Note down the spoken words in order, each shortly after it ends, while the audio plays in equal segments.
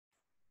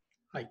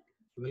Hi,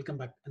 welcome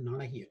back.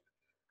 Nana here.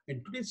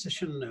 In today's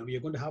session, we are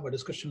going to have a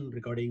discussion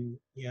regarding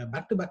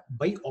back-to-back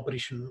buy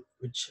operation,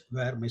 which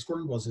where my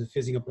student was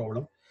facing a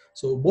problem.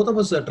 So both of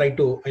us tried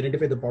to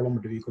identify the problem,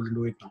 but we couldn't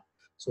do it now.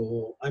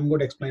 So I'm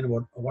going to explain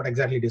about what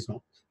exactly it is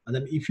now, and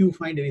then if you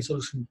find any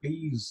solution,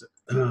 please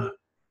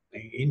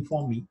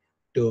inform me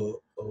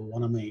to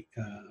one of my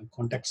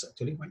contacts.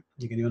 Actually,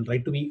 you can even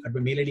write to me at my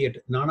mail ID at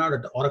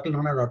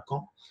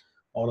nana@oraclenana.com,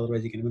 or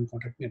otherwise you can even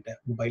contact me at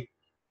mobile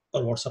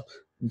or WhatsApp.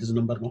 This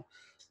number now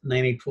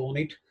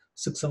 98418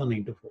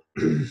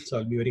 67924. So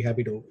I'll be very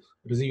happy to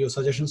receive your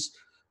suggestions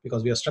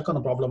because we are stuck on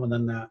a problem, and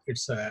then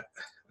it's a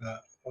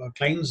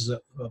client's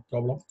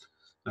problem,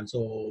 and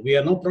so we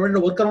are now provided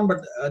a workaround,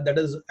 but that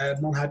is I'm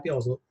not happy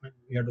also.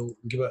 We have to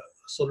give a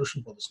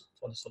solution for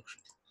the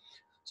solution.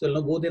 So I'll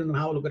now go there and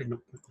have a look at it now.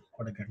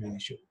 What a kind of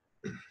issue.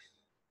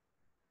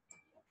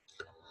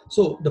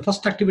 So the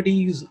first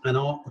activity is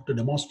now to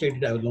demonstrate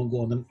it. I will now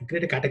go on and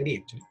create a category.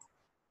 Actually,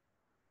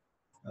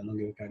 I'll now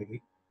give a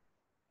category.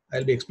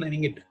 I'll be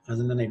explaining it as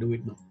and when I do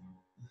it now.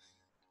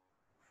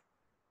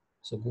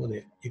 So go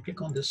there, you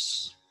click on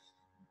this,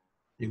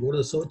 you go to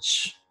the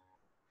search,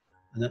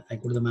 and then I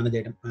go to the manage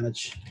item,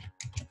 manage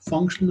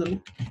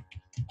functional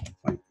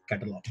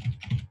catalog.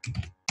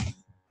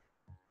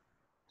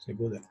 So I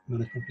go there,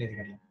 manage functional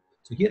catalog.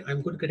 So here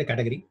I'm going to create a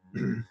category,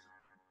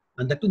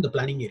 and that in the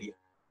planning area.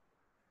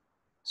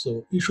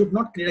 So you should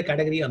not create a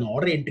category on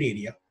order entry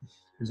area.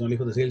 It's only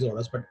for the sales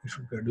orders, but you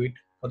should do it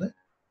for the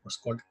what's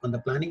called on the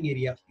planning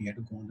area. You have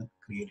to go on and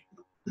create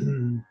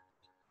it.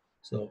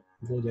 So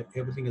go there.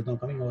 Everything is now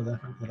coming over there.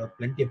 There are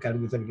plenty of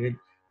categories that created,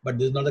 but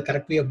this is not the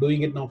correct way of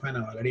doing it now. Fine,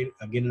 I've already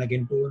again and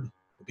again told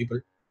to people.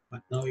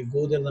 But now you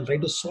go there and try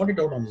to sort it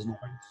out on this now.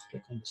 Fine,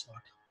 click on the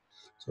sort.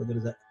 So there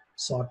is a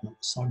sort now.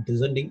 Sort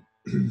descending.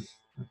 I'm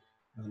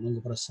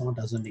going for a sort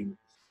ascending.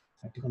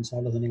 I click on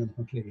sort ascending on the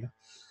functional area.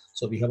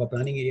 So we have a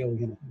planning area over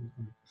here.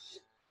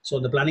 So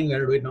the planning we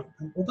have to do it now.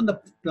 Open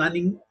the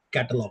planning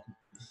catalog.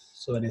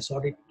 So when I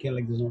sort it,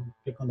 like this now,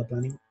 click on the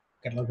planning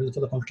catalog. This is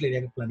for the functional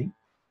area planning.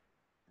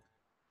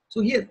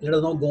 So here, let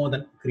us now go on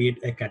and create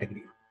a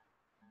category.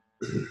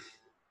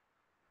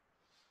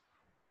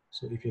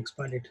 So if you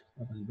expand it,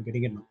 I'll be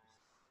getting it now.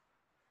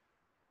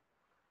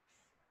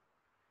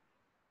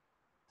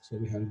 So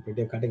we have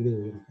created a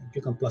category.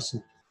 Click on plus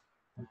now.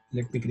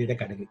 Let me create a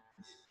category.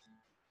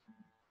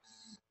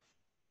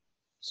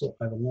 So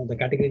I will know the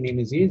category name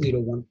is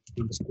A01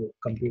 underscore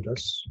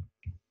computers.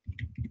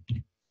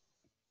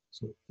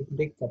 So you can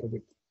take copy of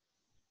it.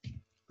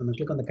 And I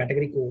click on the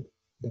category code.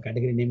 The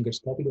category name gets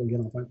copied over here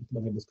by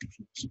my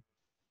description.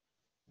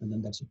 And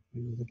then that's it.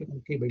 I click on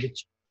OK, by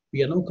which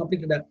we are now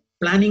completed a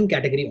planning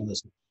category on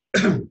this.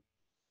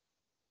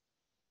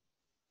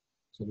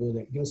 So go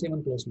there, give a save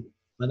and close now.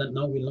 And then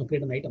now we'll now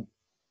create an item.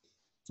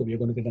 So we are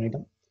going to create an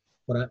item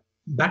for a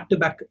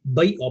back-to-back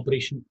buy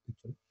operation.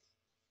 Actually.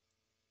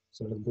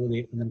 So let's go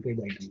there and then create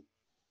the item.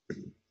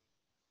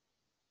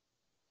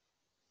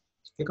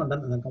 So click on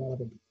done and then come out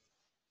of it.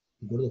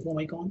 Go to the home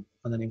icon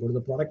and then you go to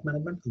the product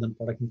management and then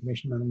product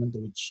information management,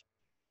 which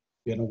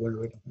we are now going to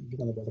wait.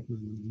 Click on the product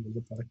management, go to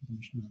the product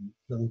information management.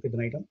 Then create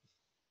an item.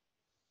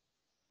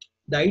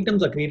 The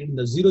items are created in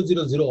the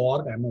 000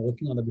 org. I'm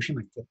working on the vision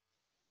actually.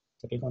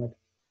 So click on it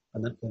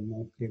and then we'll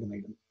now create an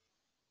item.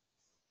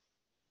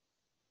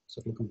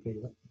 So click on create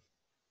it.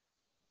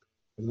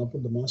 We'll now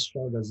put the master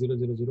org as 000,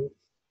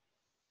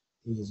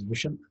 which is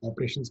vision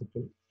operations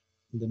actually.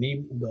 The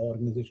name of the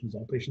organization is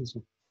operations.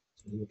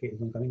 So okay, if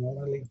I'm coming out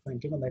early, fine,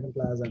 click on the item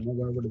class. I'm not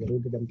going to go to the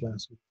root item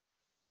class.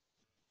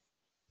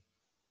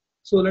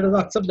 So let us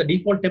accept the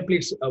default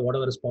templates,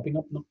 whatever is popping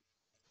up now.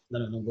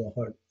 Then I'll go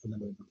ahead and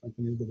then I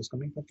can do this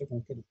coming. Click on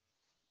OK.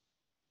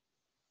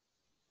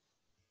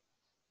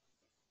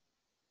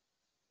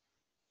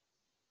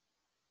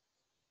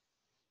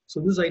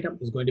 So this item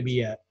is going to be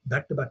a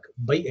back-to-back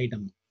buy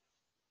item.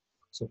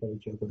 So for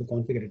which you're going to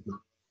configure it now.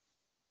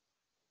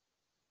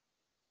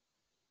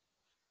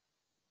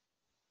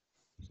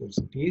 So it's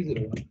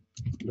A01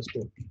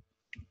 underscore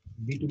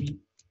B2B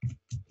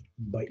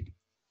buy.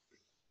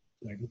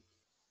 Right.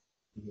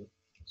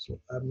 So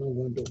I'm now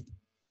going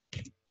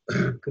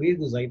to create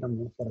this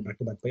item for a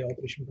back-to-back buy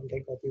operation. Can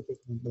take copy of it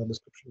into the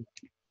description.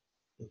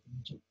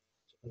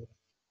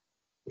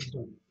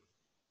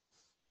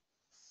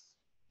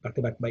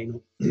 Back-to-back buy now.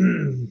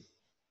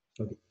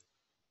 Okay.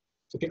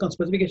 So click on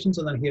specifications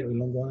and then here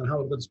we'll go on and have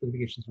a look at the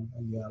specifications.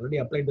 And we already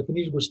applied the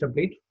finished goods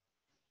template.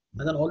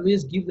 And then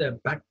always give the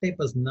back type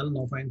as null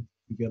now. Fine.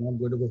 If you're not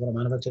going to go for a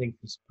manufacturing,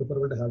 it's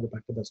preferable to have the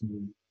back type as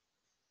null.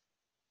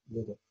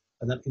 Go there.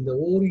 And then in the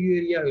overview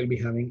area, we'll be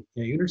having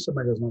unit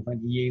submitters now.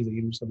 Fine. EA is a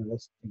unit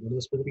submitters. Go to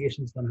the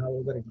specifications, then have a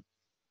look at it.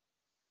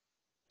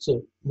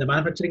 So the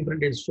manufacturing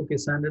print is okay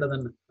standard, and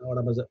then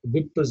whatever the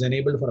WIP is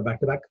enabled for a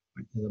back-to-back.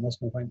 The must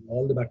find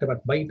all the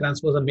back-to-back buy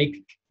transfers and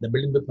make the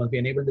building WIP must be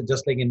enabled,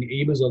 just like in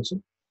EBIS also.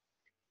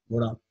 Go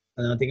down,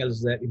 and nothing else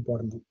is that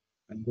important.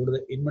 And go to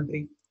the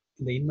inventory.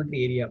 In the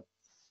inventory area,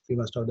 we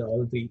must have the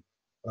all three.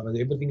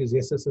 Everything is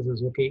yes, is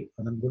okay.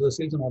 And then go to the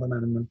sales and order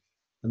management.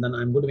 And then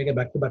I'm going to make a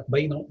back-to-back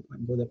buy now.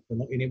 And go there,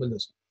 enable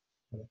this.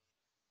 Okay.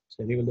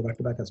 So enable the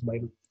back-to-back as buy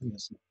now.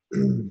 Yes.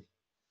 And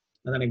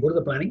then I go to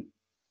the planning.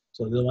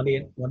 So this is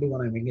only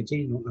one I'm making a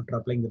change now after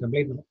applying the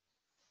template now.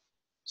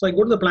 So I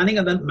go to the planning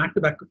and then back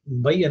to back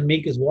buy and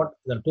make is what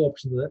there are two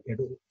options there.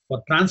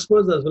 For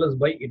transfers as well as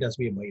buy, it has to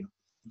be a buy now.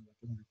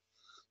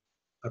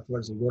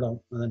 Afterwards, you go down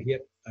and then here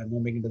I'm now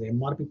making to the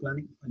MRP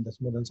planning and that's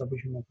more than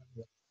sufficient.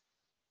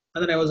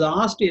 And then I was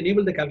asked to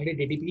enable the calculate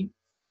ATP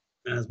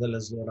as well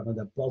as whatever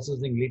the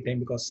processing lead time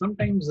because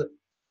sometimes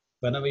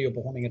whenever you're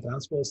performing a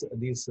transfers,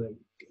 these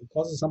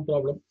causes some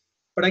problem.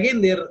 But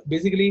again, they're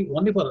basically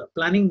only for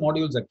planning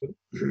modules actually.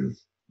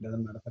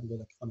 Doesn't matter if I go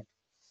that far.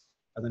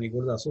 And then you go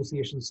to the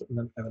associations, and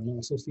then I will now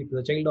associate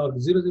the child dog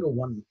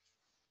 001.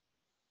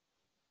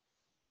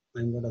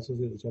 I'm going to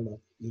associate the child dog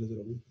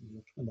 001.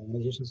 And the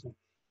organizations now.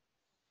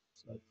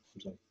 So,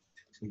 I'm sorry.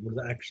 So you go to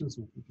the actions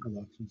now, click on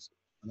the actions,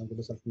 and then go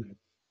to subnet.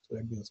 So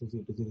let me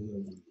associate to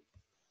 001.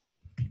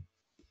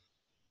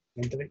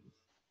 Enter it.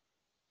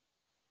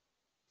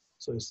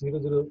 So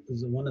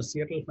 001 is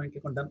Seattle, fine,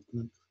 click on done.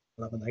 And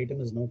then the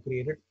item is now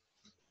created.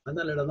 And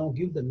then let us now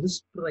give the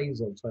list price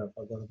also. I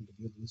forgot to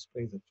give the list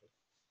price actually.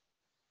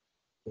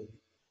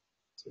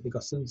 So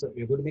because since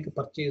we're going to make a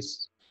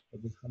purchase,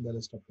 we have the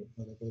list of it,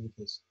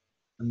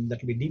 and that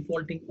will be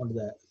defaulting onto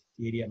the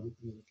area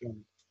now.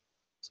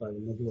 So I will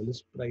not do a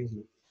list price.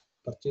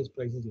 Purchase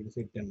prices, you will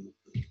say 10.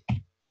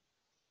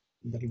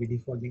 That will be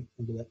defaulting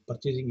onto the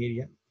purchasing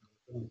area.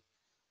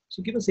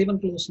 So give a save and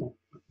close now.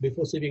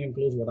 Before saving and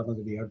close, what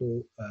happens? We have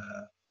to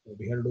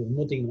do one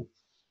more thing now.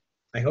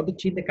 I have to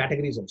change the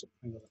categories also.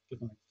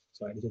 Click on it.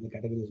 So I change the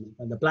categories now.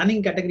 And the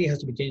planning category has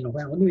to be changed now.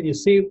 Only when you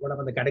save, what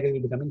happens? The category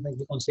will be coming.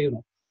 Click on save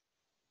now.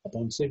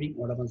 Upon saving,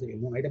 what happens?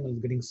 Item is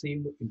getting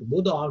saved into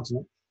both the orgs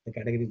now. The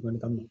category is going to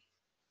come now.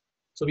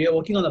 So we are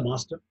working on the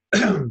master.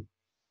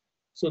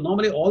 So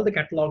normally all the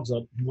catalogs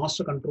are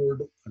master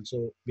controlled, and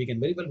so we can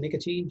very well make a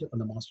change on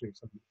the master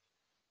itself.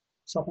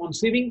 So upon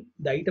saving,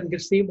 the item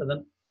gets saved, and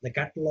then the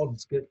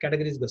categories get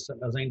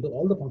assigned to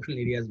all the functional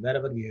areas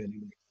wherever we are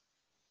enabled.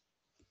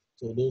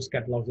 So those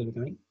catalogs will be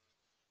coming.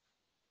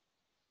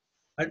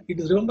 And it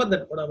is remember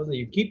that whatever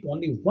you keep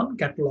only one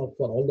catalog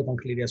for all the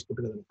functional areas put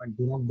together. And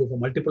do not go for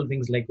multiple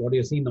things like what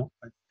you see now.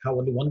 Have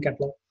only one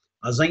catalog.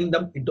 Assign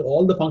them into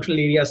all the functional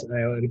areas.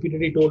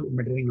 Repeatedly told in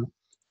my training now.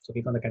 So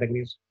click on the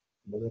categories.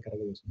 Go to the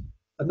categories.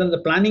 And then the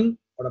planning.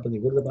 What happens?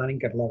 You go to the planning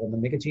catalog and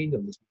then make a change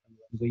of this.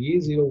 So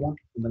A01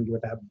 and then give a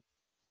tab.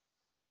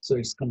 So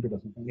it's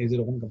computer.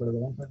 A01 computer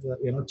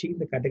 1. Change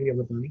the category of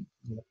the planning.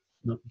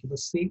 Now give a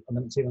save and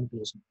then save and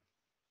close.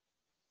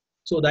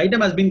 So the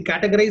item has been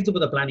categorized for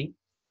the planning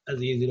as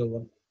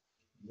A01.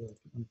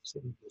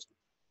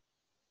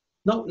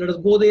 Now let us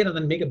go there and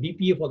then make a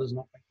BPA for this.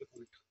 Now I click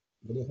on it.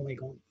 Go to my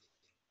account.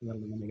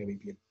 Make a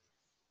BPA.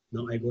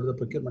 Now I go to the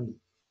procurement.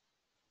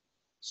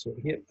 So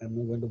here I'm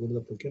now going to go to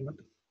the procurement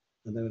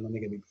and then we'll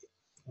make a BPA.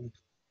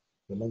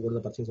 We'll now go to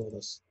the purchase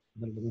orders.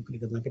 Then we'll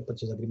create a blanket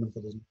purchase agreement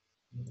for this.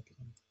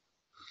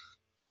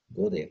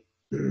 Go there.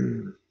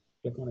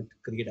 Click on it.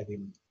 Create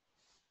agreement.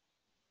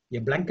 A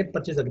blanket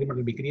purchase agreement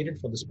will be created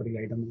for this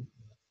particular item.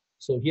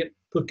 So here,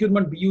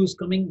 procurement BU is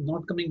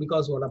not coming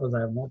because what happens?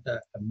 I have not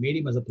made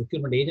him as a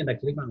procurement agent.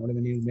 Actually, I'm only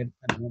making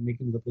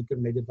him the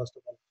procurement agent first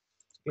of all.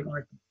 So click on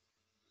it,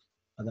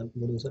 and then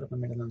go to user of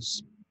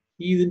maintenance.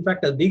 He is in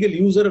fact a legal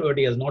user, but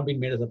he has not been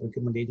made as a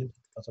procurement agent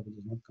because of it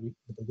is not coming.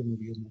 The procurement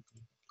BU is not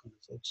coming.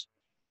 Search.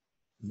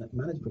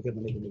 Manage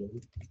procurement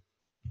agent.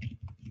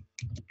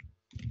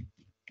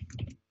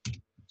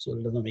 So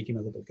it does not make him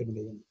as a procurement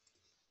agent.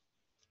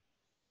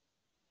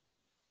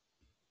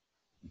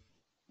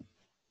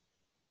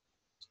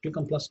 So click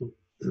on plus now.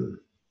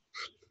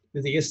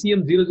 There's the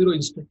SCM00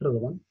 instructor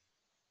one.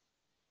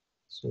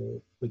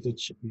 So with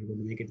which we're going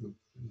to make it now.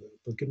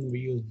 Procurement we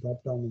use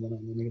drop down and then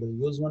I'm going to make it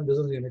use one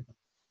business unit.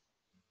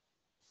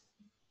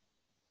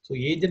 So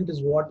agent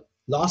is what?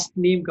 Last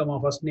name, comma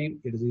first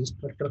name. It is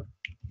instructor.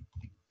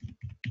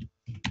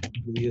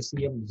 The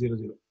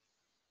SCM00.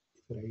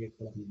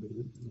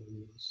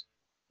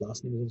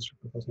 Last name is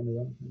instructor. First name is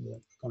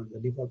one. The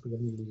default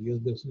procurement is use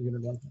business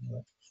unit one.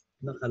 And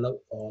then allow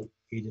all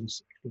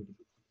agents to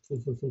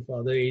full for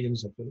other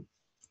agents actually.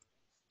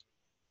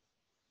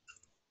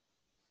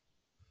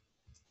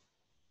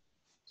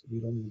 So we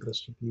don't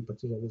restrict any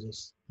purchase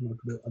orders not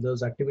to do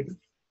others activity.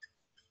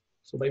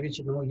 So by which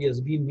now he has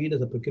been made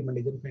as a procurement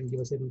agent and give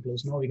us a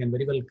close. Now we can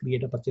very well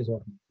create a purchase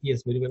order.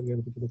 Yes, very well we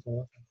have to put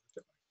order.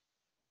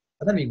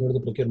 And then we go to the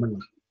procurement now.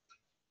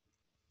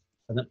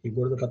 And then we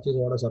go to the purchase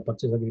orders or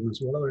purchase agreements.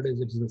 So whatever it is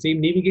the same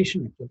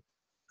navigation actually.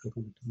 Click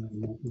on it. Now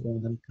go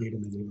and then create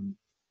an agreement.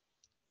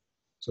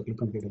 So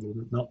click on create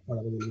agreement. Now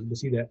whatever we need to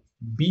see there.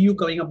 BU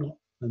coming up now.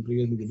 And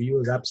previously the BU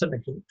is absent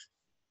actually.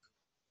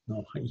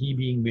 Now he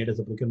being made as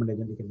a procurement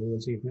agent, you can go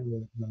and see if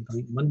coming.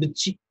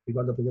 Mandichi, we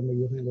got the procurement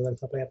agent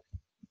supplier.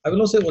 I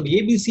will also say what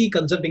ABC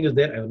consulting is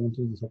there. I will not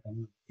choose this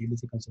one.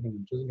 ABC consulting,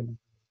 I'm choosing it.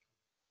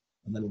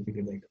 And then we'll pick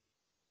it later.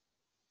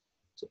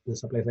 So the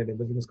supply side,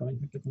 everything is coming.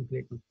 Click on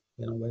create now.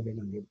 Then why they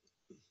can get.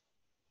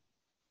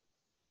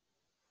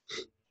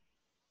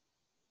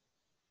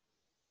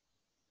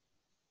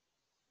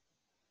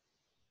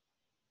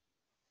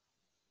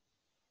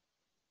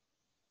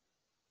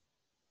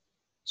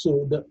 So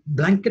the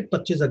blanket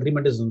purchase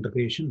agreement is under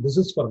creation. This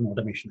is for an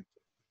automation.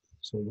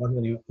 So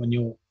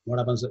what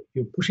happens?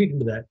 You push it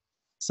into that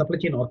supply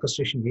chain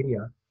orchestration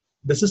area.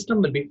 The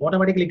system will be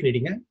automatically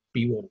creating a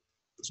PO.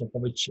 So for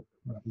which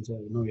what happens?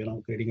 You're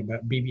now creating a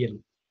BPL.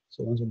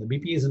 So once when the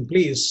BP is in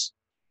place,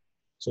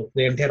 so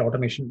the entire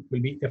automation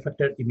will be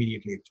affected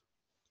immediately.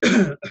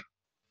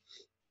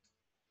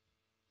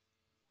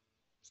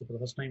 So for the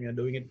first time, you're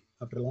doing it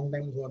after a long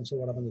time. So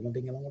what happens? It's going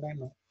to take a long time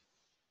now.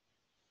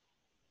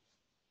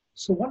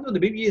 So once the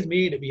BPA is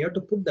made, we have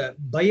to put the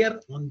buyer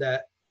on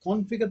the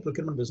configure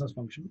procurement business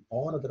function,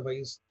 or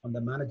otherwise on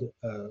the manage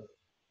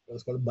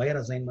what's called buyer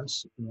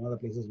assignments. In one of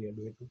the places we are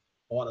doing it,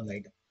 or on the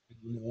item.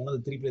 In one of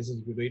the three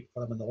places we do it,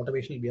 or when the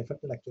automation will be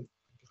affected actually.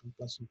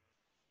 Plus,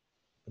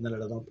 and then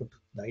let us now put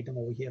the item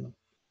over here now.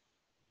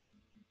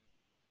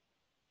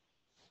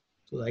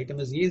 So the item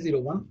is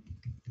A01,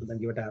 and then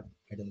give a tab.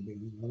 Item will be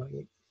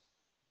 118.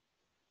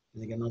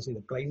 And you can now see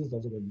the price is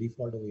also the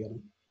default over here.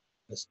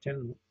 That's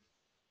 10.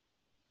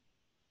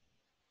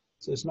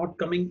 So it's not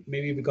coming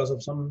maybe because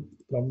of some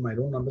problem. I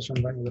don't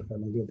understand why. I'll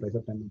give a price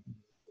of 10.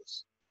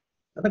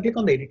 And then click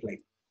on the edit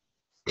line.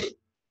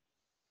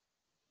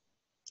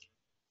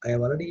 I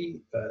have already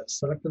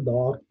selected the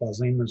org for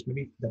assignments.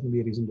 Maybe that will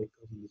be a reason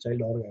because the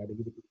child org I had to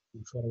give it.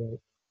 I'm sure about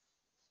it.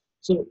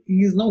 So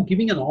he is now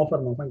giving an offer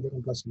now.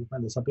 Plus,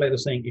 the supplier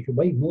is saying if you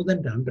buy more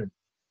than 100,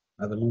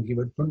 I will now give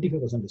it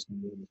 25%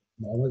 discount.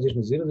 The organization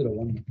is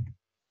 001,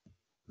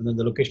 and then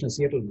the location is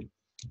Seattle.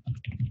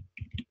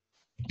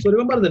 So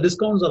remember, the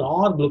discounts are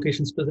all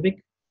location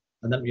specific,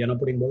 and then we are not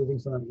putting both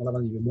things. And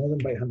more than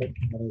by 100,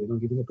 we're not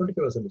giving a 25%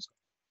 discount.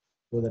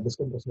 So the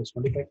discount percent is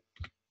 25,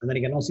 and then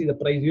you can now see the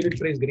price, unit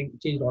price getting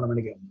changed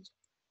automatically.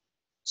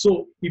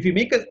 So if you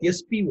make a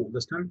SPO,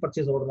 the standard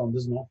purchase order on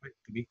this now, it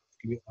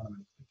will be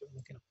automatic.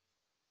 Okay.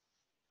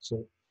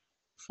 So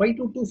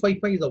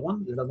 52255 is the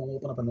one. Let us now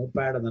open up a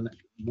notepad and then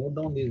note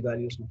down these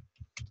values now.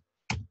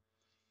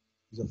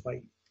 Is a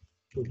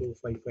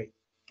 52255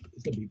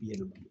 is the BPA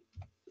number.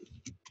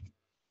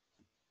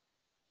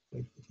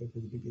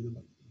 52255 is the BPA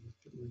number.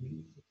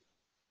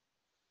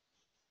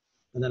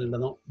 And then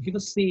now give a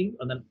save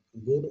and then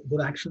go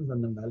to actions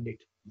and then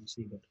validate. And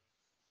see that.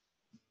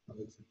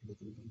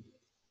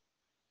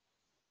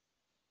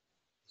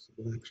 So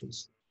go to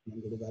actions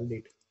and go to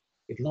validate.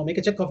 It will now make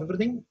a check of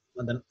everything,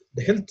 and then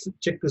the health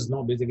check is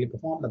now basically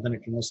performed, and then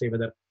it will now say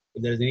whether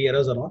if there is any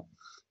errors or not.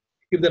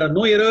 If there are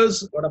no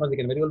errors, what happens? You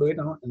can very well do it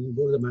now and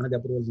go to the manage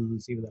approvals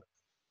and see whether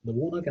the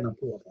owner can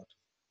approve or not.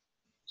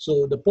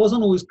 So the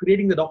person who is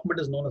creating the document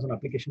is known as an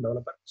application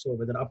developer. So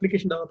whether an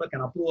application developer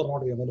can approve or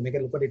not, we are going to make a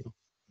look at it now.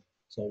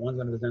 So once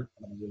understand,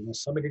 we will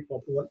submit it for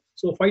approval.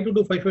 So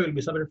 52255 will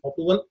be submitted for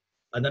approval,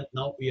 and then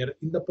now we are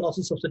in the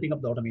process of setting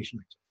up the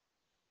automation.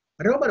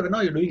 Remember,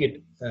 when you're doing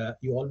it,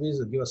 you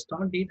always give a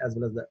start date as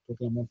well as the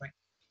total amount time.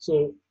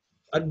 So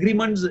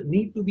agreements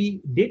need to be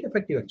date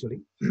effective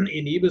actually.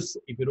 In EBIS,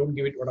 if you don't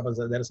give it, what happens?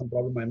 There is some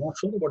problem. I'm not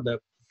sure about the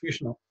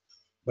fusion now,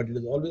 but it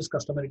is always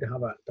customary to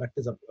have a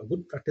practice. A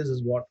good practice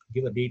is what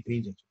give a date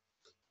range actually,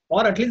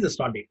 or at least the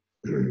start date.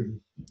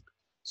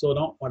 So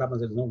now what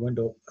happens is now going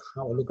to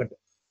have a look at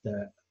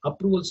the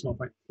approvals now.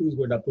 Who is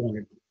going to approve on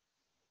it?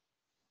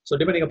 So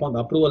depending upon the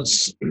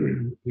approvals,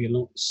 we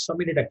will now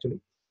submit it actually.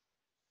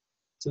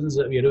 Since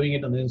we are doing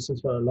it on the instance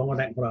for a longer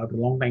time, after a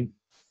long time,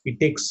 it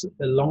takes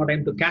a longer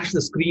time to cache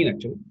the screen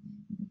actually.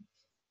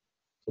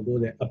 So go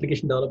there.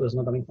 Application developer is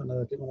not coming for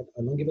another thing.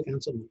 I don't give a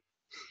cancel.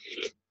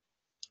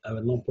 I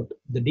will now put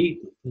the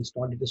date and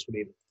start it is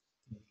today.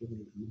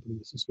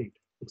 This is date.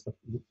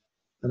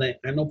 And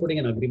I'm now putting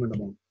an agreement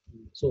amount.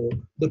 So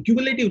the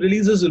cumulative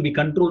releases will be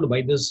controlled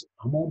by this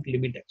amount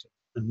limit actually,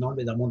 and not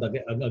with the amount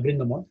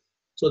agreement amount.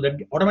 So that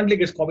automatically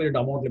gets copied into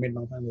amount limit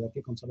now. And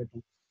click on submit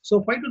now.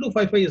 So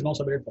 52255 is now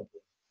submitted for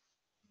approval.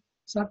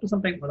 So after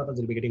some time, what happens?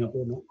 Will be getting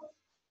approved now.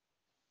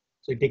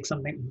 So it takes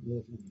some time.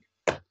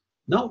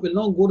 Now we'll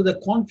now go to the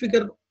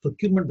configure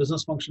procurement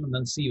business function and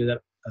then see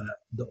whether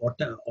the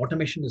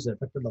automation is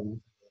affected or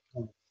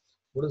not.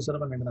 Go to the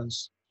server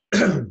maintenance.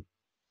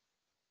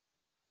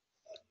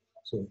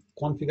 So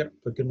configure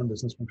procurement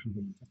business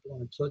function.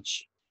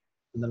 Search,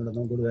 and then we'll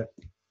now go to the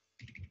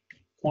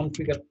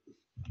configure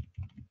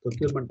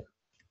procurement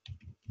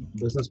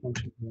business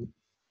function.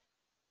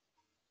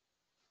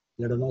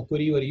 Let us now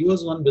query your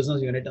US1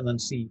 business unit and then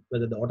see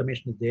whether the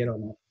automation is there or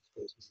not.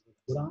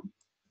 Go down,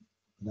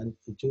 and then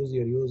you choose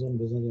your US1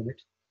 business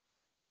unit.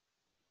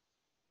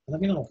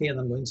 And then okay, and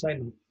then go inside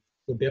now.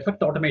 So to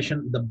effect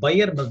automation, the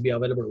buyer must be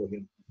available over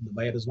here. The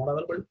buyer is not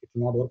available, it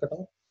will not work at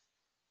all.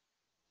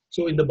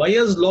 So in the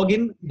buyer's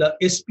login, the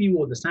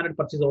SPO, the standard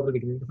purchase order, we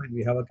can find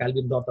we have a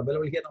Calvin dot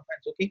available here. Now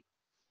it's okay.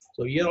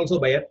 So here also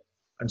buyer,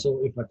 and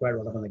so if required,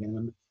 what happens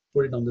again?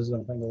 Put it on this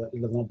one.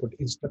 It does not put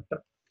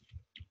instructor.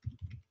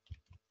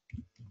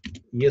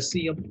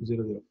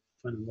 SCM00.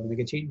 Fine, I'm going to make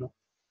a change now.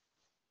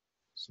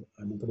 So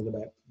I'm going to put it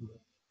back.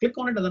 Click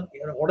on it and then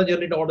order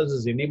generate orders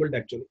is enabled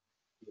actually.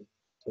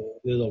 So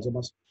this is also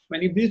must.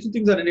 When if these two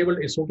things are enabled,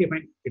 it's okay,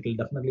 fine. It will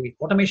definitely be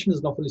automation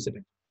is not fully set.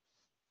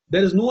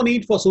 There is no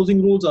need for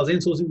sourcing rules, assign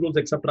sourcing rules,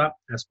 etc.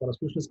 As far as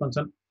Fusion is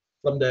concerned,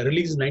 from the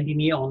release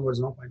 19A onwards,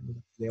 now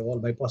they have all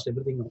bypassed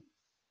everything now.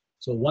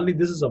 So only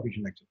this is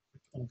sufficient actually.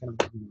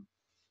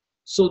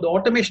 So the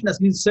automation has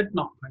been set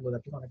now.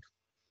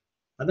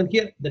 And then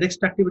here, the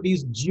next activity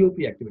is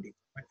GOP activity.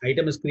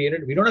 Item is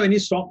created. We don't have any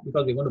stock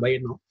because we're going to buy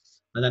it now.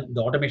 And then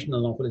the automation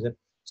is now fully set.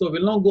 So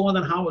we'll now go on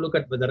and have a look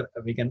at whether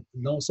we can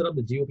now set up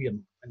the GOP or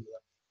not.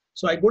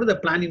 So I go to the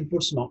plan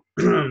inputs now.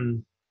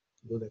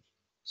 Go there.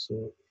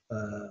 So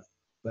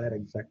where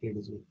exactly it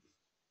is?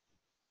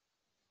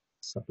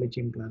 Supply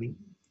chain planning.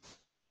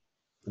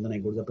 And then I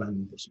go to the plan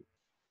inputs.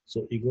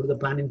 So you go to the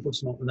plan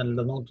inputs now, and then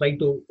now try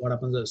to what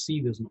happens.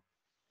 See this now.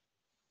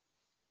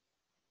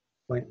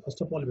 Fine.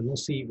 First of all, we will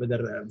see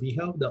whether we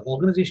have the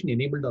organization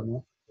enabled or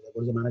not.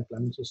 What is the managed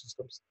planning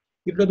systems?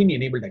 It will have been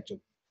enabled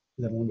actually.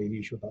 There won't be any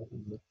issue at all.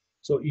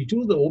 So you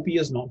choose the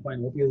OPS now.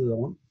 Fine. OPS is the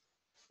one.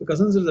 Because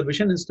since it's a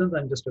vision instance,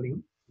 I'm just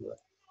telling you.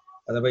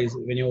 Otherwise,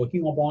 when you're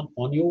working upon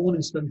on your own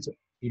instance,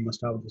 you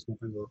must have this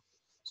kind of.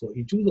 So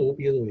you choose the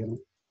OPS over here now.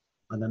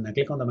 And then I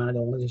click on the manage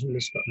organization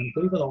list. I'm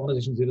going for the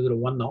organization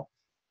 001 now.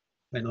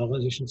 When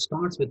organization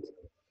starts with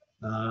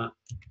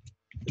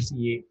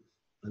CA,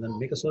 and then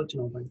make a search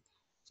now. Fine.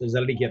 So it's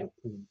already here.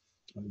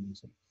 It's already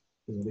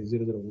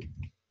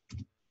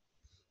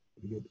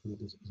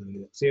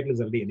 001. Save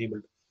is already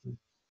enabled.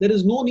 There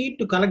is no need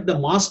to collect the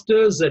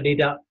master's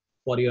data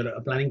for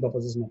your planning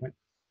purposes. No, fine.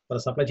 For a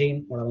supply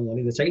chain, whatever,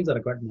 only the childs are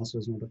required, master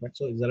is not required.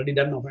 So it's already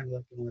done now. Fine.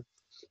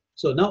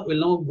 So now we'll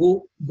now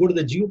go to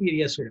the GOP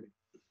area straight away.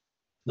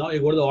 Now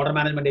you go to the order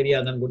management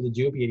area, then go to the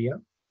GOP area.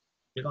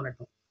 Click on it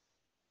now.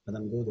 And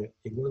then go there.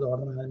 You go to the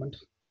order management.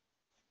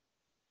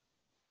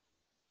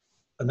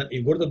 And then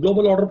you go to the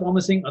global order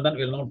promising, and then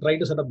we'll now try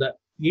to set up the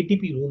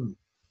ATP rule.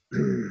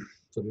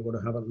 So we're going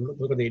to have a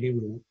look at the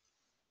ATP rule.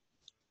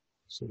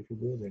 So if you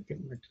go there, click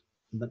on it,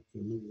 and then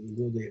you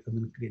go there and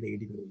then create a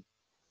ATP rule.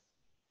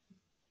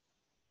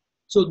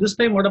 So this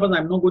time, what happens?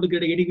 I'm not going to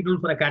create a ATP rule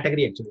for a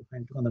category actually. I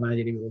click on the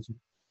manage ATP rules.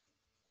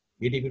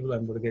 ATP rule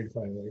I'm going to get it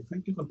for. If I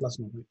click on plus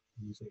now,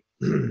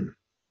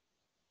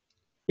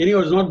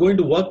 anyway, it's not going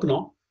to work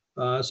now.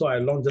 So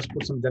I'll now just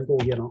put some junk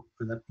over here now,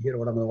 and then here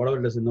whatever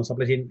it is,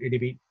 supply chain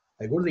ATP.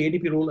 I go to the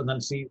ATP rule and then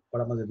see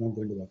what happens. It's not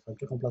going to work. I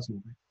click on plus now.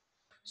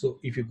 So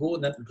if you go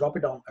and then drop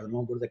it down, I will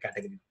now go to the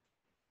category.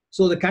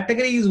 So the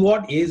category is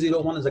what?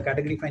 A01 is a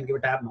category. Fine, give a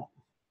tab now.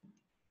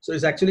 So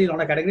it's actually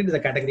not a category, it's a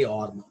category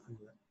OR now.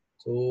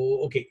 So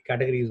okay,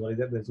 category is what is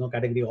there. There's no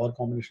category or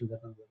combination.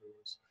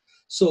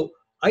 So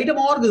item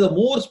org is a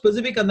more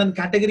specific, and then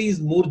category is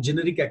more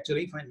generic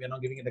actually. Fine, we are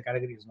not giving it the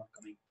category is not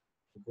coming.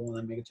 So go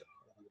and make it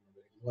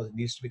because it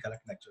needs to be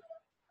collected actually.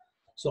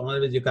 So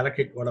otherwise you collect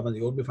it, what happens?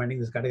 You will be finding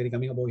this category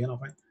coming up over here now,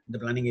 fine, in the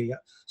planning area.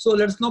 So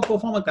let's now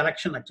perform a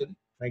collection actually.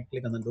 Right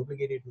click and then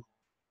duplicate it.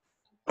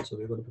 So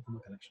we're going to perform a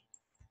collection.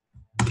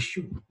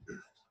 Issue.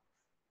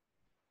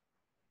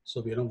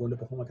 So we are now going to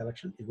perform a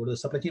collection. You go to the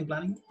supply chain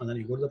planning, and then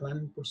you go to the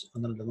planning inputs,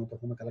 and then we'll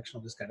perform a collection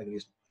of these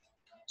categories.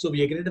 So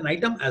we create an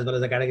item as well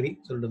as a category.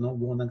 So we'll now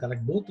go and then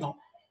collect both now.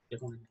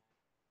 Click on it.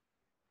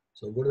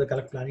 So go to the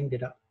collect planning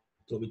data.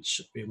 So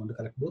which we're going to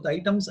collect both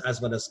items as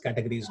well as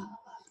categories.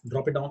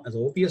 Drop it down as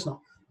an OPS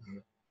now.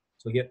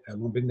 So here I'm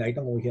going to bring the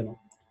item over here now.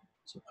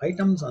 So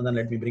items, and then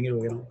let me bring it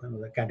over here now.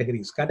 The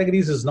categories.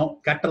 Categories is now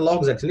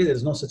catalogs actually. There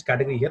is no such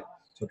category here.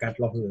 So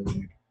catalogs is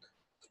it.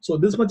 So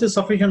this much is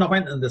sufficient.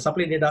 And the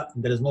supply data,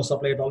 there is no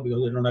supply at all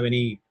because we don't have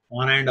any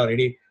on hand or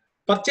any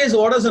purchase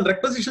orders and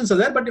requisitions are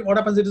there. But what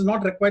happens? It is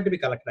not required to be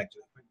collected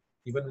actually.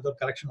 Even without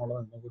collection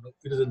order,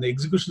 it is in the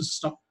execution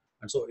system,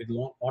 and so it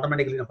will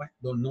automatically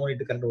no need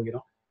to collect over here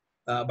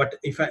now. But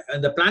if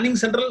in the planning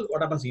central,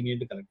 what happens? You need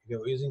to collect. If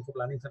you're using for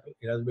planning central,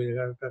 it has to be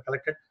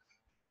collected.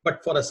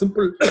 But for a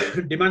simple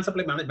demand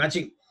supply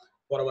matching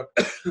for our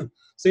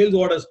sales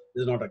orders,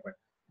 is not required.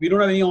 We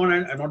don't have any on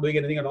hand. I'm not doing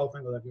anything at all.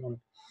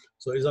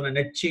 So it's on a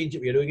net change.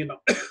 We are doing it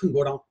now.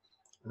 Go down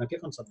and I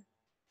click on submit.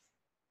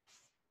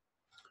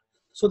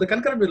 So the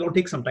concurrent will now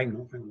take some time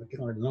now.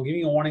 Now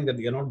giving a warning that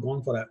you're not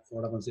going for a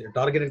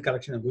targeted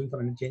correction and going for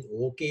a net change.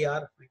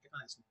 OKR,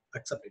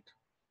 accept it.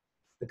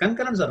 The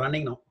concurrents are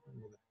running now.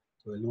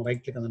 So we'll now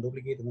right click on the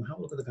duplicate and then have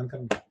a look at the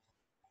concurrent.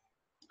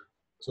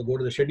 So go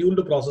to the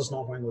scheduled process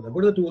now.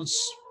 Go to the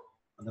tools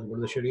and then go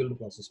to the scheduled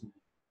process now.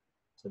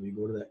 So we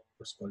go to the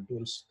what's called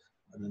tools,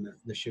 and then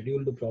the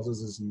scheduled process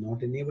is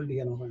not enabled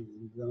here now.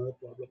 This is another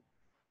problem.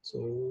 So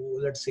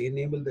let's say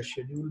enable the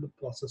scheduled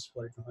process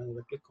for it now. I'm going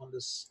to click on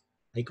this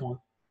icon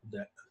of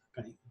that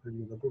kind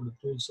and go to the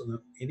tools and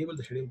enable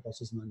the scheduled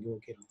process and then go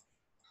okay now.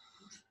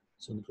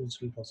 So the tools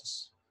schedule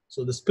process.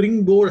 So the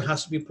springboard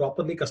has to be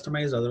properly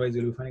customized, otherwise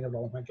you'll be finding a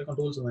problem. I click on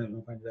tools and then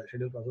you'll find the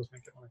schedule process. I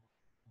click on it.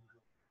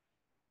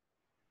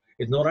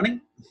 It's now running.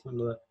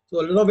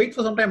 So I'll wait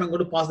for some time. I'm going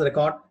to pass the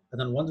record,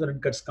 and then once when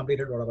it gets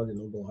completed, whatever,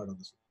 you'll go ahead on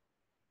this.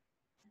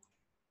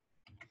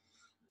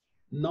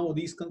 Now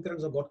these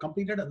concurrents have got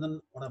completed, and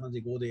then what happens?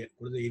 They go there,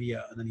 go to the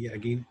area, and then here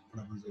again,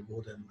 what happens? They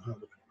go there and have a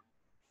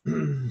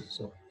look.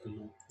 So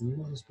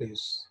move this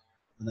place,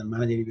 and then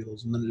manage ADB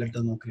roles, and then let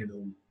them now create a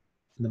room.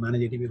 In the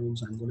manage ATP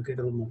rules, I'm going to create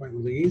a rule now.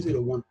 Fine. The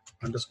A01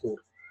 underscore.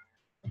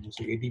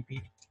 So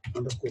ATP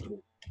underscore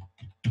rule.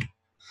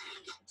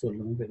 So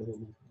let me create a rule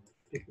now.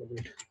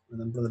 And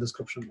then for the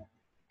description now.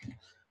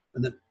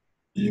 And then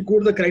you go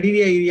to the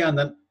criteria area and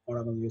then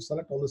whatever you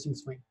select all those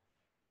things, fine.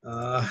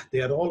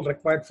 They are all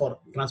required for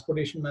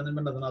transportation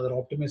management and other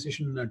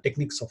optimization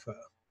techniques of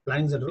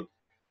planning general,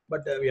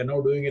 but we are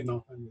now doing it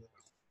now.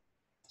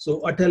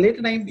 So at a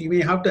later time, you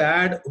may have to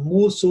add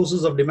more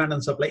sources of demand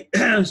and supply.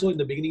 So in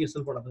the beginning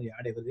itself, whatever you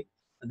add everything,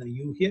 and then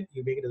you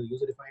make it as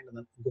user defined, and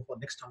then go for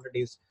next 100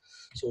 days.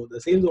 So the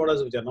sales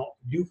orders which are now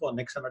due for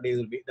next 100 days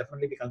will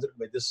definitely be considered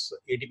by this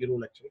ATP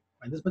rule actually.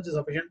 And this much is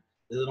sufficient.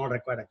 This is not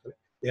required actually.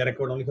 They are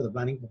required only for the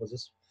planning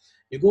purposes.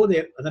 You go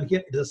there, and then here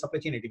it is a supply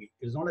chain ATP.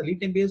 It is not a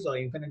lead time based or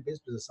infinite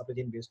based. It is a supply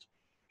chain based.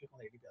 Click on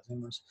the ATP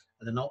assignments,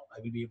 and then now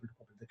I will be able to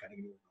copy the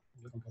category.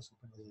 Click on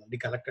already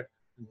collected.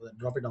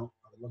 Drop it down.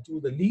 I will to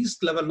the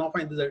least level now.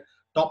 Find the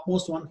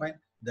topmost one. Find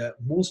the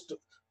most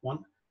one.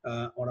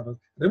 Whatever.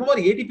 Remember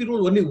ATP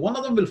rule. Only one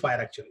of them will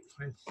fire actually.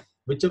 Fine.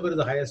 Whichever is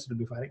the highest will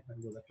be firing.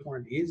 Click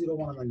on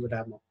A01 and then you would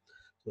have now.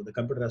 So the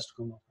computer has to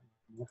come off.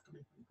 Not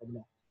coming.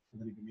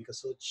 And then if you make a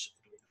search.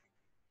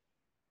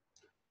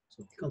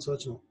 So click on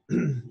search now.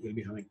 You'll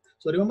be having.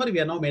 So remember, we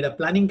have now made a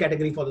planning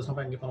category for this.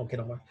 And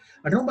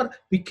remember,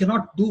 we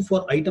cannot do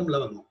for item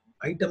level now.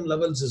 Item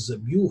levels is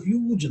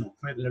huge now.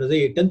 Let us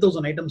say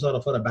 10,000 items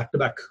are for a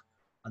back-to-back,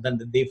 and then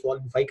they fall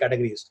in 5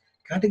 categories.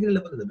 Category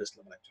level is the best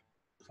level actually.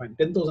 Fine,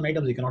 10,000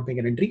 items you cannot make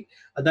an entry,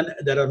 and then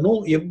there are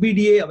no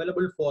FBDA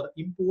available for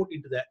import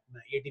into the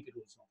ATP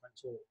rules now.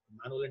 So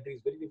manual entry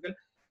is very difficult.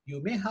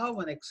 You may have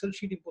an Excel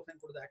sheet import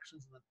and go to the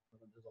actions, and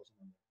then there's also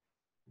one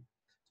there.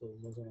 So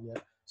there's also one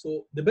there.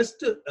 So the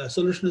best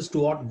solution is to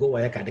go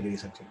via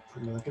categories actually.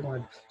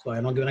 So I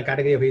am now given a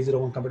category of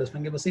A01 computers.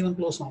 Give a save and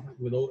close now.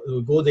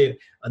 We'll go there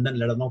and then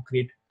let us now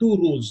create 2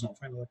 rules now.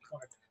 I'm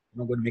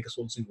now going to make a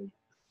sourcing rule.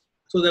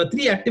 So there are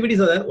 3 activities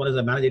are there. One is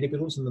the manage ATP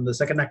rules, and then the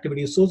second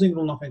activity is sourcing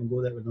rule. Now I can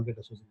go there. We'll now get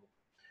a sourcing rule.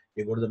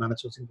 You go to the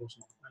manage sourcing rules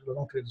now and we'll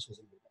now create the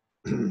sourcing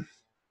rule.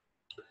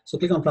 So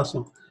click on plus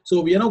now.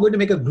 So we are now going to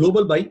make a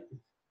global buy.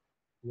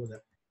 Go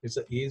there. It's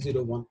a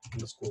A01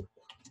 underscore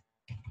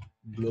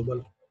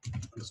global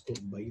underscore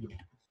by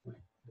now.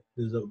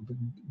 This is a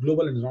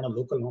global and it's not a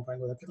local now. Fine,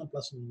 click on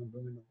plus and I'm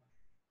doing it.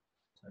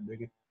 So I'm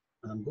doing it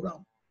and then go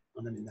down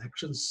and then in the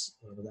actions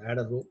add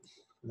a row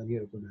and then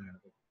here we're going to add a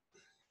row.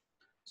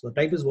 So the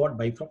type is what?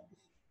 Buy from,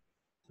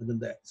 and then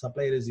the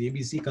supplier is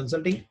ABC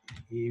Consulting,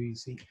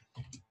 ABC,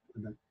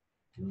 and then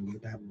you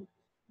tab.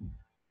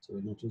 So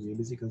we'll now choose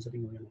ABC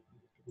Consulting.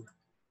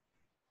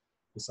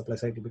 The supply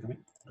side will be coming.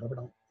 Drop it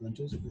down and then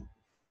choose it.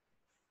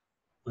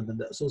 And then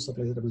the source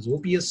supply item is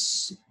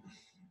OPS.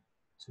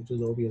 So choose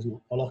the OPS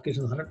now. All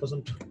occasions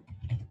 100%,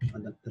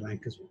 and then the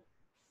rank is 1.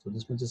 So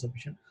this much is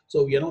sufficient.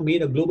 So we have now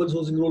made a global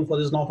sourcing rule for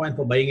this now. Fine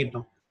for buying it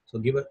now. So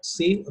give a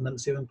save and then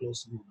save and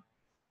close.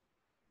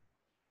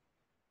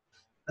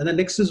 And then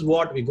next is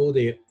what we go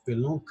there. We'll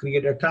now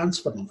create a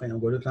transfer now. Fine, I'm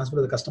going to transfer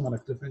to the customer.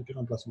 Click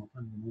on plus now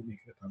and we'll make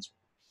it a transfer.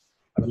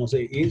 I will now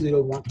say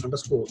A01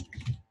 underscore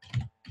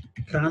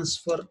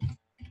transfer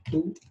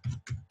to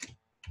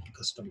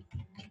customer.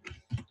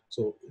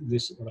 So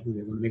this what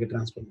we're going to make a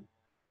transfer now.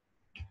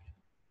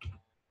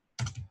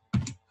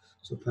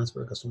 So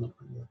transfer to customer.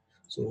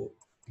 So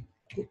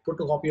put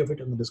a copy of it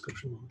in the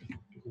description.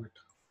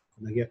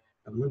 And here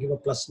I'm going to give a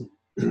plus now.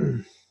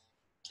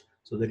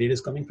 So the data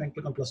is coming. Fine,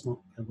 click on plus now.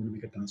 I'm going to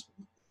make a transfer.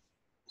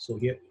 So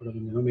here,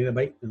 made a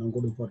buy, and I'm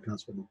going to for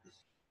transfer now.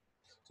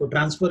 So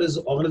transfer is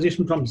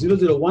organization from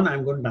 001.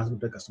 I'm going to transfer to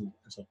the customer.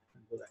 That's all.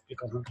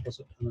 Click on 100%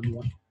 and then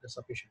 1. That's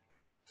sufficient.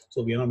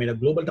 So we have now made a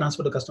global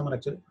transfer to customer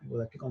actually.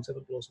 Click on save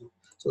and close now.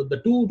 So the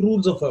 2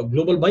 rules of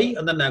global buy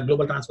and then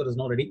global transfer is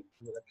now ready.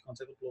 Click on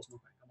save and close now.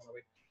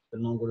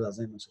 We'll now go to the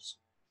assignments.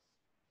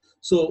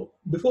 So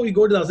before we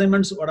go to the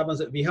assignments, what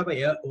happens? We have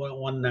a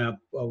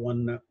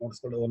one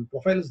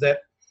profile is there.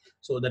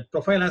 So that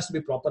profile has to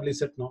be properly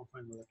set now.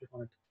 Fine, click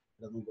on it.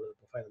 Let me go to the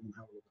profile and then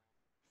have a look.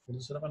 We'll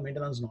set up on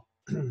maintenance now.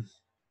 And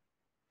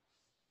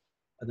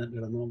then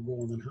let us now go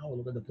on and have a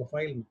look at the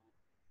profile.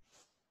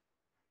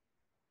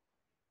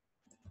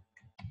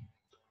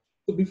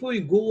 So before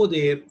we go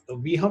there,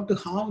 we have to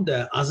have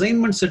the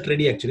assignment set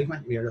ready actually.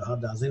 Fine, we have to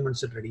have the assignment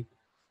set ready.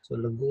 So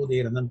let us go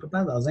there and then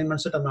prepare the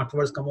assignment set and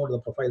afterwards come out to the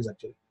profiles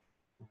actually.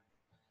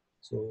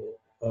 So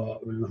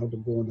we'll have to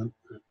go and then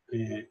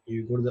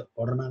you go to the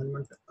order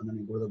management and then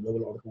you go to the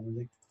global order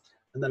management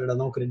and then let us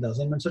now create the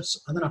assignment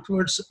sets and then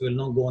afterwards we'll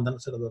now go and then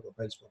set up the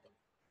profiles properly.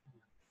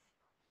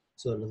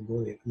 So let's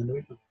go there and then do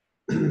it now.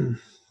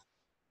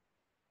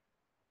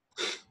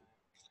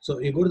 So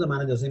you go to the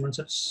manage assignment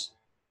sets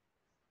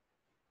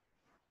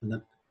and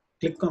then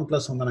click on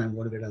plus and then I'm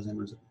going to get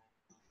assignment set.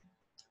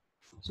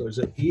 So it's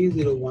a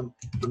A01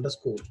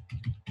 underscore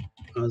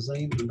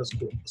assign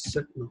underscore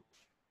set now.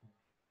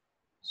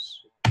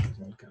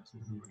 All caps.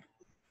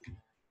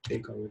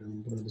 Take out it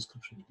and put the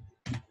description.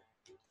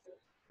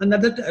 And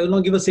that I will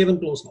now give a save and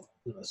close now.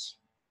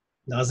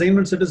 The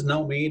assignment set is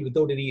now made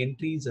without any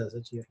entries as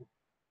such here.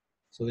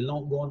 So we'll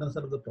now go on and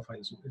set up the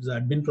profiles now. It's the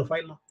admin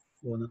profile now.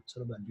 go on and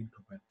set up the admin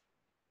profile.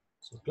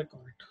 So click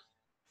on it.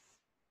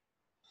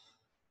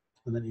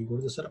 And then you go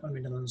to the setup and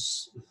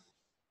maintenance.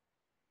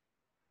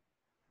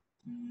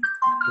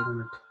 Click on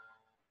it.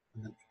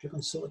 And then click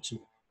on search.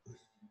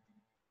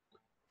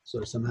 So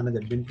it's a manage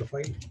admin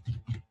profile.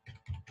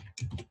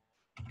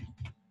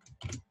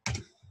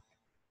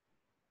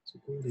 So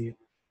go there.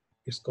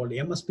 It's called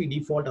MSP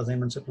default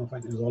assignment set. Now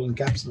fine. It's all in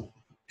caps now.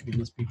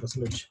 MSP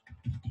percentage.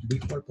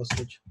 Default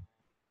percentage.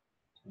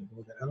 So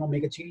go there. I'll now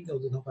make a change.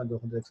 Also now fine. The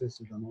access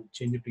to now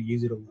change it to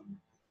E01.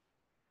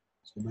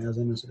 So my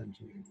assignment set I'm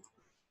changing.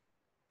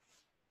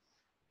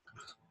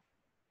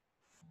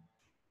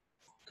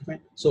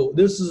 Fine. So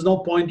this is now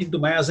pointing to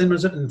my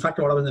assignment set. In fact,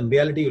 what happens in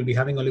reality, you'll be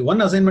having only one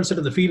assignment set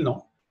in the field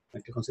now. I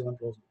click on save and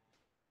close.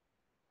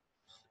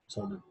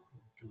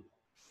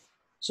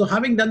 So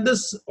having done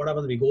this, what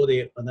happens? We go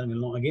there and then we'll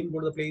now again go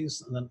to the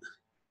place and then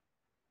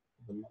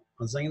we'll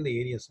assign the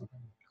areas.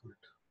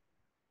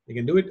 You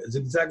can do it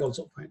zigzag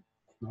also, fine.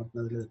 Not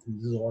necessarily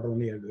this is order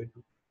only. I'll do it.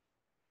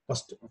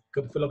 First,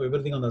 fill up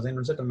everything on the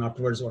assignment set and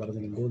afterwards, what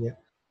happens? You can go there.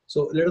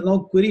 So let us now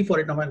query for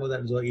it. Now, fine, go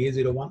there. So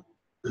A01.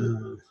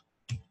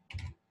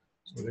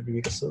 So let me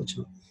make a search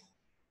now.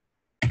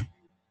 It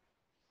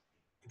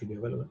will be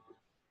available.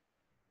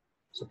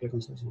 So click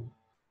on search now.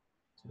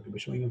 So it will be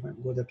showing you.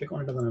 Go there, click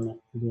on it, and then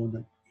go on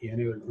that.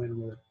 Anyway,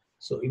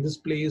 so in this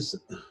place,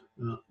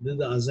 this is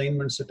the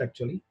assignment set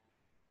actually.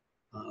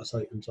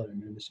 Sorry, I'm sorry,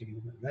 I'm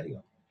mistaken. Where you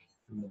are?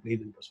 I'm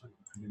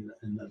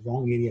in the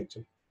wrong area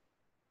actually.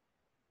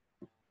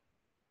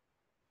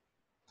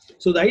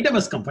 So the item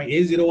has come. Fine.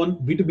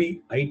 A01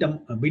 B2B item.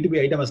 B2B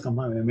item has come.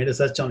 I made a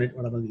search on it.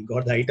 What happens? We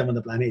got the item on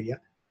the plan area.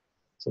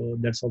 So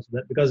that's also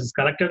that because it's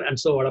corrected, and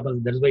so what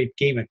happens? That's why it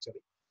came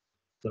actually.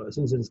 So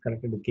since it is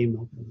corrected, it came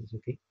now. It's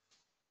okay.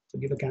 So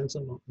give a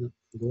cancel now.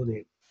 Go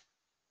there,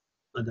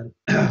 and then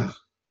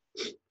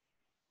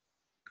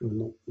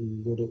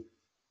go to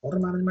order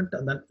management,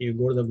 and then you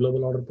go to the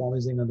global order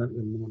promising, and then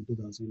we'll move on to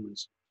the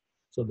assignments.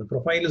 So the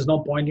profile is now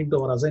pointing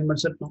to our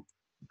assignment set now.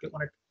 Click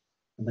on it,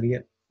 and then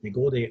here we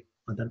go there,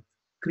 and then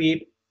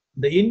create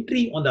the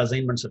entry on the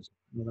assignment sets.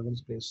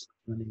 Place,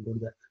 and then you go to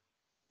the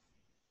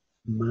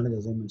manage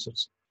assignment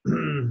sets.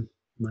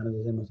 Manage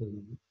assignment sets.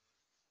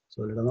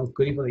 So let us now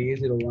query for the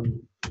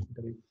A01.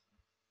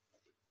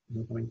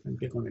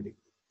 Click on it.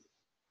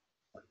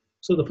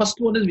 So the first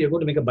one is we are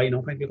going to make a buy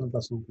now. Click on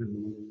plus now.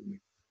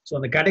 So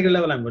on the category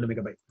level, I'm going to make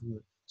a buy.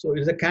 So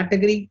it's a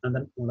category, and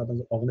then what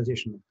happens?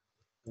 Organization.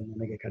 I'm going to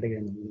make a category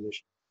and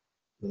organization.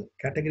 The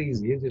category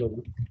is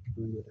A01.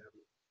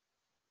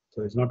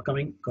 So it's not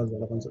coming because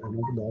what happens? I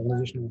know the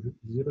organization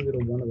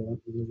 001 of the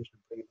organization.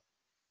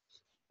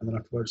 And then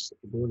afterwards,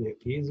 go there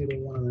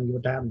A01 and then give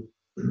a tab.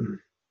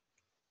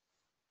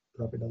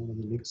 Drop it down and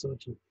then make a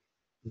search.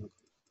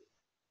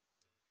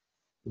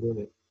 Go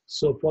there.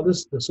 So for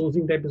this, the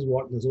sourcing type is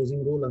what? The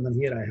sourcing rule, and then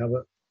here I have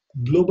a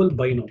global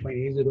buy now.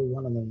 Fine,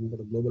 A01 and then I'm going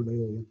to global buy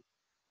over here.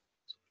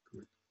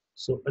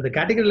 So at the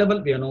category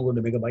level, we are now going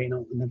to make a buy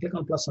now. And then click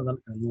on plus and then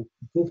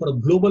go for a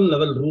global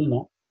level rule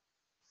now.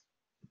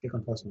 Click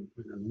on plus now.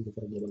 And go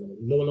for a global level.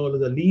 Global level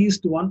is the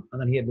least one,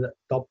 and then here the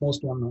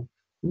topmost one now.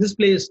 In this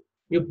place,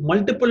 if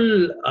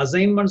multiple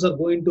assignments are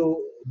going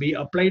to be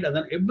applied, and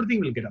then everything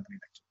will get applied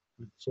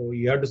actually. So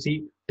you have to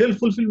see till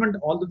fulfillment,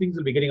 all the things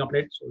will be getting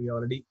applied. So we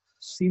already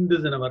seen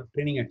this in our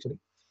training actually.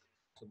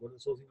 So go to the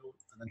sourcing rule,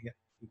 and then here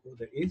you go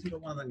to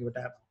A01 and then give a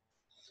tab.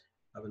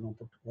 I will now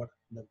put what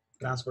the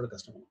transfer to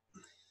customer.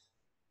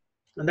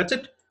 And that's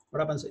it. What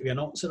happens? We are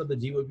now set up the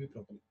GOP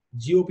properly.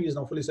 GOP is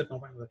now fully set now.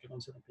 Fine. Click on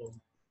set and close.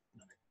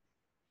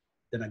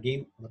 Then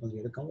again, what happens? We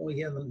have to come over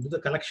here and do the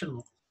collection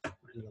now.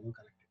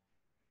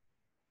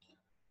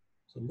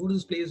 So go to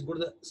this place, go to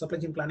the supply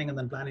chain planning, and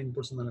then plan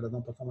inputs, and then it does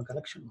not perform a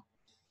collection now.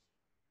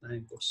 Plan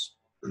inputs.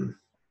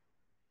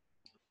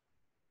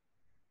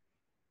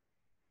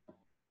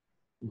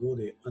 Go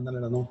there, and then it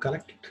does not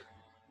collect it.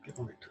 Click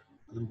on it,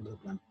 and then go to the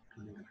planning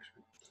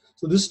collection.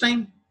 So this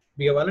time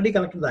we have already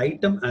collected the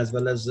item as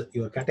well as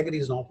your category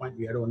is now fine.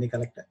 We had to only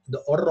collect the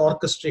order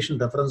orchestration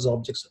reference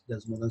objects.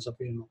 There's more than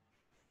sufficient now.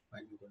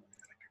 Fine, we collect it.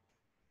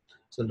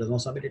 So it does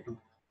not submit it now.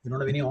 You don't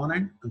have any on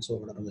hand, and so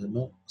what happens?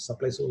 No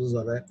supply sources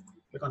are there.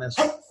 Click on S.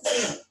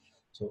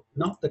 So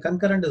now the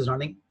concurrent is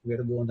running. We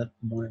have to go on that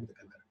monitor the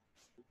concurrent.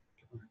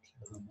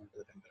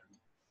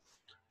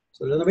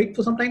 So we're gonna wait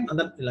for some time, and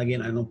then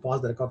again I know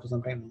pause the record for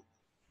some time.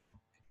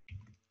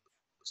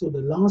 So the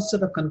last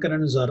set of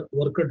concurrents are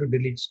worker to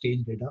delete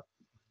stage data.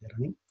 They're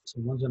running. So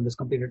once one is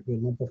completed, we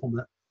will now perform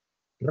a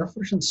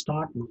refresh and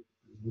start now.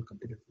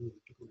 Completed.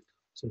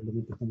 So we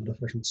will perform a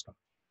refresh and start.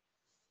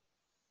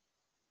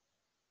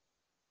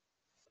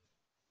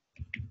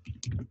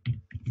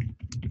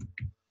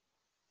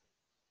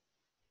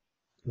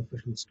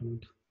 Refresh and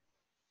start.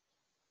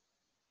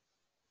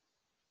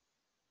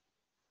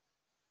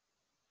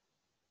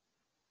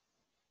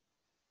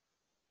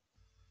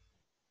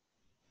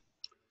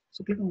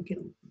 So click on OK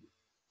now.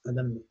 And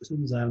then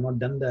since I have not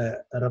done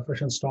the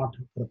refresh and start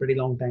for a pretty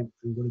long time,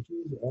 I'm going to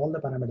choose all the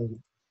parameters.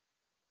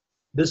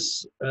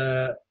 This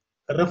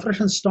refresh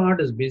and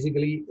start is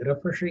basically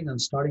refreshing and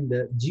starting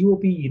the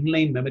GOP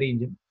inline memory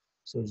engine.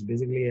 So it's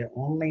basically an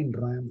online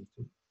RAM.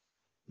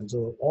 And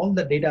so all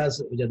the data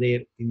which are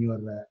there in your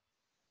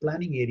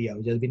planning area,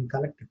 which has been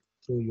collected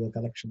through your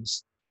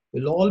collections,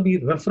 will all be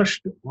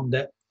refreshed on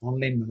the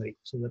online memory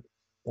so that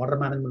order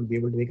management will be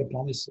able to make a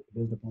promise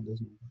based upon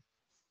this.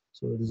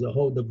 So this is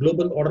how the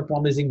global order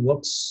promising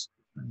works.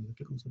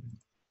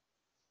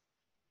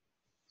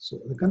 So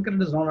the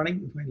concurrent is not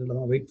running.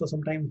 I'll wait for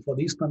some time for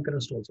these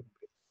concurrents to also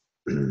complete.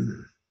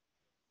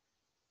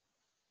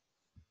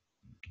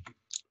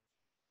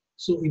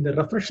 So in the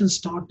refresh and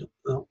start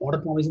order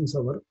promising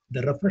server,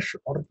 the refresh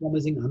order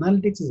promising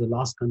analytics is the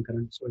last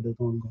concurrent, so it has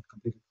not got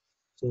completed.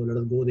 So let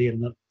us go there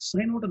and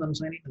sign out and then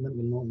sign it, and then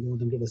we'll know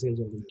then get the sales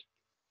over there.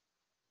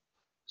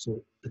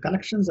 So the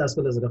collections as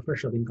well as the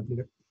refresh have been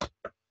completed.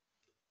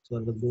 So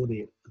let us go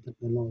there.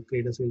 We'll now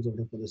create a sales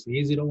order for this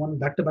A01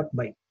 back-to-back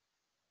buy.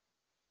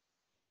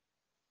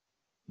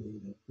 Go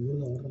to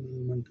the order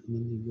management, and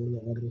then we go to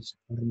the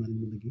order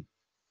management again.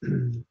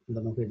 And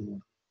then now create an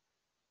order.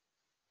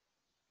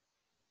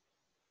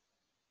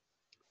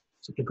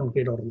 So click on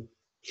create order.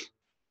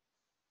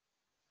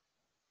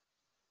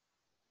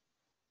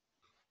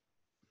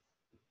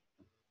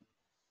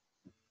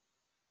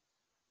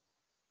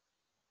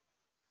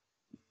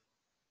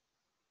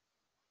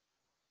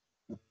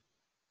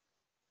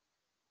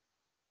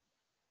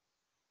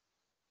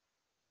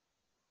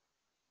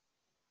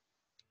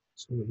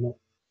 So we'll now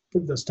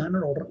put the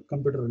standard order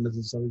computer under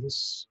the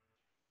services,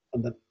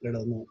 and then let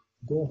us now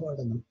go ahead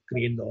and then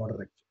create the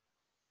order.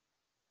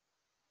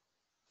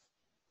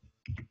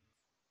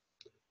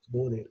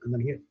 Go there, and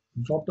then here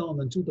drop down and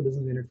then choose the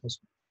business unit first.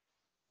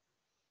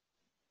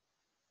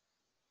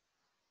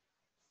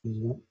 This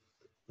one,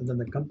 and then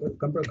the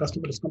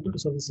customer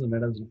services and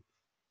let us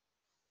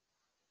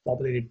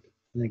populate it,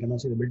 and you can now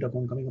see the built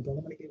account coming up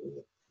automatically.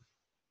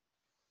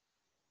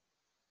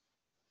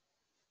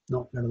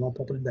 Now let us now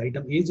populate the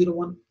item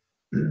A01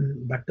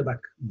 back to back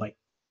buy.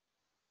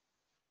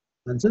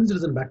 And since it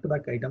is a back to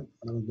back item,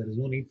 there is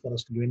no need for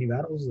us to give any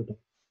values at all.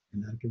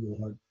 And I can go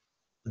ahead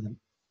and then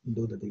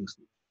do the things.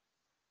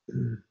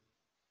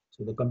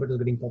 So the computer is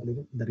getting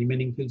populated. The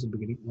remaining fields will be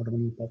getting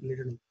automatically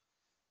populated.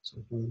 So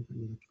I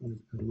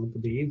will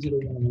put the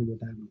A01 among the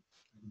tab.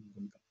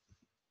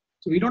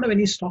 So we don't have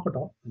any stock at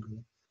all.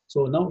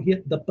 So now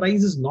here the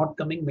price is not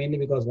coming mainly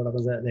because what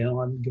happens, they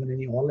haven't given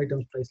any all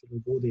items price. It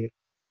will go there,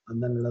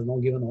 and then it has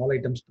not given all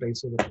items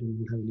price, so that we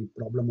will have any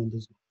problem on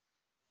this.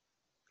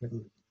 I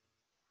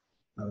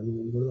will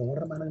go to the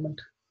order management,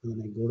 and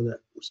then I go to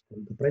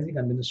the pricing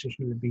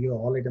administration. Let me give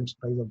all items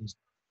price of this.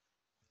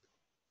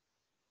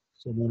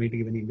 So no need to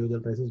give any individual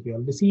prices. We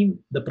already seen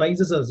the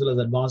prices as well as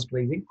advanced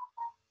pricing.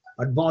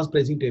 Advanced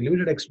pricing to a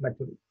limited extent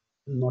will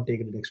not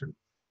take any action.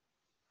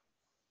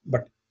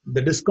 But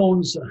the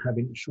discounts have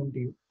been shown to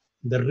you.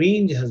 The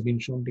range has been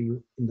shown to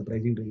you in the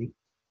pricing range.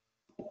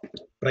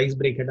 Price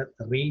break header,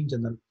 range,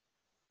 and then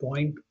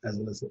point as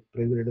well as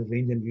price break header,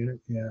 range and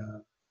unit.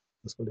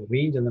 What's called a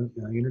range and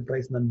then unit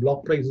price, and then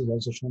block price is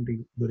also shown to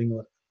you during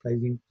our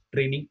pricing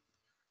training.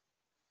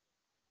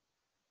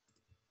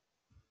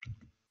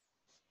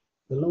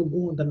 We'll now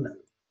go and then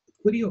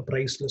query your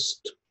price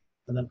list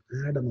and then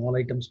add an all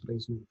items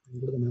price. Now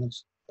go to the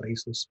manage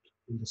price list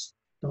in this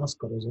task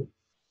carousel.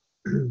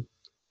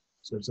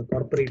 So it's a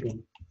corporate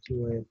one.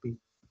 CYP.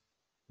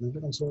 Now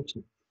click on search.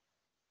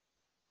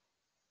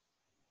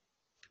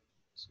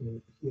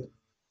 So here.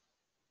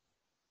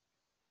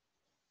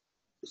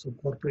 So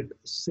corporate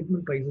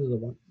segment prices are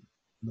one.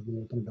 I'm going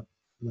to open it up.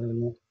 And I will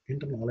now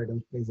enter all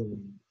items price of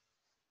one.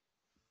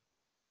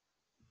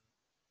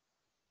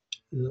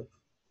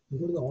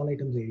 Go to the all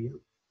items area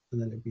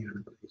and then let me add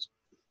a price.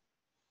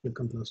 Click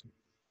on plus.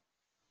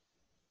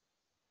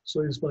 So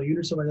it's for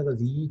units of measure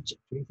as each. So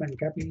if I'm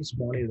capital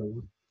small is the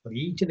one. For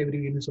each and every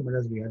units of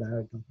measure we had a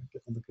item.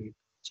 Click on the create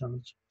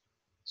charge.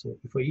 So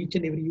for each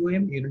and every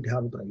UM, you need to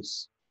have a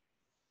price.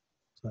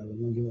 So I will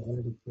now give all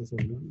the price of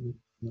one.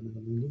 Then I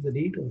will give the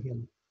date over here.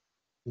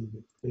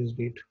 Today's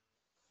date.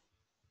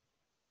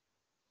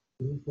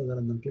 Move further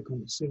and then click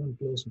on save and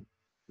close.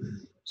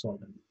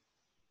 Solve them.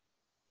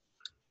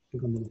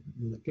 Click on the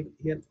click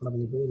here. I'm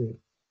going to go there.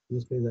 In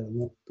this place, I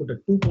will put a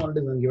two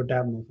quantities and give a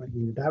tab. Now,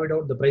 when you tab it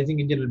out, the pricing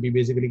engine will be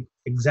basically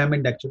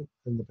examined actually.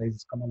 Then the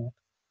prices come out.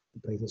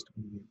 The prices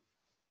come in.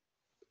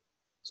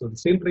 So the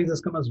sale price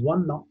has come as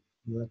one now.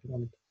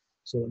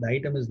 So the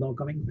item is now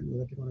coming.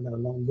 I will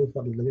now go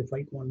for let's say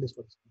 5 quantities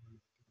for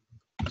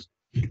this.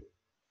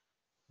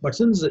 But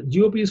since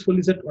GOP is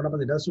fully set, what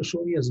happens? It has to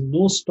show me as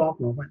no stock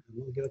now. Fine. I'm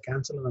going to give a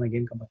cancel and then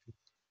again come back.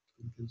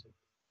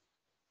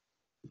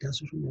 It has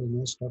to show me as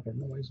no stock. I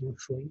don't know why it's not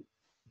showing.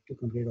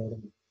 Click on create order.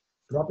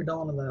 Drop it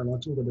down and then I'm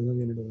watching the business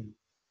unit over.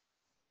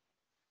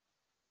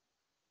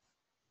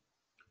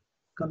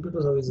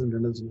 Computer services and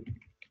rentals.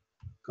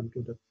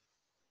 Computer.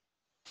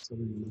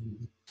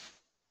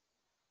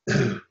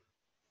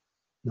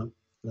 Now,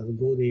 I will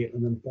go there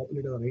and then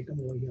populate our item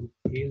over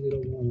here.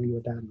 A01 on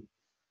your tab.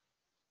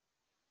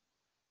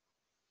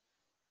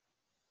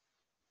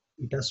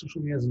 It has to show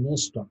me as no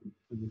stock.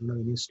 We don't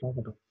have any stock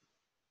at all.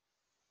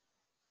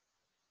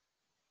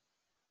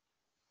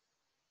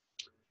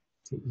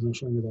 See, it's not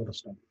showing without a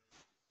stock.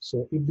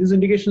 So if this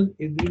indication,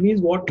 it means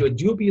what your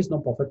GOP is now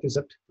perfectly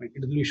set. Right?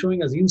 It will be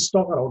showing as in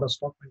stock or out of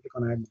stock. I click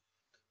on add.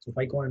 So if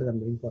I go ahead, I'm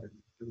going for it.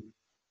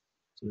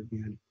 So let me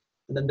add.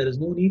 And then there is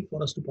no need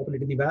for us to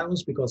populate in the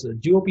warehouse because the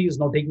GOP is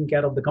now taking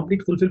care of the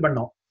complete fulfillment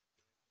now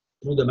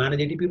through the manage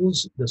ATP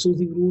rules, the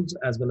sourcing rules,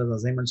 as well as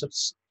assignment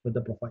sets with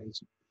the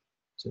profiles.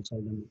 So it's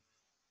all done.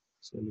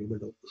 So I'll be able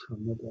to have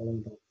no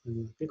problem at all.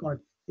 Click on it.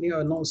 Anyway,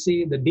 I'll now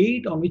see the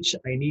date on which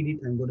I need it.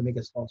 I'm going to make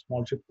a small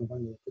shift.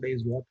 Today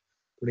is what?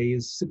 Today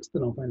is 6th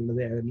now.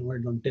 Finally, I know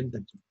it on 10th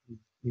actually.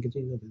 Make a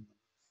change of 10th.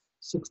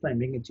 6th, I'm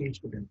making a change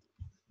to 10th.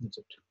 That's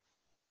it.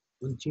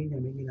 One change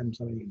I'm making, I'm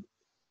submitting.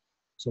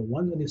 So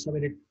once when you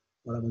submit it,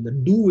 whatever, the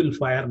do will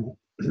fire now.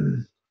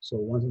 So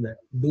once the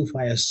do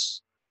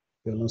fires,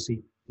 you'll now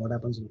see what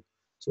happens now.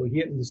 So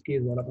here in this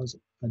case, what happens?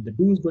 The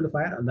do is going to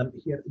fire, and then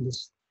here in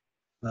this,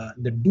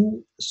 the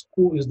do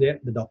score is there.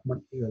 The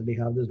document you already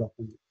have this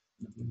document.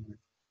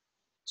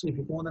 So if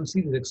you go on and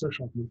see the Excel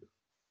document,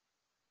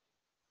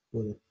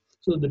 go there.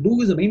 So the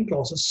do is the main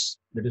process,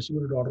 the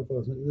distributed order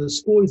process. The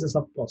score is a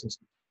sub process.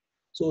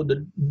 So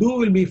the do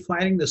will be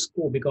firing the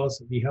score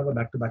because we have a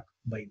back-to-back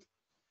buy.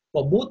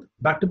 For both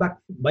back-to-back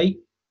buy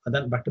and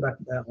then back-to-back,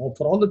 or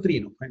for all the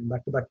three,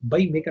 back-to-back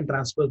buy, make and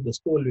transfer, the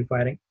score will be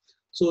firing.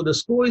 So the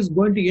score is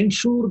going to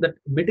ensure that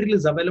material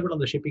is available on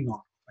the shipping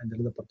arm, and that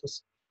is the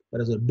purpose.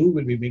 Whereas the do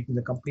will be making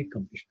the complete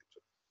completion.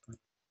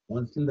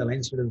 Once the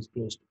line state is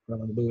closed, the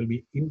do will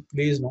be in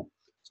place now.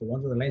 So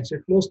once the line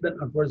state closed, then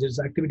afterwards its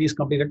activity is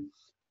completed.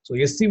 So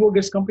SCO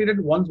gets completed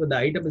once when the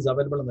item is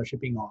available on the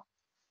shipping arm.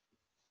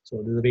 So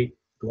this is the way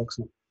it works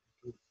now.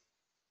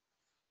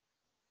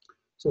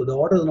 So the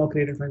order is now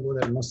created. Fine, go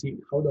there and now see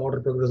how the order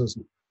progresses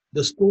now.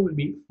 The score will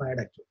be fired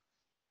actually.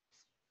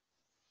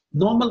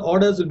 Normal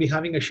orders will be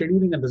having a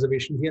scheduling and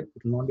reservation here.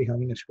 It will not be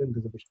having a scheduling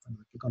reservation.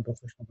 Click on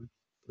professional.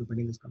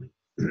 Preparing is coming.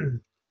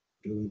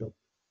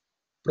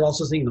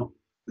 Processing now.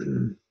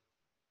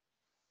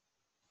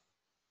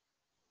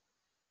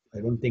 I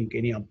don't think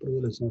any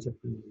approval is not set.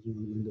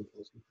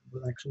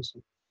 Actions.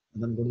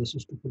 And then go to the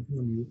system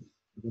fulfillment view.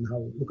 You can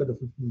have a look at the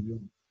fulfillment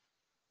view.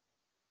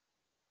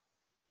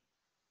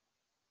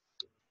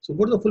 So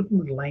go to the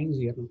fulfillment lines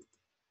here.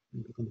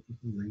 Click on the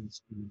fulfillment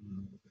lines.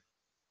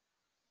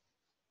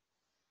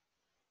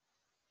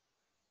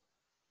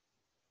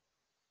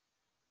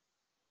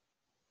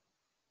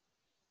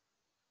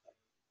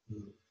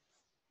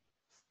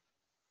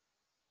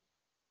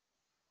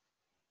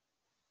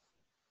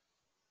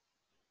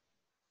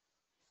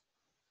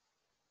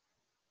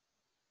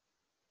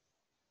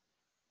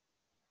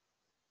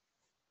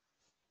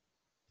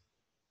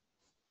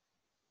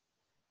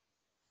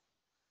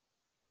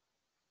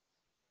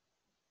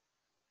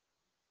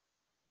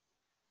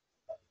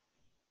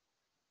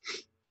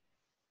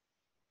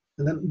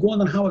 And then go on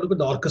and have a look at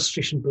the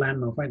orchestration plan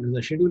now. Fine,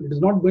 the schedule. It is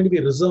not going to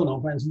be reserved now.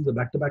 Fine, since the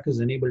back-to-back is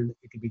enabled,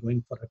 it will be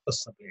going for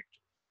request supply. It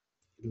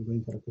will be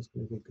going for request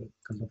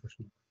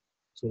supply.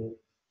 So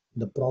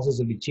the process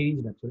will be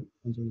changed actually.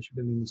 Once the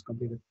scheduling is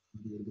completed,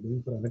 we will be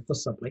going for a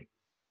request supply.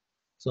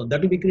 So that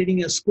will be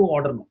creating a SCO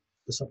order now.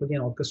 The supply chain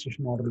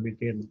orchestration order will be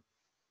created now.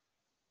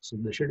 So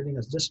the scheduling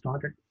has just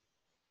started.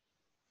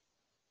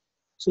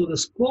 So the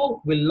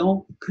SCO will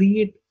now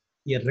create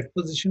a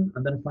requisition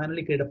and then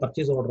finally create a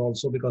purchase order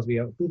also because we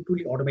have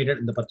totally automated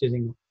in the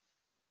purchasing now.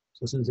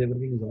 So since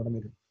everything is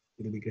automated,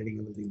 it will be creating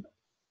everything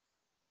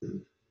now.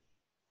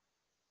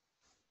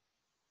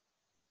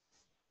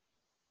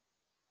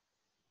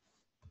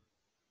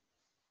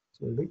 So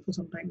we'll wait for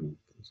some time now.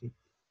 See.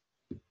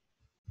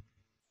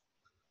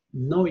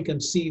 Now we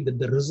can see that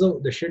the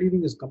reserve, the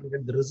scheduling is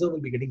completed. The reserve will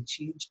be getting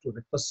changed to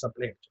request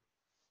supply.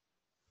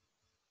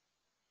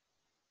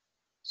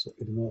 So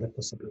it is no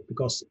request supply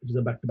because it is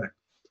a back-to-back.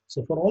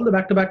 So for all the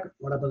back-to-back,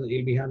 what happens?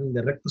 You'll be having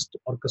the request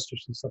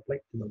orchestration supply.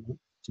 Which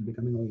will be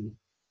coming on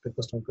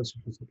request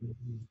orchestration supply.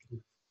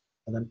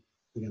 And then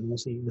you can now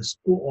see the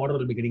SCO order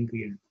will be getting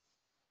created.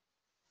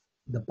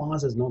 The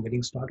pass is now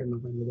getting started. Now,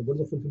 when go to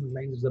the fulfillment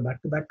lines, is the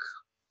back-to-back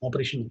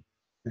operation.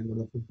 And go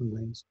to the fulfillment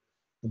lines.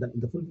 And then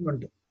the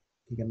fulfillment,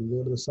 you can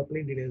go to the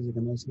supply details. You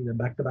can now see the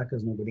back-to-back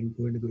is now getting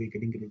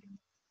created.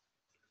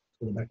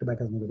 So the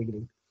back-to-back is now getting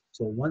created.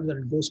 So once when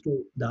it goes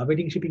to the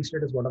awaiting shipping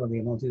status, whatever we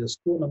now see the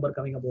SCO number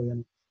coming up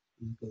again.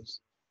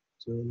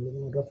 So we're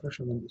going to refresh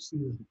and then see.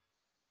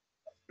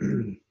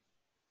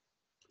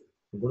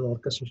 Go to the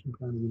orchestration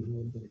plan.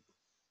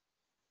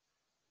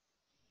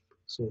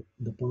 So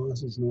the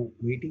pass is now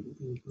waiting.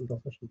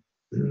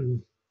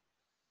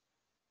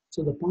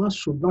 So the pass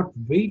should not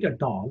wait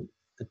at all,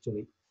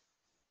 actually.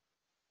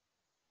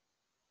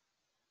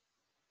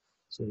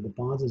 So the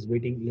pass is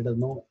waiting. Let us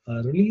now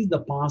release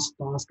the pass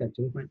task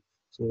actually. Fine.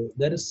 So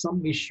there is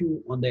some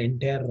issue on the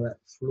entire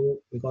flow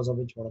because of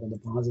which the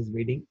pass is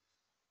waiting.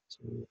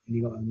 So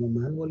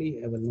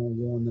manually I will now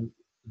go on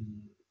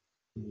and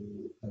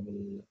I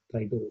will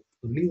try to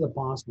release the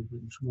pass. You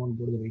should not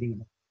go to the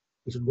waiting.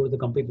 You should go to the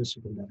complete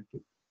restriction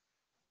directly.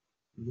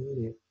 Go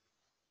there.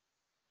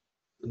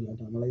 You have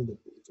to analyze the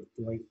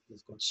why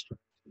this got stuck.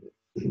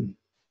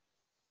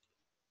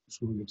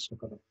 So get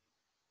stuck up.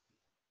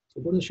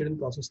 So go to the schedule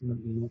process and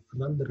then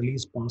run the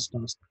release pass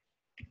task.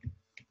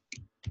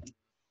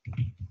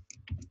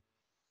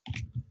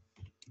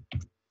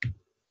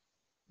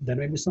 There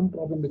may be some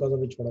problem because of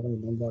which whatever you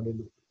know got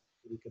in.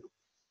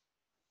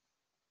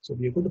 So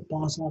we are going to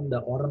pass on the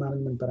order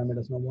management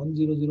parameters. Now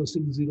 10060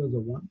 is a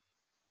 1.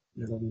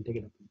 Let us take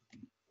it up.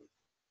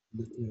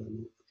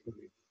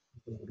 10060.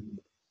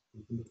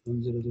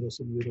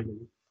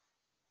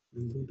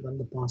 I'm going to run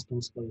the pass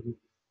task.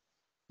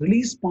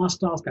 Release pass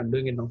task. I'm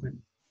doing it now.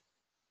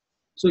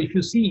 So if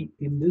you see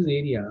in this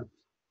area,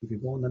 if you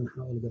go and then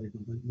have a look at it,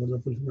 what is the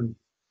fulfillment?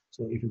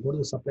 So if you go to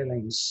the supply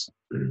lines,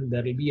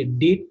 there will be a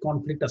date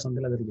conflict or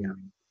something like that will be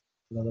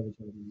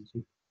happening.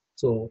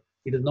 So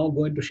it is now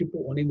going to ship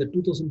only in the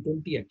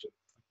 2020 actually,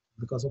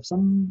 because of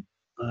some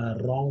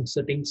wrong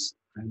settings.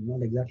 I'm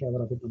not exactly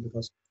aware of it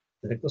because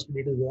the request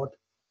date is what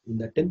in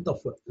the 10th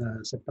of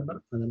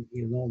September, and then it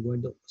is now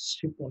going to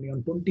ship only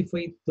on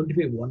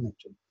 25/1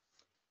 actually.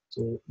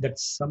 So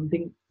that's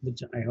something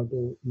which I have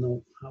to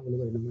now have a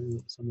look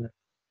at somewhere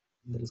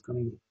that is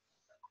coming.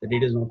 The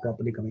data is not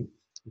properly coming.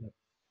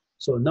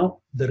 So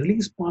now the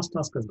release pass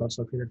task has got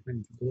circulated. When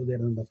you go there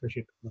and refresh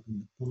it, the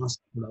pass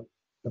would have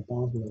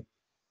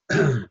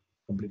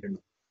completed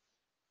now.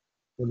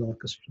 For the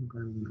orchestration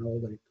plan and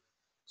however it.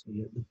 So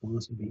here the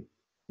pass will be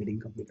getting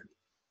completed.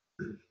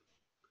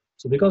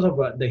 So because of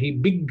the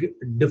big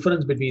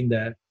difference between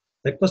the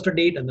requested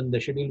date and then the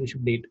scheduled issue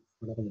date,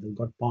 whatever it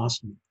got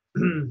passed.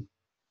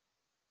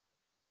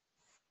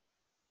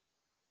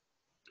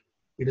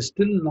 It is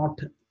still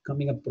not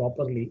coming up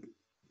properly.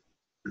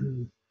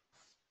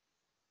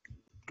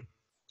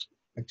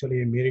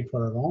 Actually, I made it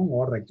for a wrong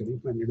order actually,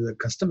 and it is a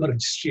customer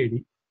registry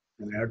ID,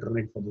 and I have to run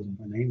it for this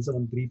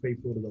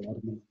 97354 is the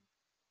order number.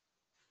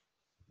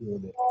 Go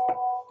there.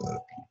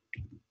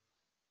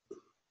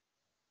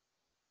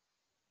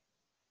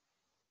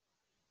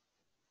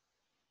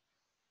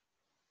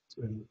 So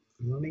I'm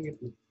running it.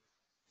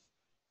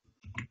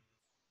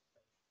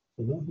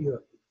 So now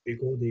here we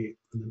go the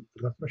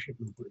refresh it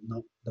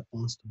now the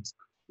past task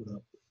to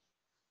the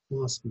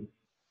past view.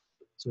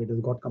 So it has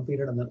got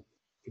completed and then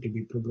it will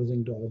be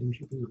progressing to awaiting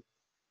shipping now.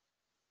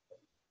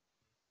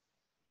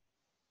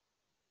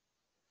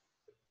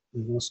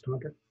 We now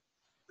started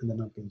and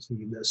then I can see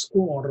the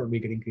score order will be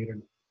getting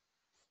created.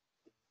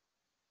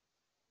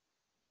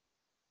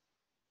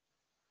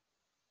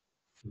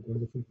 So go to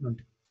the fulfillment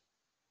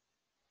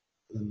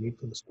and then wait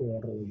for the score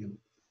order over here.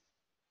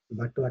 The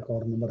back-to-back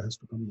order number has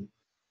to come now.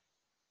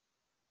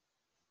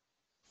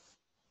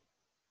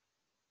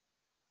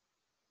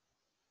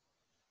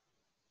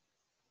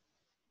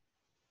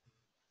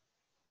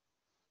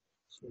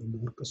 So in the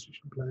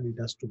orchestration plan, it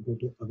has to go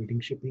to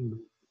awaiting shipping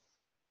now.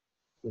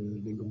 So it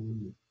will be gone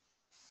now.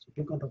 So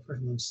click on refresh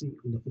and see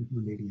on the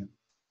fulfillment area.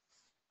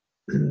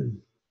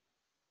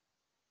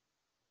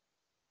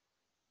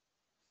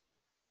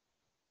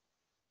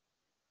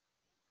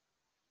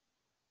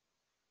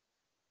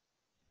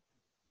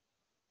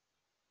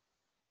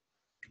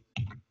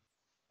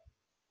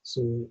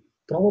 So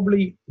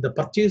probably the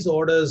purchase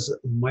orders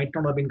might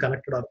not have been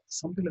collected or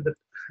something like that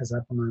has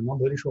happened. I'm not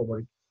very sure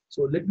about it.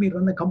 So let me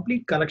run a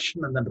complete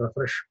collection and then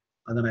refresh,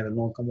 and then I will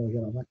now come over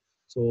here.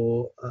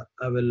 So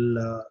I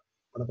will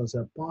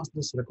pass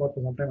this record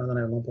for some time, and then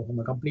I will now perform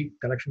a complete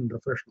collection and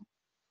refresh.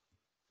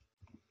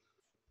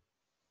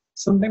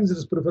 Sometimes it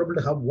is preferable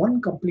to have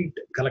one complete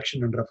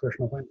collection and refresh.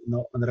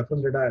 Now on the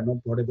reference data, I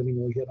know what everything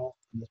over here now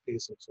in the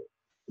space also.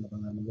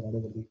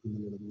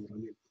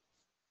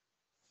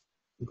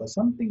 Because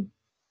something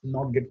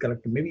not get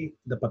collected. Maybe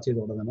the purchase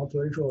order. I'm not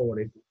very sure about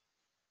it.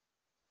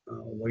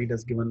 Why it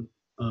has given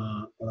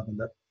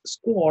the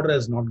scope order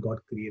has not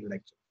got created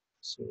actually.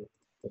 So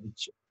for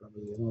which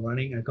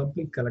running a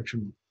complete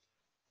collection.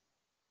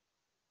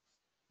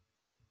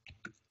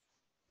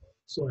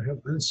 So I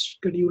have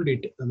unscheduled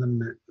it and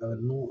then I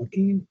will now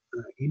again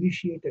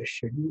initiate a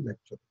schedule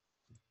actually.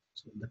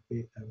 So that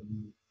way I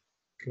will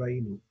try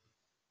now.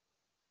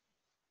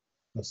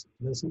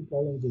 There's some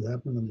problem which has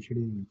happened on the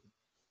scheduling.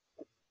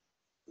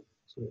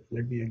 So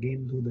let me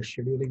again do the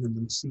scheduling and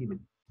then see them.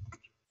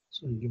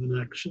 So I'm given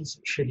actions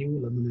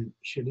schedule and then I'm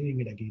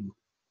scheduling it again.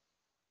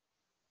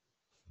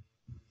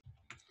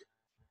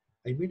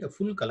 I made a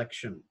full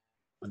collection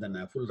and then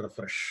a full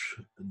refresh,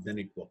 then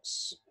it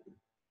works.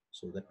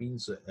 So that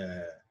means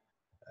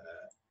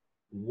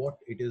what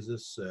it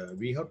is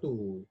we have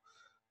to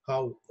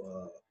have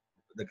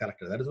the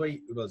character. That is why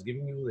it was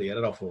giving you the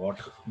error of what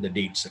the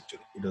dates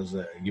actually. It was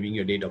giving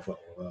you a date of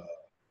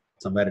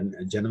somewhere in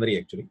January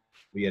actually.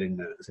 We are in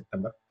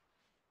September.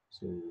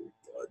 So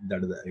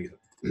that is the reason.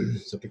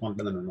 So click on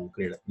and now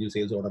create a new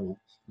sales order now.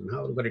 And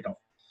have a look at it now.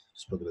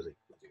 Just progressing.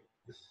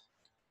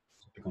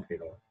 So click on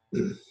create order.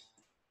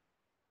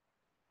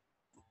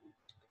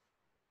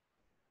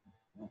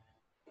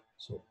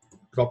 So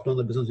drop down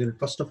the business unit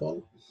first of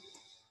all.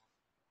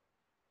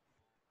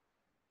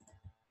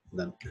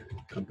 Then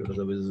computer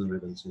services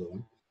unit is the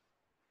one.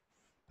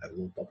 I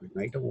will go public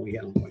item over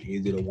here on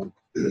A01.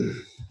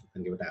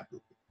 and give it app.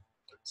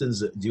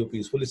 Since GOP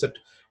is fully set,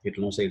 it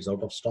will now say it's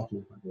out of stock.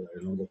 It will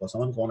now go for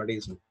 7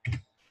 quantities. And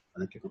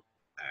then click on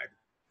add.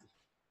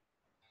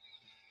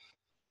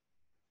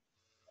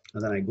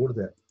 And then I go to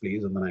the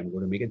place, and then I'm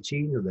going to make a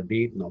change of the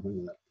date now.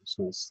 It's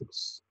now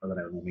 6. And then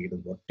I will make it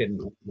about 10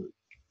 now.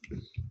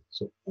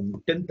 So on the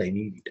 10th, I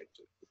need it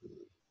actually.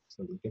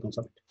 So we click on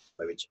submit,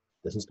 by which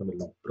the system will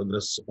now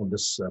progress on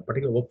this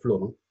particular workflow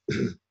now.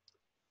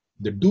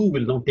 The do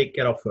will now take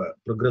care of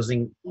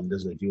progressing on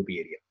this GOP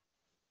area.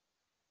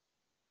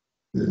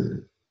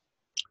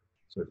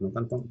 So it's now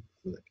confirmed.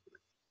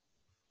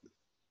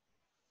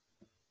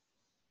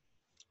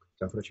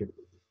 Refresh it.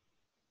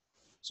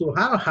 So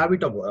have a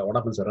habit of what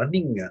happens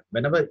running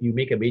whenever you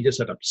make a major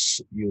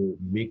setups, you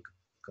make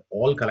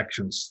all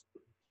collections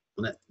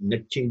on a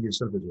net change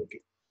itself is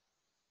okay.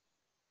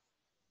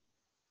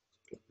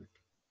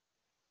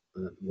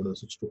 And then go to the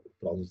switch to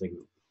processing.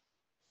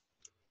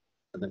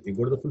 And then you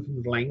go to the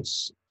fulfillment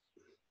lines.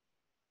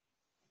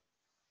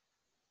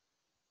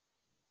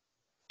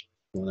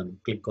 And then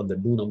click on the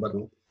do number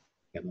now.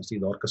 You can see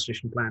the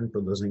orchestration plan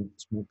progressing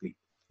smoothly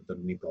without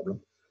any problem.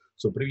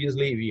 So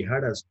previously we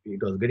had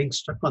it was getting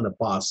stuck on the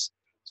pass.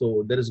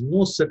 So there is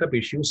no setup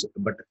issues,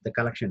 but the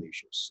collection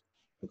issues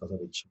because of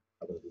which.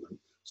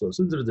 So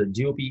since there is a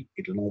GOP,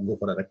 it will now go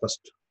for a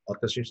request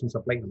orchestration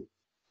supply.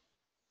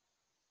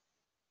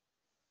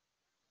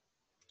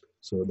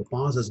 So the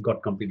pass has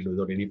got completed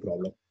without any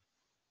problem.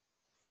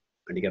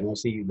 And you can now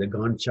see the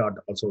Gantt chart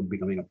also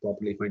becoming a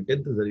properly fine.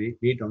 10th is the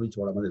date on which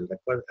whatever is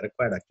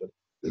required actually.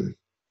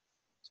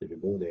 So if you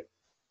go there,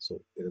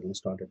 so it is now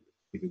started.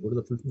 If you go to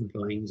the fulfillment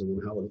lines and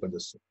we'll have a look at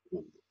this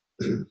one.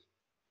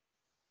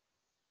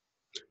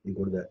 You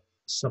go to the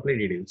supply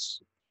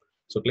details.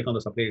 So click on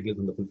the supply details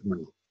in the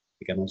fulfillment now.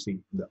 You can now see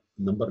the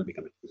number will be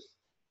coming.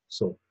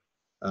 So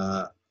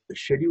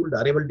scheduled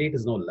arrival date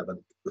is now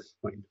 11th.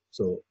 Fine.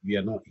 So we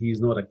are now, he is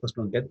now request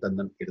on 10th, and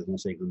then it is now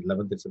saying on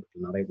 11th itself it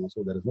will arrive now.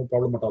 So there is no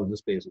problem at all in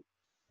this place.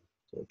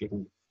 So click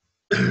on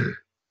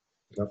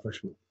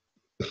refresh now.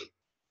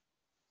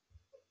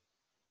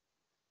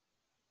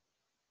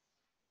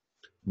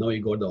 Now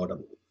you got the order.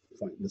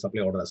 Fine. The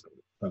supply order has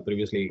come.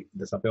 Previously,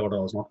 the supply order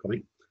was not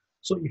coming.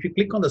 So if you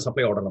click on the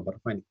supply order number,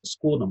 fine,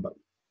 score number.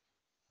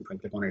 If I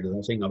click on it, it is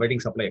now saying awaiting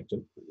supply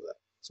actually.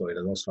 So it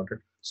has now started.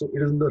 So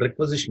it is in the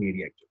requisition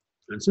area actually.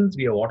 And since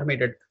we have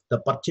automated, the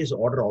purchase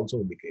order also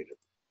will be created.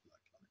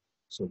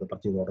 So the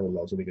purchase order will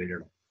also be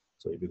created.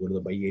 So if you go to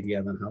the buy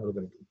area, then have a look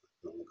at it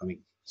coming.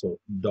 So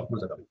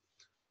documents are coming.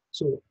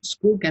 So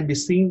score can be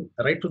seen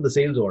right from the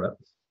sales order,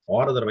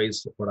 or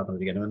otherwise what happens,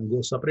 we can even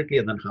go separately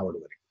and then have a look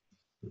at it.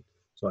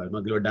 So I'm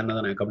not done, and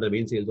then I come to the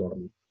main sales order.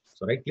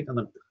 So right click and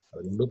then I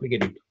will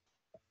duplicate it.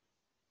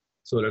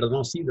 So let us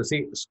now see the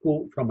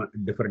scope from a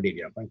different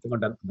area. If I click on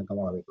done, and then come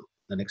out of it.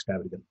 The next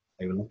tab again.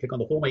 I will now click on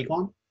the home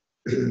icon.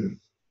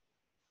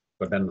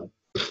 But done now.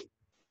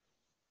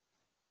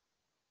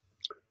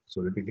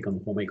 So let me click on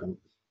the home icon.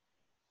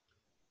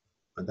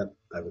 And then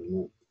I will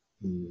now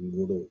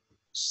go to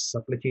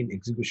supply chain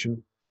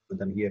execution. And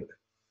then here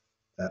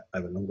I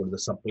will now go to the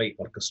supply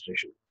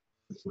orchestration.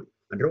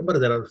 And remember,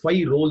 there are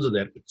 5 roles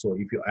there. So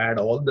if you add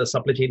all the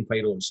supply chain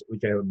 5 roles,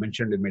 which I have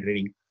mentioned in my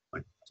training,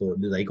 so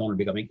this icon will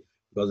be coming,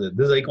 because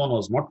this icon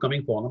was not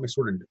coming for one of my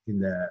student in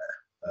the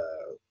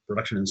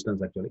production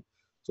instance actually.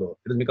 So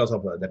it is because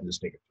of that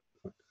mistake.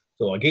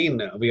 So again,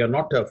 we are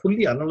not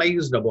fully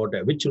analyzed about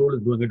which role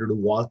is going to do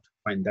what.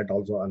 Fine, that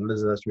also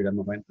analysis has to be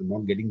done. Fine, I'm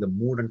not getting the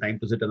mood and time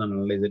to sit and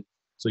analyze it.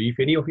 So if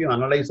any of you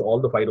analyze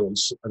all the 5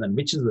 roles and then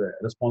which is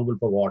responsible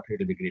for what, it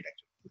will be great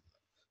actually.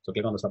 So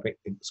click on the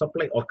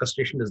supply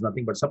orchestration is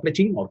nothing but supply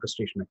chain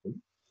orchestration actually.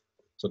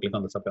 So click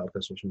on the supply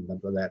orchestration. Then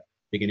for that,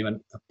 we can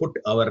even put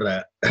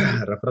our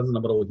reference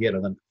number over here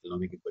and then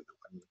make it quick.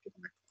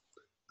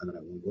 And then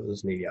I'm going to go to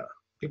this area.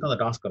 Click on the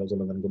task also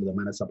and then go to the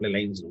manage supply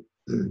lines.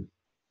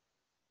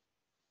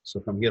 So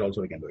from here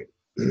also we can do it.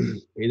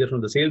 Either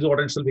from the sales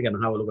order itself, we can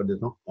have a look at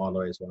this now, or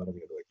otherwise whatever we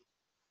can do it.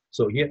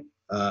 So here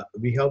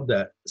we have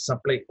the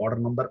supply order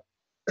number.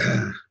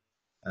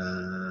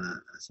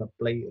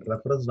 Supply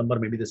reference number,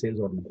 maybe the sales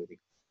order number.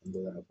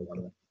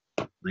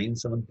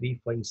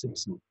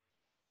 97356 now.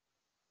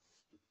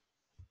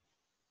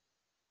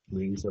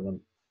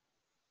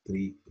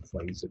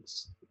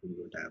 97356.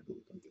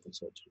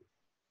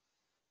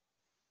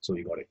 So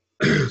you got it.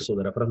 So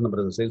the reference number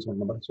is the sales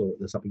number. So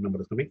the supply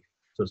number is coming.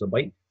 So it's a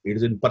buy. It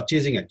is in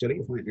purchasing actually.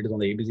 It is on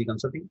the ABC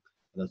consulting.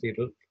 That's it.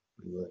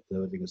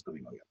 Everything is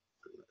coming out here.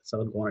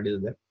 7 quantities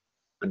is there.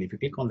 And if you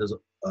click on this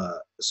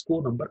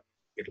score number,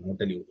 it will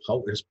tell you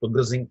how it is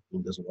progressing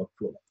on this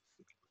workflow.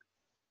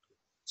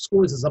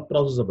 Score is a sub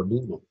process of a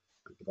do now.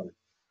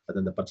 And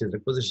then the purchase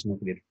requisition is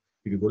created.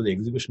 If you go to the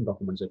execution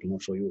documents, it will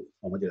not show you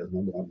how much it has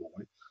now gone.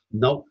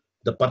 Now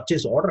the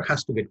purchase order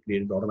has to get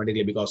created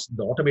automatically because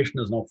the automation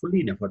is now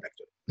fully in effort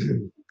actually.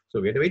 So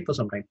we have to wait for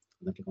some time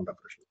and then click on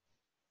operation.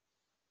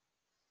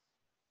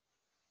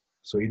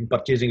 So in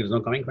purchasing it is now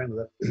coming fine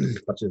with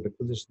the purchase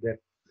requisition there.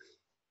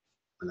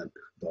 And then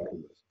the order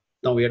numbers.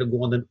 Now we have to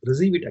go on and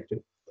receive it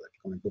actually.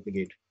 So that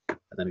duplicate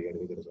and then we have to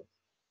get the result.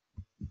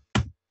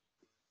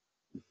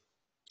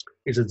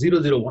 It's a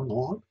 001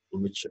 node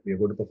on which we are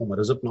going to perform a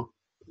result now.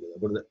 We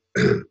go to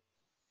the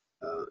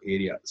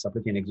area,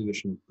 supply chain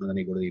execution, and then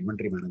you go to the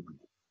inventory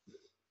management.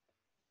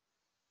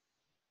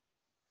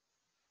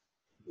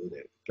 Go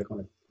there, click on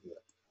it. Yeah.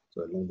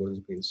 So I'll now go to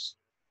the place.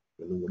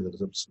 We'll now go to the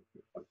results.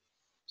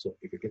 So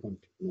if you click on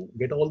it,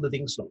 get all the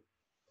things now.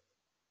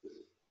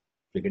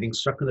 If you're getting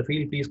stuck in the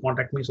field, please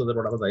contact me so that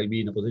whatever I'll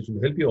be in a position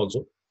to help you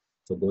also.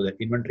 So go to the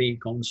inventory,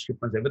 counts,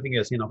 shipments, everything you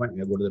have seen now.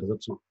 We go to the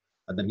results now.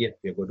 And then here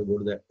we are going to go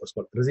to the what's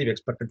called receive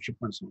expected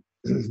shipments now.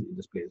 In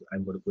this place,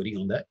 I'm going to query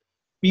on the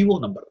PO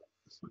number.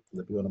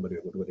 The PO number we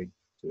are going to query.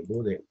 So we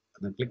go there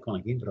and then click on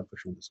again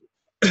refresh on this.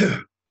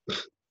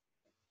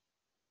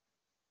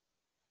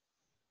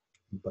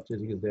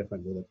 Purchasing is there. If I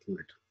go there to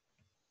it,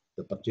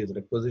 the purchase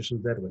requisition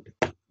is there, but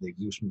the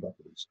execution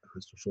documents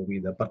has to show me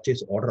the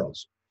purchase order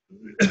also.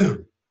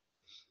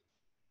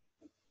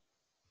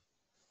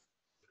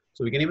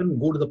 So we can even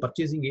go to the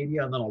purchasing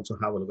area and then also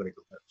have a look at it.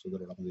 So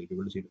that we'll be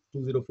able to see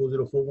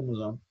 204041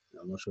 was on.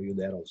 I'm going to show you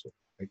there also.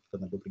 Right?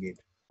 Can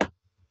duplicate. And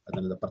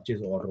then the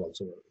purchase order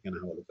also we can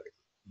have a look at it.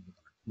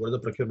 Go to the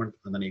procurement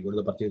and then you go to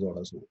the purchase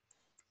orders now.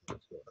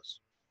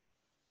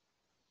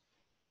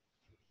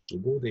 You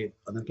go there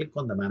and then click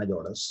on the manage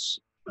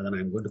orders. And then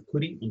I'm going to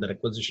query on the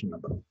requisition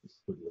number.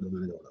 So go to the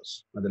manage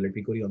orders. And then let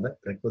me query on the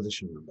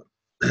requisition number.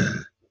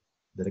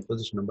 The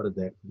requisition number is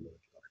there.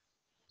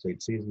 So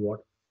it says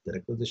what? The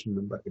requisition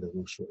number, it is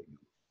not showing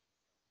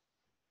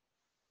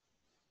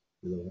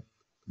you.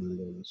 Manage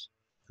orders.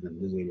 And then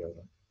this area,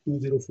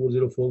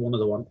 204041 is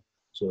the one.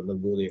 So let's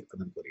go there and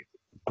then query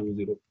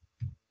it.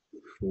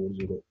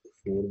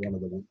 204041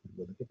 is the one.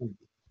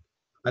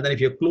 And then if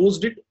you have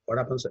closed it, what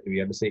happens? We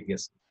have to say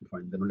yes.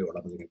 Fine. Then only what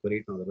happens? You can query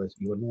it. Otherwise,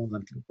 you will know and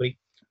then click query.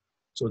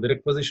 So the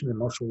requisition will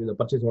not show you the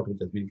purchase order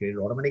which has been created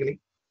automatically.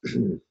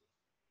 So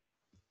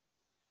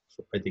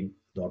I think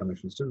the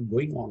automation is still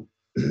going on.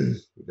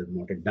 It is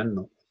not yet done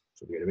now.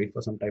 So we have to wait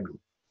for some time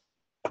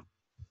now.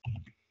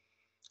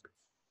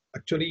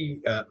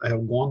 Actually, I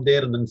have gone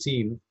there and then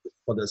seen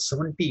for the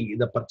 70,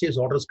 the purchase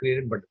orders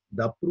created, but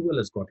the approval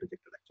has got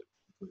rejected actually.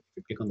 If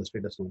you click on the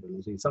status now,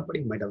 you see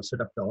somebody might have set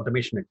up the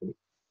automation actually.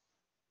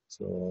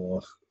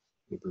 So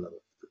people are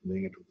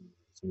doing it.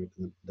 So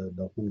the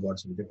document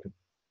got rejected.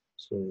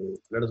 So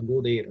let us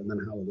go there and then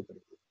have a look at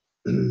it.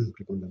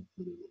 Click on the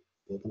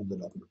open up the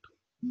document.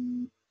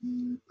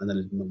 And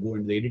then go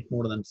into the edit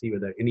mode and then see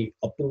whether any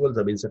approvals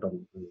have been set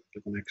on.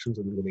 Click on actions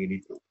and then go to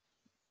edit now.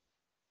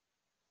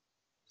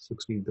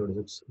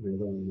 1636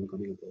 coming up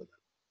over that.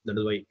 That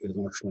is why it is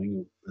not showing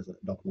you as a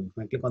document.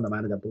 When I click on the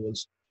manage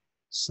approvals,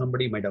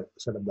 somebody might have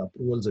set up the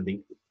approvals I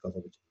think because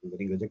of which I'm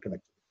getting rejected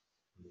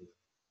actually.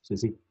 So you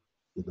see,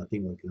 there's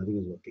nothing working, nothing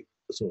is working.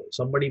 So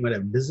somebody might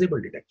have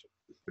disabled it actually.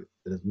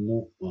 There is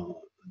no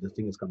this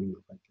thing is coming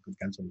up. I can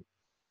cancel it.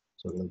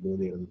 So let's go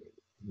there and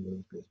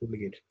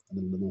duplicate and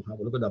then we'll have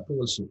a look at the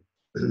approvals.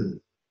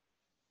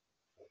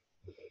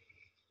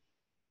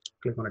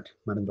 Click on it,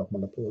 manage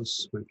document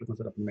approvals, and click on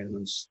set up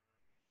amendments.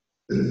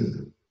 Go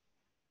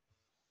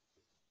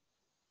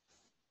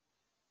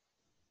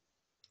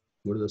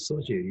to the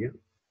search area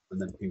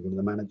and then you go to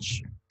the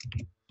manage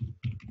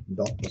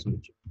doc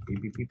percentage,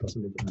 APP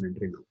percentage, and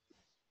enter now.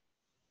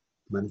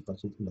 Manage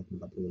percentage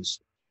document approvals.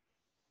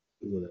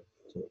 Go there.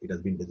 So it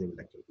has been disabled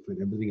actually.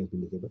 When everything has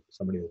been disabled,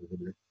 somebody has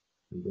disabled it.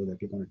 And go there,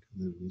 click on it,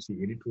 and then you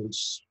see edit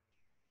rules.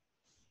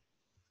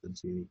 And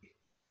see any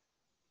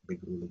big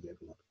rule is there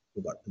or not.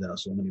 But there are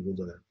so many rules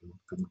that have not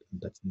come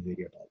and touch this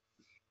area at all.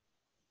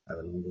 I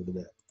will now go to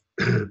the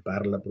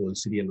parallel approval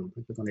serial now.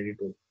 Click on edit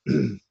rule.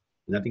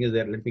 Nothing is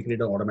there. Let me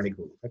create an automatic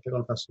rule. I click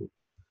on first rule.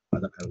 I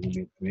will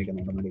make an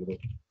automatic rule.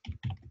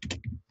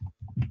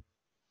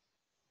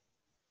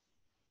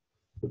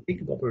 So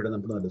take a copy and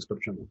then put in the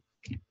description.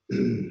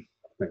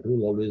 That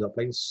rule always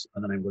applies,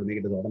 and then I'm going to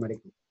make it as automatic.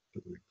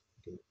 Okay.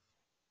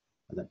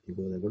 And then you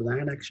go to the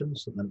add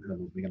actions, and then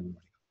make an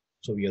automatic.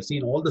 So we have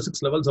seen all the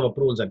 6 levels of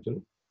approvals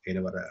actually in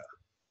our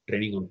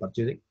training on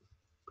purchasing.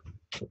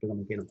 So click on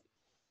OK now.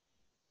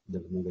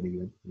 There is no getting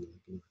event.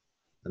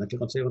 And then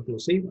click on save and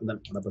close save, and then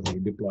what happens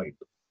is deployed.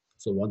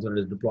 So once it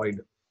is deployed,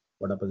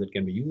 what happens? It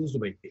can be used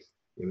by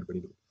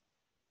everybody.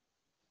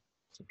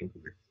 So click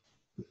on it.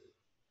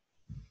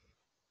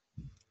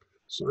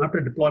 So after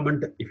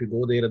deployment, if you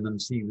go there and then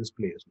see this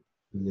place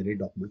in the read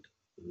document,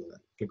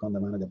 click on the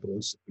manage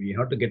approvals. We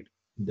have to get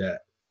the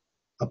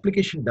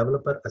application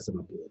developer as an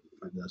approval.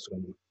 That's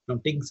now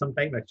taking some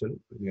time actually.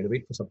 We have to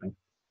wait for some time.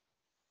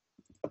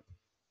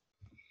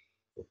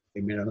 I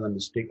made another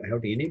mistake. I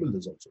have to enable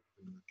this also.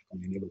 Click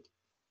on enable.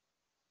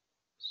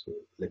 So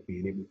let me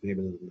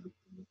enable.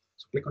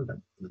 So click on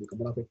that and then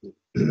come out of it.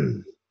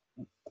 Then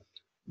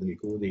you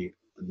go there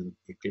and then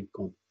you click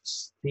on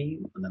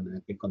save and then I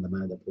click on the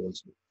manage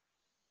approvals.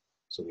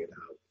 So we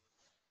have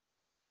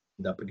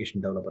the application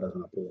developer as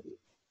an approval.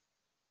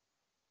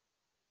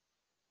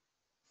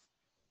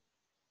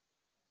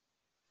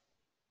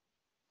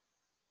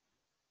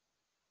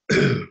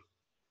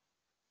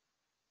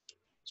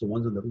 So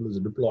once the rule is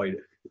deployed,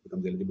 it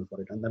becomes eligible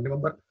for it. And then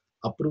remember,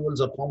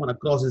 approvals are common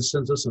across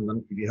instances, and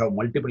then if you have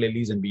multiple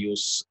LEs and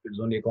BUs, it's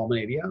only a common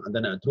area, and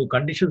then through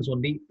conditions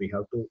only we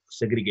have to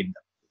segregate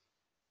them.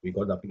 We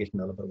got the application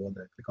developer over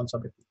there, click on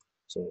submit.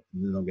 So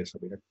this now gets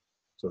submitted.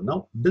 So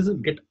now this will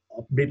get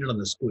updated on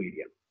the SCO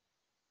area.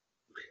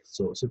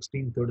 So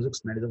 16,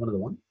 36, 97 is the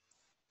one.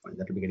 Fine,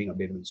 that will be getting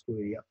updated in the SCO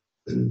area.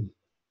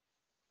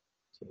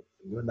 So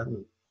we are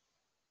done.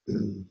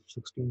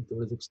 16,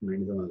 36,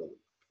 97 is the one.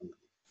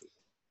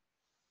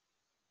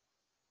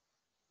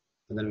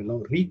 And then we'll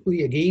now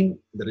requery again.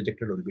 The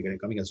rejected will be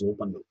coming as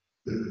open now.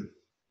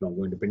 Now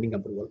go into pending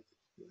approval.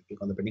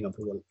 Click on the pending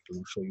approval. It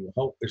will show you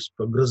how it's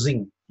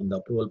progressing on the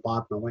approval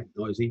path now.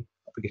 Now you see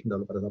application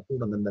developer is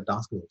approved, and then the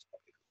task is also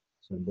completed.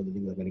 So both the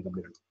things are getting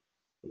completed.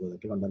 So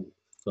click on done.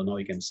 So now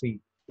you can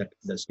see that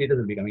the status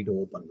will be coming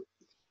to open.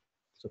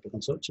 So click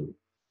on search.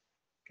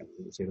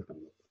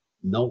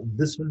 Now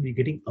this will be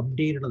getting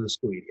updated on the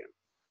SCO area.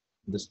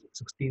 This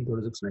 16,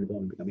 36,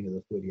 91 will be coming as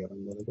a SCO area.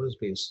 I'm going to go to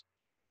space,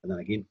 and then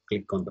again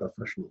click on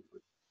refresh now.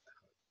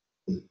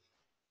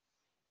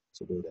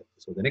 So do that.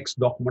 So the next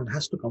document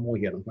has to come over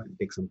here. It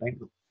takes some time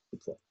now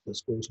for the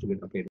scores to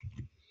get updated.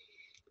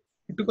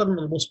 It took around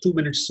almost 2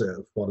 minutes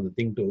for the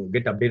thing to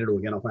get updated over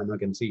here. Now I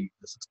can see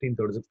the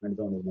 1636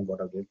 97 is now got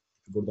updated.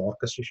 If you go to the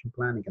orchestration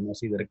plan, you can now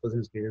see the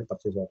requisitions created,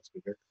 purchase orders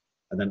created,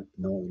 and then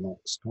now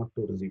start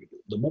to receive it.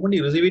 The moment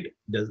you receive it,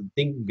 the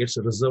thing gets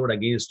reserved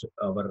against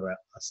our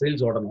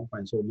sales order now,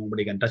 and so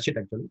nobody can touch it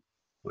actually.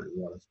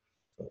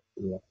 So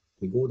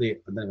we go there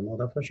and then we'll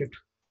refresh it,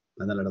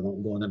 and then let us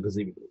go on and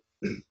receive it.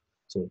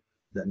 So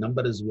the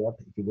number is what?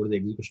 If you go to the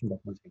execution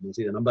documents, you can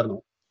see the number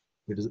now.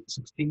 It is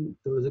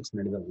 1636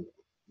 97.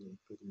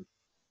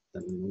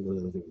 Then we go to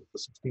the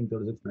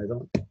 1636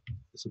 97,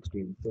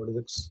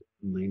 1636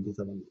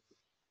 97.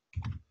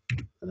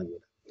 And then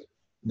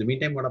in the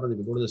meantime, what happens if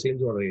you go to the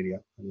sales order area?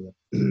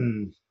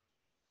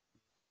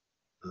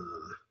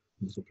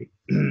 It's okay.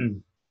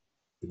 You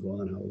go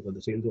on and have a look at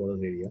the sales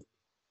orders area,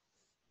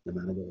 the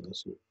manager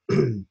orders.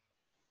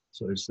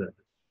 So it's the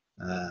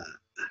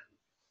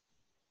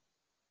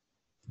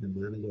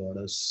manager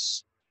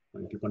orders. I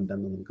click on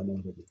done and then come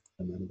out with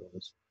the manager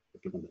orders.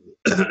 Click on done.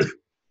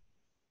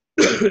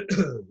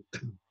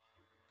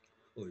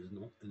 Oh, is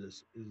not in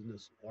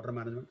this order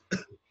management.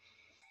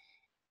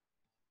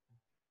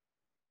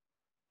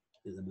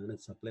 Is the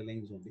managed supply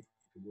lines only. If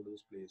you go to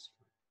this place,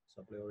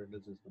 supply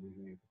orders is coming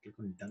here. Click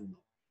on done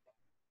now.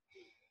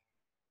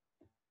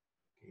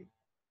 Okay,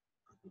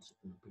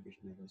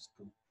 application errors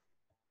come.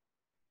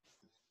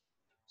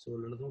 So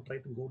let us now try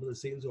to go to the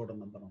sales order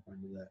number now.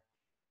 Find the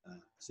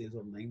sales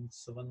order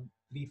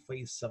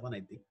 97357,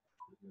 I think.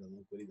 Let us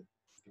now query that.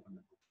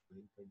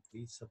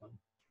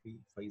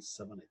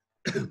 9537357.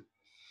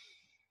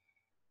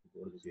 Go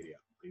to this area.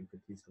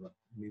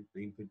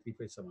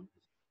 95357.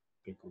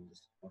 Click on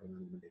this order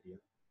management area.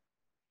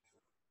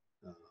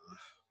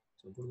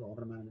 So go to the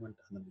order management,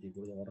 and then you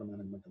go to the order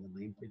management, and then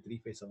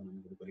 95357.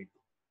 I'm going to query it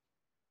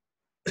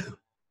now.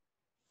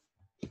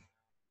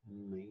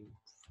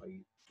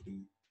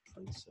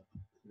 95357.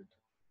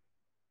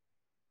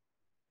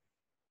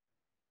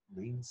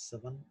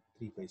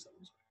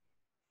 97357. Sorry.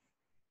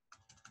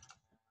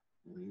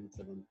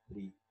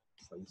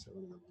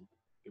 97357.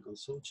 You can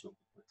search now.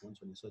 Once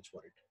when you search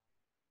for it,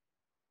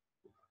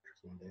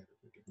 it's not there.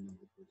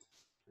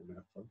 I might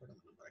have forgotten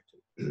the number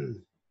actually.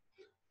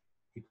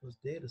 It was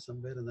there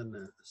somewhere, and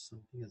then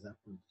something has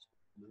happened.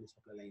 Many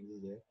supply lines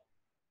is there.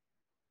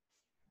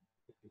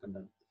 You can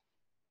done.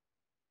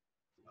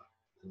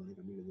 Coming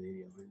to the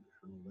area, I don't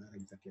know where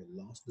exactly I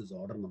lost this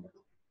order number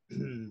now.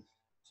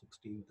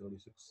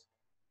 1636.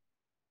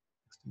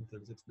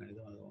 1636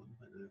 97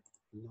 and I lost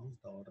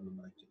the order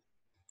number actually.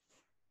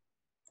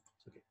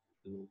 It's okay.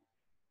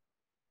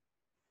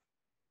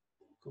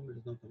 Come, it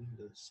is not coming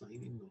to sign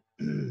in now.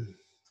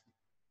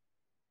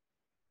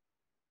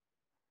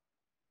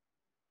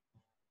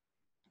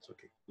 It's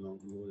okay. Now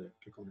go there,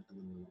 click on it,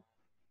 and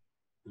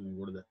then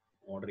go to the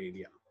order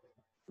area.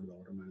 Go to the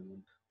order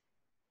management.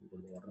 Go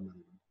to the order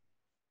management.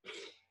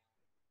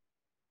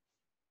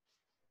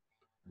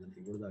 And then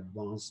you go to the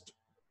advanced.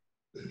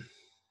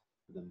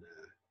 Then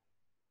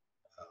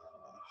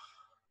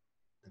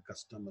the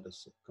customer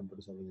is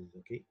computer service is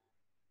okay.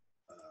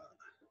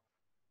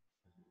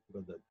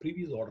 Because the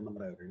previous order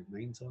number I already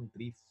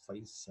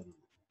 97357.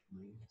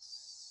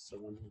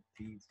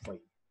 9735.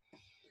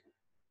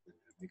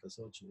 Make a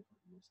search.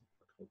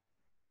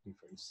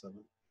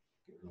 357.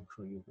 Okay, I'm not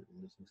showing you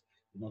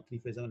not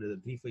 357, it is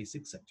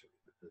 356 actually.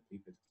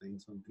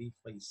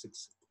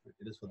 356.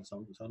 It is for the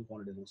sound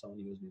quantity, no sound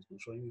USB is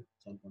not showing you.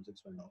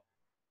 7.6 right now.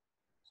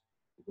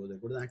 You go there,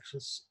 go to the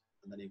access,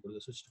 and then you go to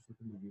the switch to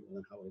fulfillment view, and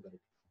then have a look at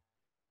it.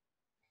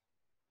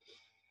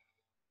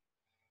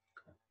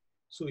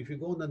 So if you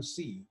go and then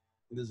see,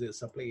 this is a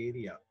supply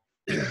area.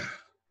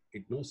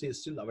 It now says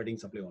still awaiting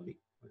supply only.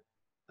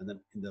 And then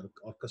in the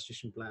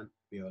orchestration plan,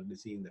 we are already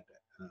seeing that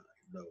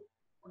the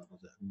what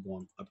happens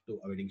gone up to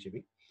awaiting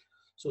shipping.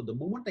 So the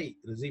moment I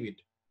receive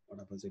it, what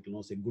happens? It will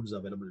now say goods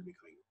available will be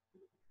coming.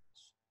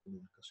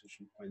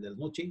 And there is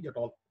no change at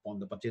all on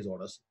the purchase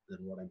orders.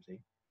 That's what I'm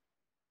saying.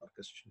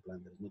 orchestration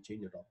plan. There is no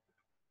change at all.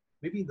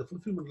 Maybe the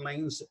fulfillment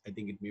lines, I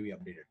think it may be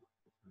updated.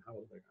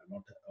 However, I'm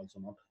not also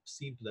not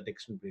seen to that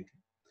extent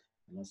greatly.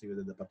 You know, see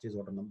whether the purchase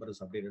order number is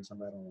updated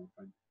somewhere or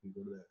fine. We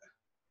go to the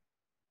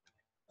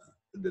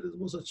there is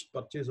no such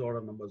purchase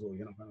order number, so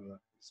you know,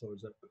 so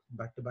it's a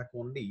back-to-back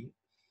only.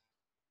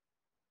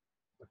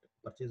 But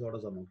purchase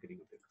orders are not getting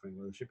updated. Fine.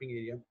 The shipping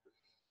area,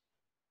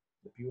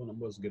 the PO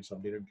numbers gets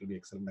updated. It will be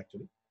excellent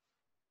actually.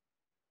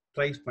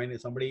 Try find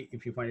somebody.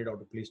 If you find it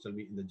out, please tell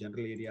me in the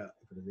general area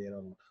if it is there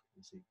or not.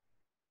 We'll see.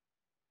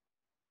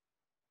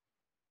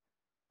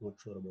 Not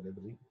sure about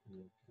everything.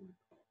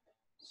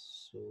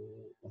 So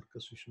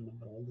orchestration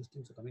number, all these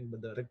things are coming,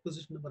 but the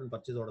requisition number and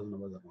purchase orders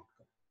numbers are not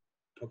coming.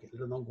 Okay,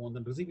 let us now go on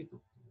and receive it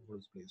now. Go to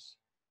this place.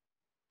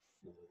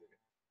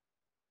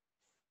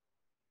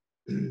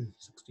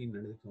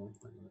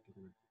 1696.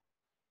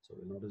 So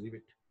we'll now receive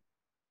it.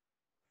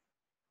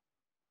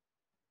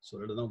 So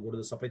let us now go to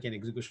the supply chain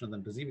execution and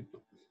then receive it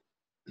now.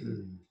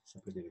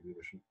 Supply chain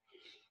execution.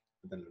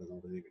 And then let us now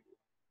receive it.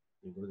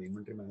 We go to the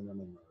inventory management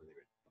and now receive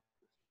it.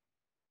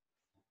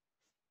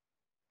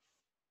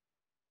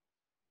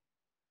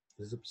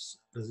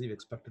 Receive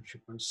expected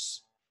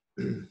shipments.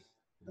 Then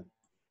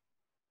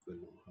we'll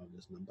now have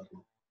this number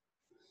now.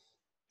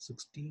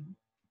 16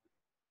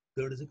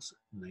 36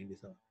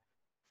 97.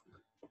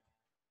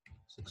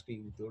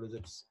 16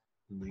 36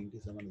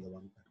 97 is the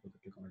one that we'll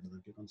click on it and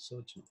then click on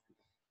search now.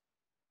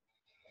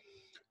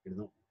 It is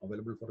now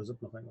available for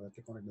receipt now. Fine. I'll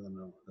click on it and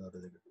then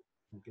receive it.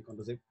 I'll click on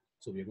receipt.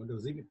 So we are going to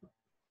receive it now.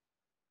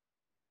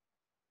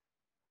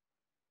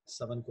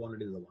 7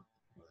 quantity is the one.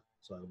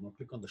 So I will now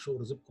click on the show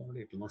receipt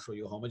quantity. It will not show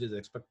you how much is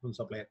expected from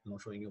supplier. It will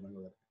not showing you in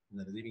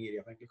the receiving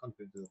area. Fine. Click on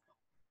create receipt now.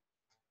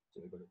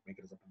 So we're going to make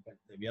a receipt.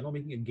 We are now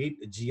making a gate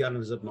GR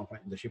receipt now.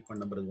 Fine. The shipment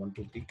number is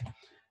 123.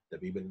 The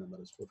VBIL number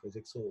is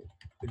 456. So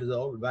it is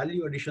all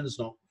value additions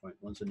now. Fine.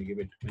 Once when you give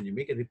it, when you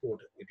make a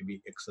report, it will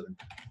be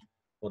excellent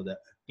for the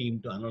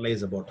team to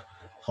analyze about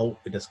how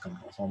it has come,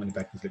 how many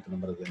packing slip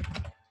number is there,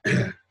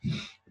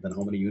 then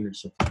how many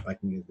units of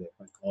packing is there.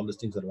 Fine. All these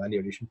things are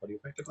value addition for you.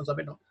 Fine. Click on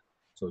submit now.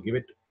 So give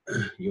it,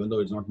 even though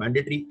it's not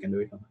mandatory, you can do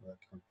it now.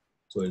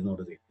 So it's not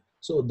received.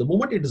 So the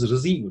moment it is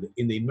received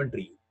in the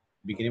inventory,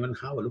 we can even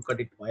have a look at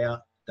it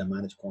via the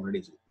managed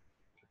quantities.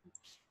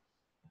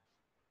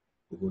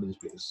 You go to this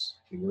place,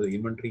 you go to the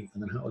inventory,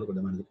 and then have a look at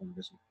the managed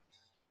quantities.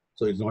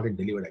 So it's not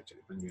delivered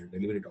actually. And we will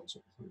deliver it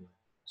also.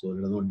 So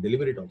let us not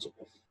deliver it also.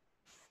 So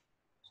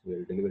we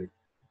will deliver it.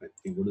 Right.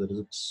 You go to the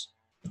results,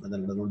 and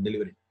then let us not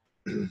deliver it.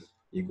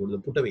 You go to the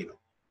put away now.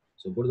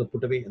 So go to the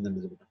put away and then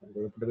receipt. Go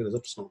to the put away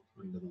results now.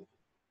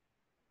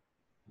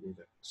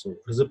 So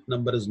receipt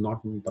number is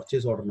not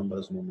purchase order number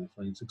is no more.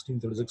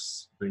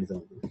 1636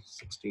 97.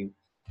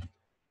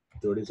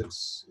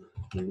 1636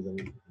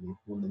 97.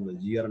 The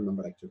GRN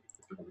number actually.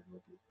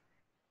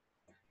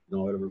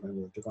 Now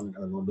available. Click on it. I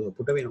will not do a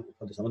put away now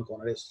for the 7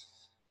 quantities.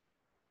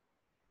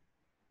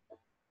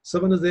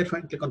 7 is there.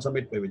 Fine. Click on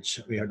submit, by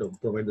which we have to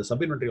provide the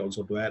sub inventory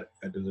also to where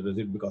it is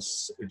received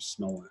because it's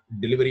now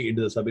delivery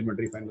into the sub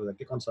inventory. Fine.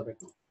 Click on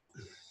submit now.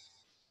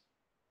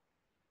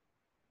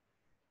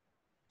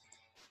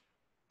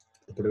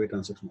 The put away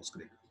transaction was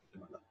created.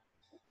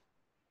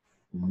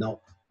 Now,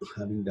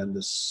 having done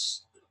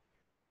this,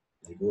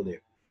 I go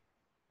there,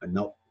 and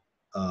now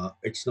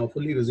it's now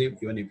fully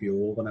received. Even if you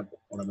open up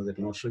whatever, it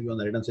will not show you on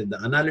the right hand side. The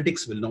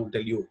analytics will now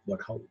tell you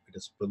about how it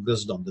has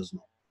progressed on this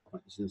now.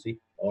 As you see,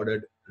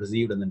 ordered,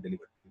 received, and then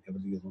delivered.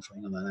 Everything is now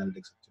showing on the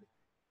analytics actually.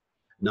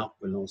 Now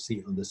we'll now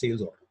see on the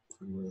sales order.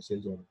 The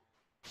sales order.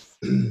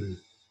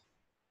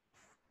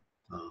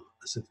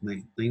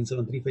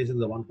 97356 is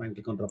the one. Fine.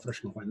 Click on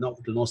refresh now. Fine. Now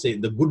it will now say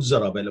the goods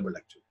are available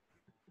actually.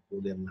 Go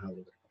there and have a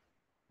look.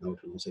 Now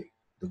it will now say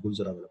the goods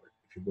are available.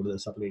 If you go to the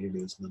supply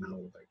details, then have a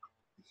look.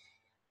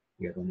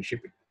 You have to only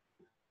ship it.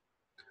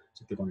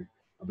 So click on it.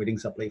 Awaiting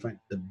supply. Fine.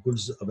 The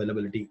goods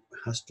availability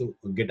has to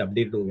get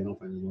updated.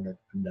 Fine. Not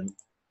done.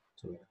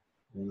 So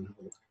go and have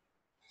a look.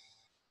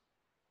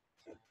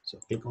 So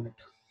click on it.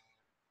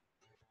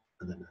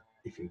 And then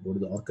if you go to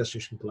the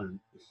orchestration plan,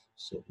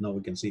 so now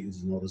we can see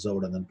it's now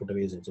reserved and then put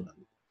away is also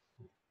done.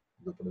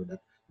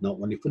 Now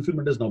only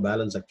fulfillment is now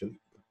balanced actually.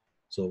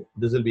 So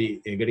this will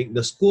be getting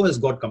the score has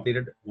got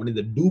completed. Only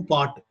the do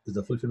part is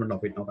the fulfillment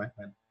of it now. Fine.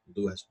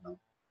 Do has now.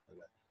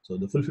 So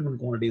the fulfillment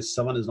quantity is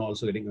 7 is now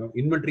also getting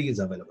inventory is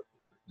available.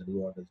 The do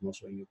part is not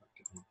showing you.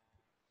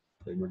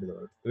 The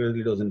inventory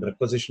it was in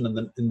requisition and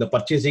then in the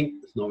purchasing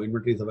now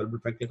inventory is available.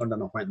 Click on the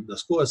now. Fine. The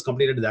score has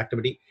completed the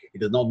activity.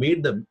 It has now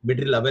made the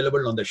material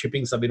available on the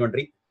shipping sub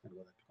inventory.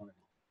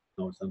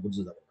 Now it's goods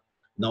is available.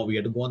 Now we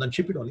have to go on and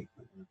ship it only.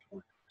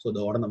 So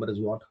the order number is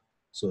what?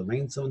 So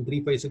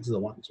 97356 is the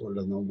one. So let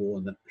us now go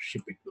and then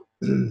ship it now.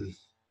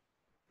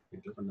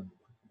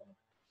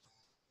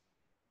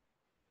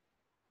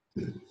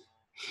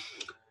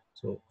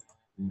 So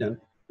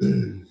done.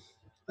 And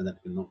then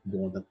we'll now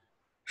go on and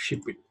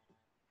ship it.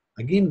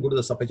 Again, go to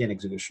the supply chain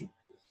execution.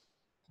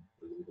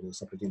 Go to the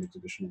supply chain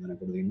execution and then I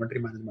go to the inventory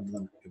management. And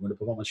then we're going to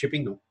perform a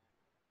shipping now.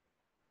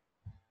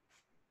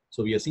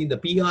 So we are seeing the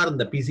PR and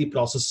the PC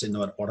process in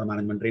our order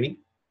management training.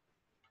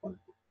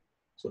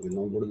 So we'll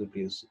now go to the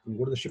place,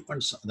 go to the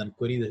shipments, then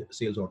query the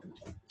sales order.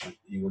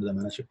 You go to the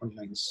manage shipment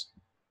lines.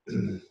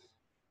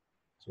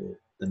 So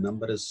the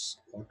number is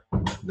what?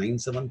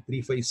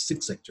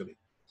 97356 actually.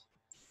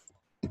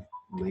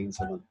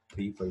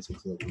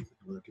 97356.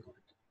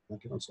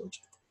 Click on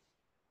search.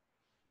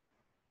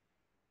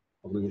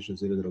 Obligation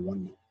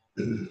 001.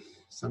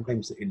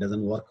 Sometimes it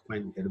doesn't work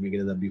fine. You have to make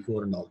it as a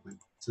before and all.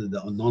 So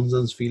the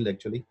nonsense field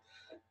actually,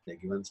 they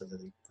given such a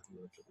thing.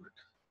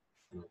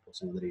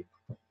 Some other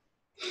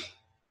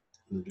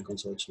click on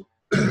search.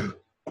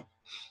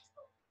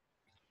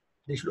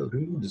 They should have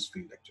removed this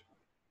field actually.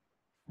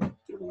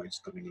 You know, it's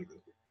coming like this.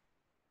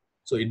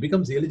 So it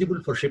becomes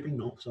eligible for shipping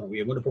now. So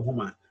we are going to perform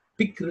a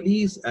pick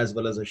release as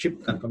well as a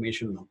ship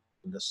confirmation now.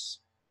 This.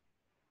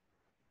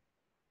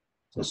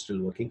 So still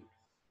working.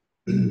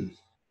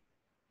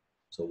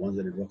 So once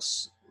that it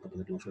works, go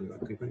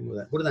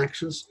to the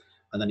actions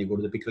and then you go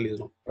to the pick release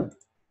now.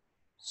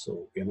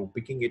 So we are now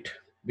picking it.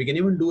 We can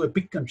even do a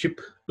pick and ship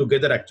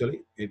together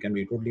actually. It can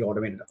be totally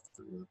automated.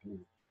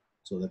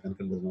 So the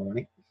config is now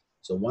running.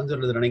 So once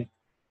it is running,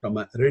 from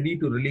a ready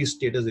to release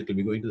status, it will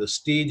be going to the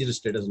staged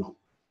status now.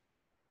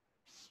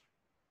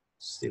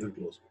 Save and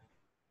close.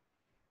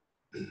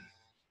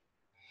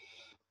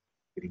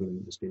 It will go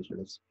into the stage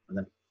status. And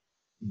then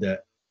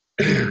the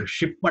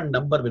shipment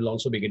number will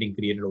also be getting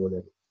created over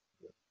there.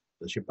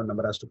 The shipment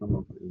number has to come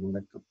out. You know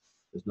that come.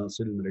 It's now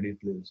still ready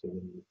to release. So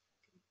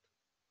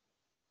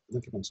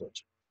then click on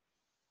search.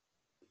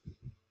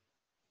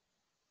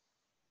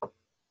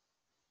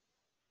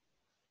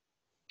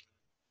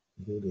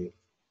 Go there.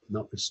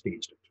 Now it's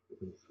staged.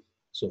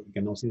 So you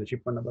can now see the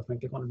shipment number.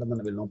 Click on it and then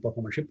I will now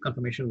perform a ship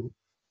confirmation.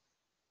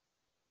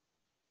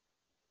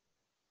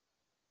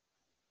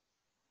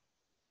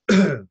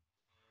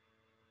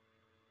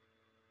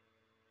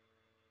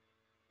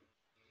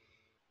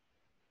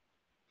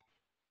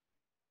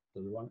 So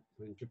the one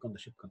will click on the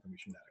ship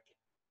confirmation directly.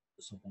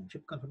 So on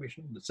ship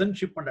confirmation, the send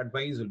shipment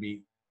advice will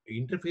be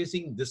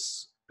interfacing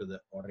this to the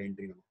order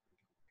entry now.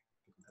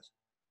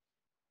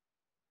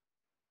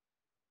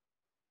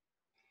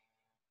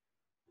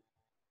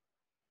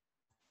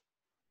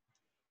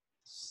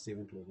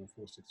 Seven close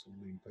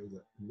 46195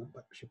 the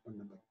number shipment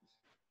number,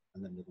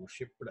 and then the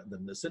ship,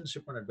 then the send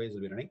shipment advice will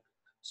be running.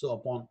 So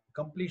upon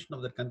completion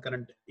of the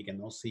concurrent, you can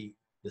now see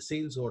the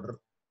sales order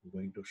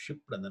going to ship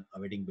and then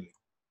awaiting billing.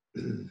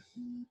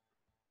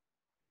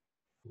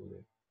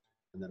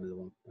 And then the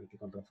one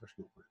click on refresh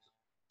now.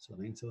 So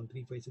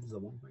 97356 is the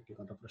one. Click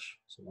on refresh.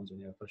 So once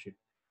when you refresh it,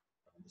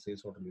 the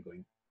sales order will be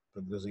going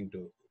progressing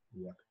to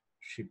what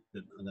shipped,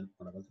 and then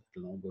it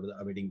will now go to the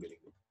awaiting billing.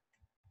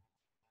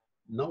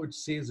 Now it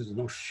says it is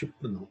now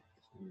shipped now.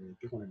 So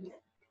click on it now.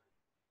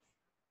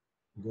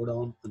 Go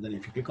down, and then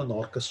if you click on the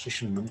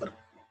orchestration number,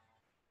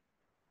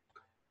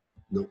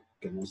 now you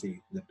can now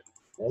see that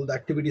all the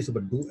activities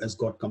about do has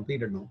got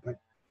completed now. Right?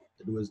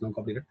 The do is now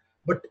completed,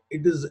 but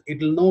it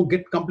will now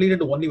get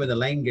completed only when the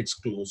line gets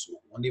closed.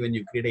 Only when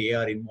you create a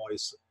AR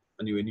invoice,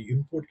 when you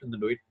import it and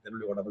do it, then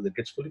only whatever it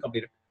gets fully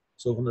completed.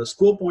 So from the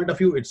scope point of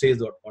view, it says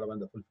that whatever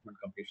the fulfillment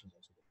completion is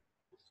also.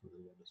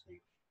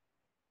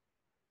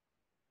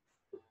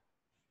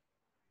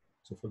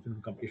 So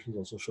fulfillment completion is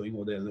also showing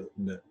over there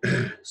in the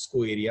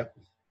scope area.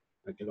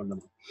 I click on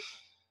them.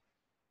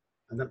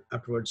 And then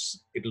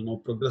afterwards, it will now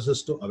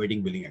progresses to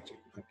awaiting billing actually.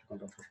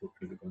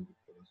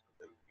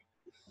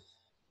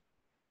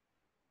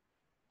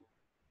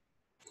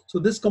 So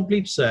this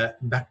completes a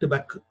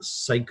back-to-back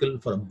cycle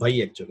for a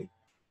buy actually.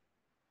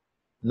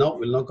 Now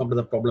we'll now come to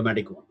the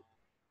problematic one.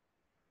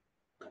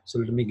 So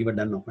let me give it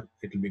done now.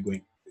 It will be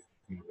going.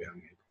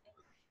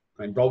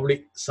 And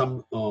probably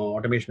some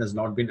automation has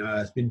not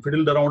been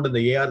fiddled around in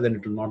the AR, then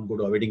it will not go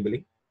to awaiting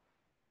billing.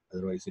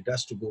 Otherwise, it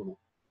has to go now.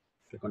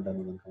 Click on done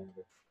and then come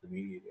to the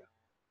main area.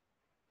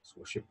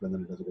 So ship and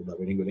then it has to go to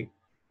awaiting billing.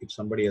 If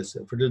somebody has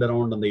fiddled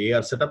around on the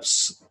AR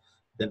setups,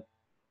 then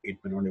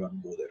it may not even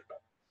go there.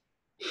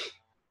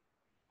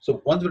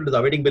 So once we'll do the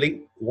awaiting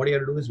billing, what you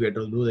have to do is we have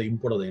to do the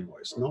import of the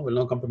invoice. Now we'll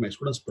now come to my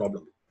student's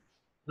problem.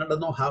 Now does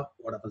not have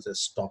what happens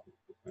as stock.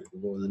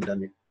 Go and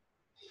done it.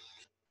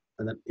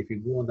 And then if you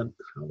go and then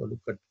have a look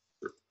at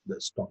the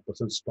stock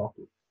percent stock,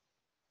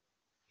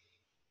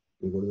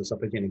 you go to the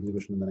supply chain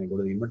execution, and then I go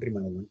to the inventory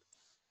management.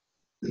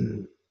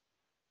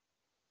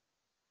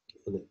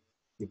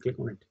 You click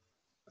on it,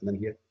 and then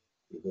here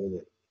you go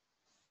there,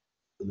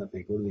 and then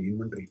I go to the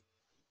inventory,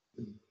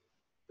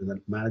 and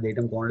then manage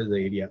item quantity is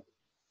the area,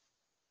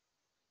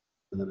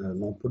 and then I will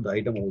now put the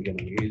item over here,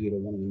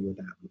 A01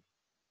 tab.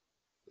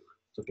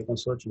 So click on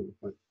search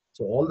now.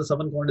 So all the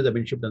 7 quantities have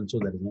been shipped, and so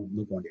there is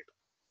no quantity.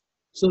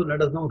 So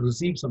let us now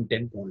receive some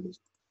 10 quantities.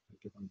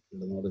 Click on it.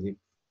 Let us now receive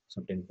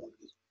some 10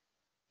 quantities.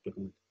 Click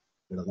on it.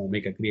 Let us now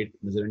make a create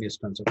miscellaneous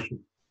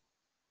transaction.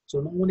 So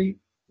normally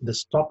the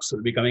stocks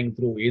will be coming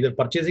through either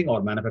purchasing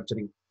or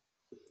manufacturing.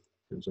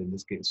 And so in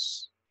this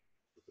case,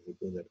 we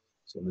go there.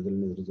 So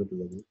miscellaneous result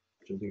will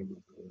choosing.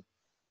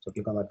 So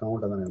click on the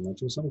account, and then I will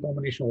choose some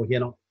combination over here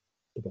now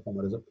to perform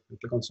a result.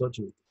 Click on search.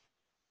 It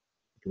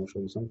will show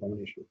you some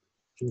combination.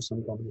 Choose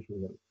some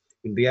combination.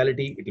 In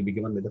reality, it will be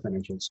given with the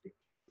financial state.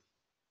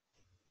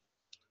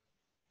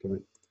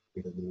 Correct.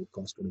 Because the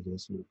cost of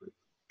adjustment.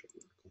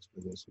 Cost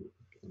of adjustment.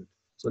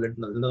 So let's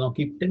now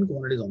keep 10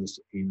 quantities on this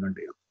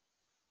inventory.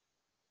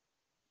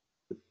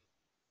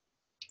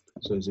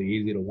 So it's a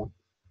E01.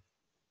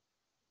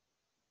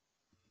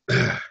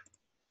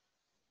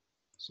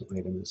 So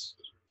item is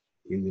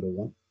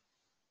E01.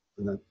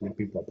 And then let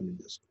me populate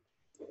this.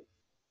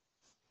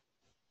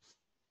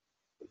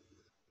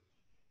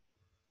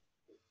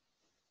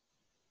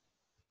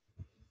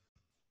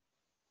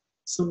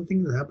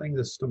 Something is happening in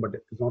the system, but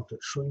it's not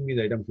showing me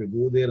the item. If you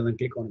go there and then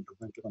click on it,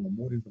 and click on the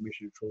more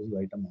information, it shows the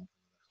item.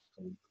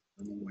 So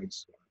I don't know why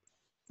it's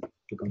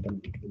click on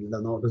 10.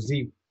 Now to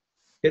see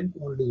 10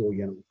 quantities over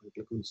here. I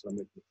click on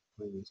submit.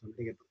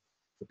 Something get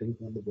so 10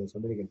 quantities,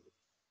 somebody get.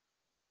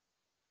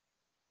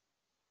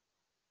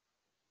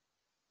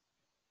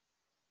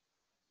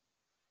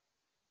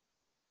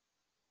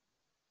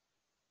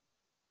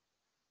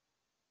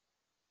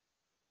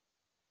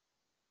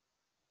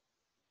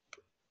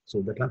 So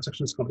the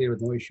transaction is completed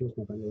with no issues.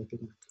 No final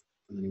click on it.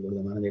 And then you go to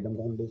the manage item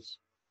quantities.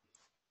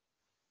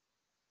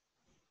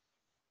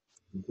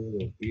 Go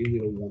to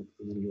A01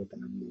 and then you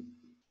tab.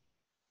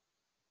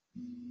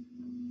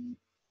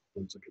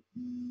 1 second.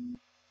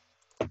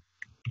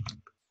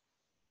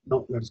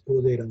 Now let's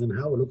go there and then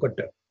have a look at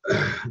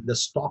the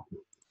stock.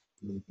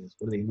 Go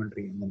to the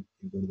inventory and then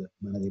you go to the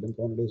manage item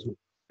quantities. So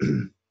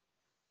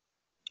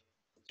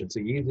it's a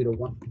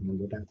E01 and then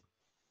go tab.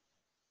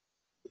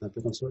 Now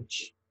click on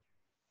search.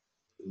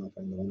 Now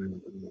find the one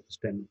and it's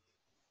 10.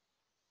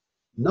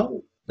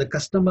 Now the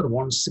customer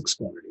wants 6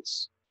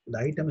 quantities. The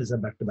item is a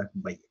back-to-back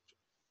buy.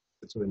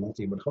 So we'll not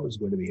see, but how it's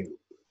going to behave.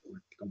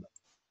 Come back.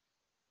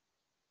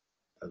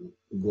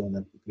 Go and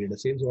then create a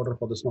sales order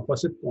for this now for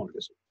 6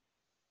 quantities.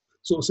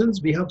 So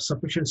since we have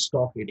sufficient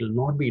stock, it will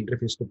not be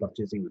interfaced to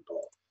purchasing at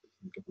all.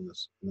 Click on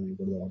this. Then you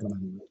go to the order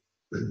management.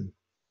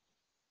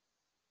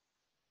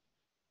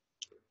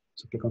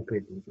 So click on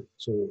create.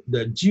 So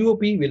the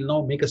GOP will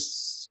now make a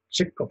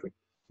check of it,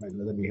 right,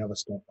 whether we have a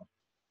stock.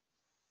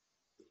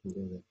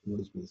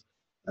 Notice please.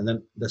 And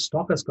then the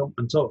stock has come.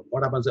 And so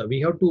what happens?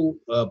 We have to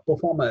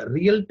perform a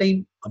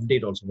real-time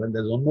update also. When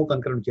there's one more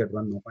concurrent you have to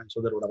run,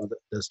 so that what happens?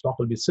 The stock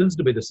will be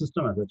sensed by the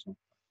system as well.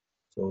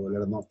 So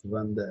let us not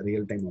run the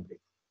real-time update.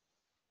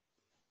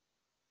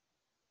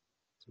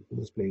 So to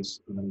this place,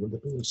 and then go to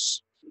the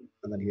tools,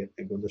 and then here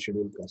I go to the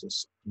schedule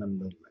process.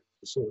 And then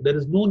so there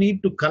is no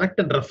need to collect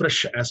and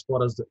refresh as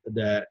far as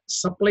the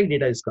supply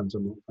data is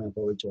concerned.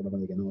 For which whatever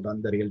they can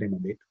run the real-time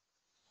update.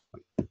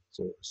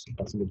 So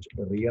percentage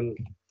real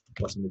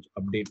percentage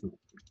update now.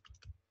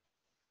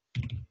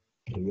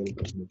 Real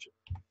percentage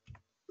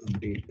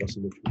update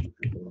percentage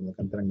on the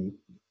concurrent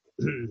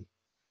name.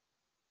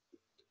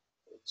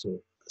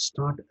 So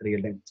start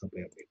real-time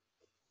supply update.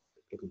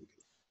 Click on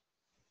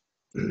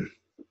OK.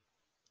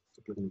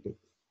 So click on OK.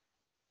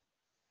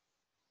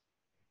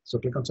 So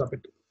click on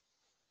submit.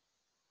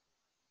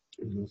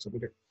 And now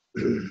submit it.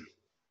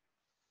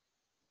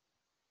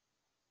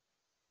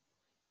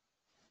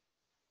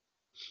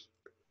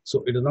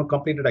 So it is now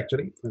completed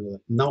actually.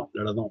 Now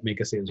let us now make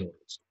a sales order.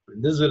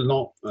 This will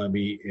now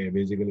be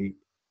basically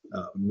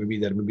maybe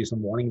there may be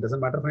some warning. Doesn't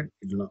matter, fine.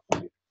 It will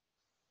not.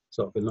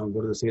 So we'll now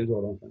go to the sales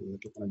order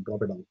and click on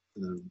drop it down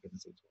and then get the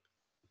sales order.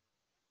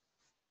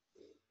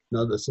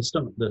 Now the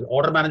system, the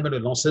order management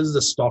will now sense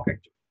the stock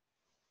actually.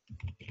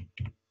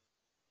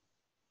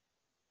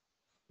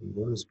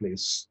 Go to this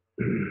place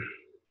and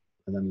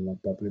then we'll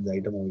populate the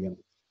item over here.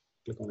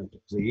 Click on it.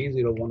 So A01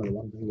 is the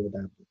one thing you would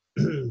have.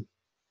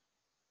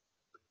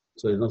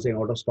 So it's not saying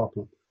out of stock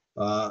now.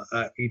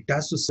 It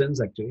has to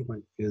sense actually.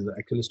 Is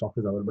actually stock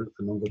is available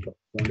and now go for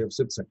quantity of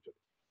 6 actually.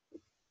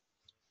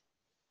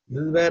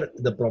 This is where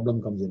the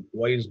problem comes in.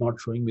 Why is not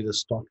showing me the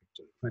stock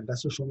actually? It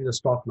has to show me the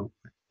stock now.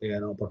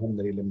 Now perform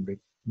the real break.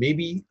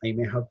 Maybe I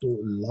may have to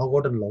log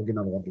out and log in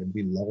or what. Let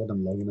me log out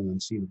and log in and then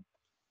see.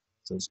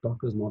 So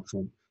stock is not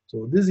shown.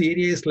 So this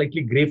area is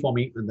slightly gray for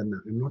me, and then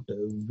I'm not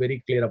very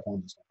clear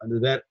upon this. And this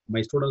is where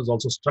my student is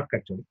also struck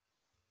actually.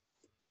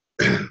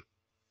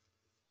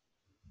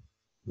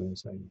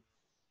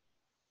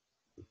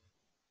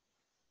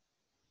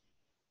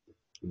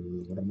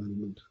 Order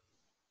management,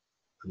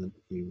 and then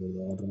you go to the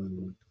order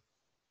management.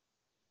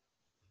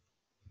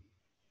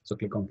 So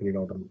click on create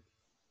order.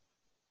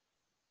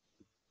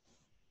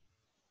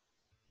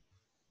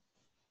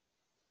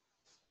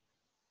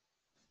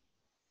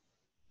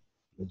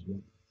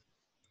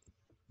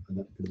 And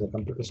then it is a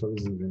computer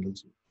services rental.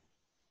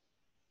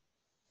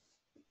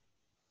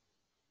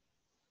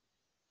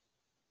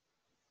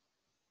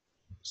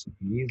 So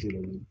easy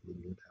what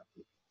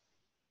happened.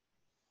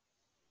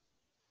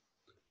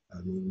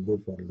 And go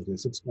for it.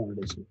 6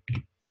 quantities.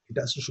 It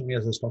has to show me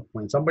as a stock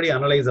point. Somebody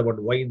analyze about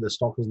why the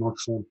stock is not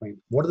shown. Fine.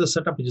 What is the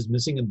setup which is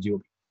missing in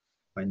GOP?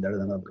 Fine, that is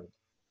another problem.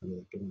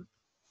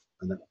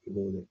 And then you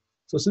go there.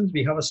 So since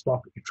we have a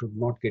stock, it should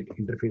not get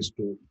interfaced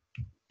to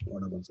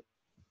what happens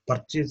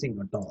purchasing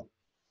at all.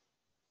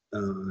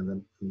 And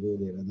then go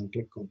there and then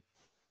click on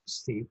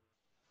save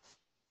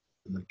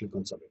and then click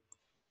on submit.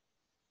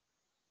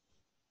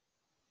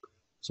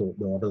 So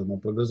the order is now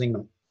progressing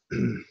now.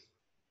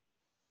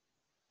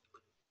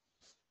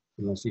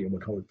 We'll now see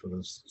about how it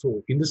progresses.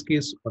 So in this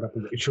case, what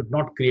happens? It should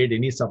not create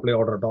any supply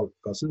order at all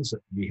because since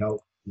we have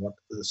what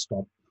the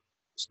stock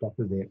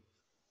is there.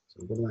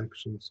 So go to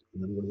actions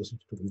and then go to the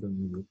substitute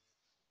menu.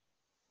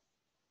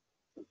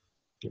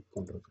 Click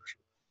on refresh.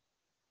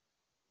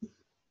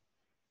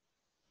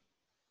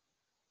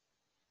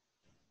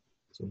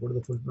 So go to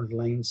the fulfillment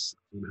lines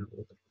and have a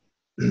look at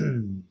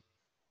it.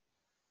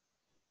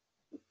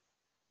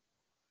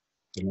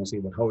 You'll now see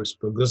about how it's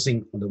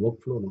progressing on the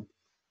workflow now.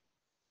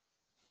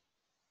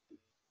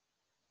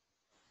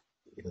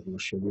 It is now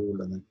scheduled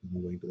and then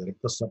we're going to the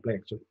request supply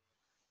actually.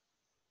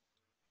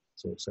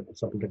 So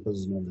supply request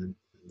is now done.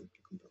 And then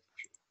click on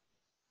refresh.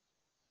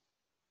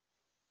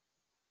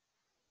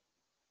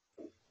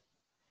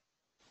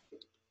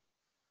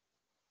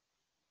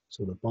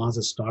 So the pass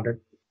is started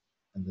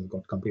and then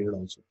got completed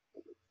also.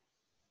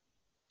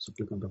 So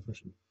click on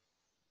refresh.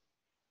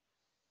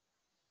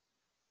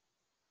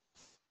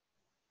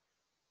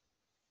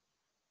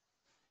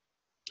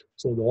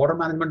 So the order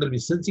management will be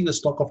sensing a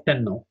stock of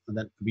 10 now, and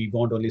then we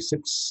want only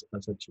 6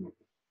 as such now.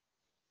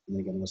 And then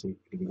you can also see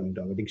it will be going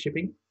to awaiting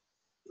shipping.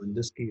 In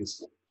this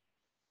case,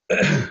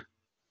 it's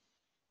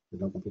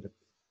now completed.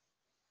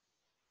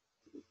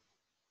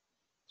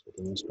 So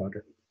it now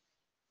started.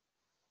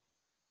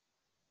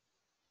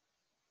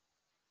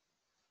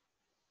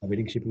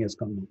 Awaiting shipping has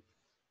come now.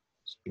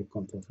 So click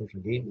on refresh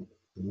again,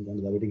 and then go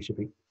to the awaiting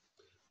shipping.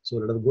 So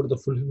let us go to the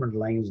fulfillment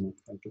lines now.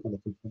 And click on the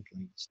fulfillment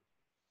lines.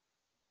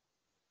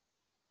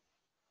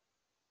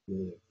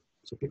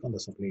 So click on the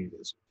supply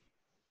areas.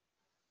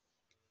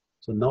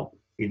 So now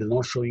it is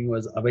not showing you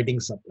as awaiting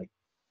supply.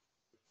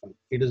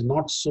 It is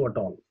not so at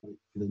all.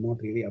 It is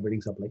not really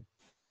awaiting supply.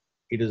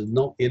 It is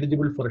now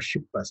eligible for a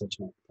ship as such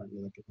now.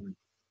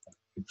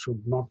 It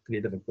should not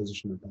create a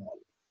requisition at all.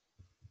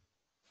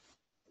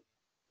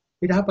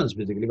 It happens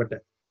basically,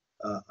 but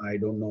I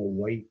don't know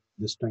why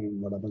this time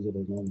what happens. It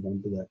has not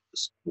gone to the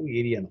SKU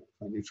area now,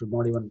 and it should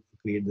not even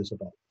create this at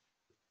all.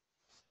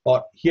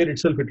 Or here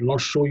itself, it will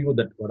not show you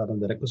that what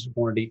happens. The requested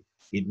quantity,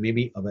 it may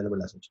be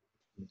available as such.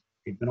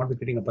 It may not be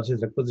creating a purchase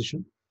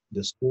requisition.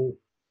 The SKU.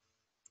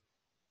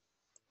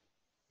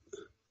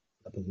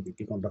 If we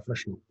click on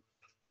refresh now.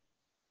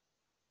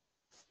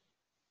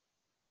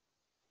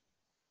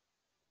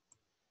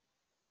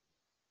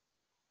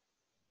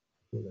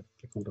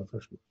 Click on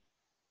refresh now.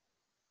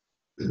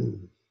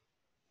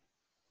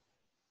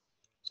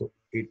 So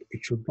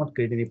it should not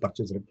create any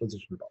purchase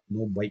requisition at all.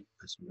 No buy.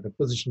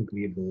 Requisition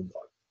create no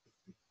buy.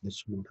 This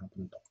should not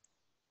happen at all.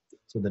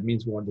 So that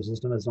means what the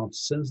system has not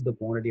sensed the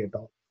quantity at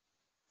all.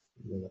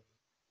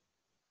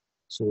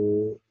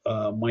 So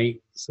my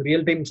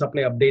real-time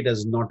supply update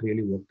has not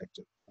really worked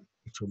actually.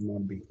 It should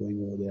not be going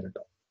over there at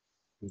all.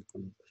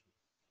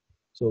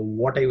 So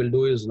what I will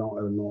do is now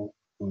I will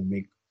now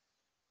make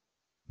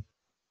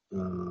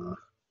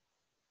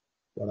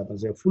what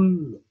happens a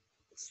full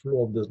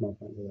flow of this now.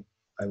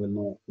 I will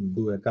now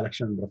do a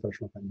collection and refresh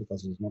now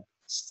because it's not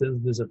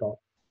sensed this at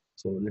all.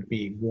 So let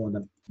me go on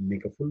and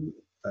make a full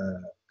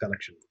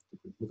collection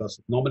because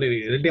normally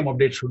real-time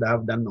update should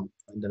have done now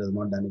and that has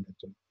not done it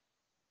actually.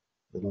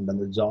 It has not done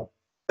the job.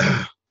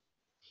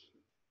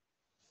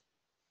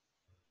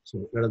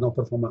 So let us now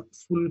perform a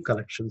full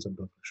collections and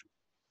reflection.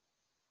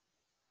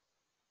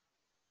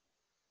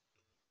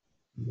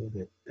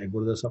 I go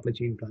to the supply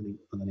chain planning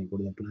and then I go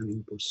to the plan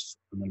inputs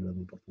and then let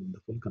us perform the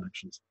full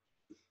connections.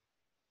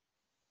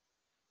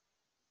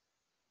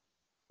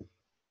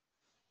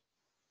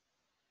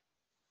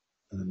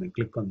 And then I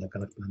click on the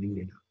correct planning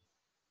data.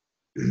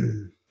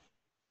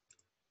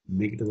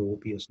 Make it to the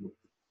OPS now.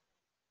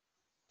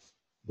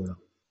 Go down.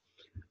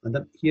 And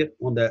then here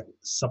on the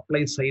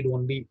supply side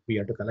only, we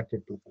have to collect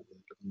it. I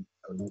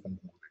will now collect the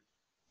on-hand.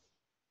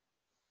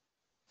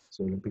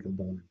 So let me click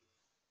the on-hand.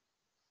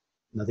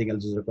 Nothing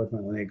else is required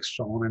for any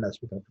extra on-hand as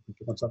we have to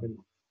click on something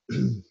now.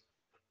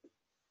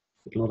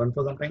 It will run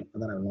for some time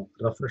and then I will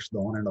refresh the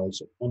on-hand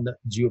also on the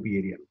GOP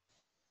area.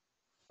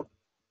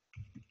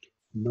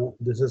 Now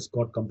this has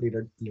got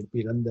completed. Let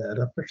me run the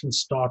refresh and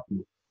start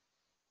now.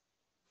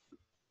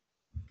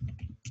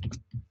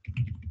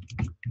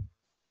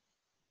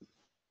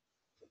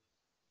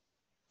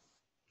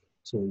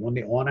 So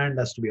only on-hand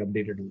has to be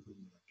updated.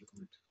 Click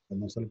on it. So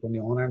now select only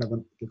on-hand and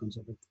then click on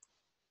submit.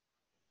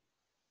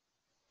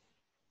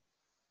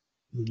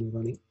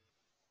 Running.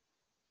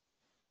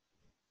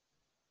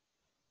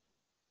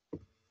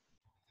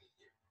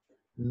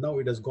 Now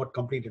it has got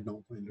completed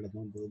now. Let us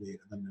not go there.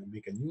 Then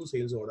make a new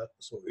sales order.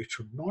 So it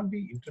should not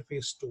be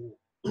interfaced to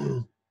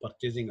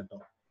purchasing at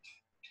all.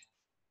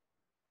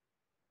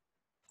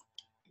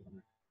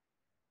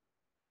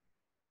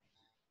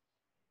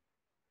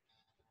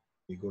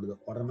 You go to the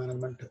order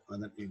management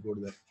and then you go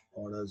to the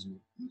orders,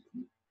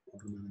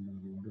 order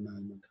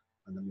management,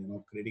 and then you're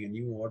now creating a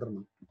new order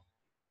now.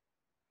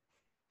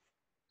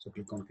 So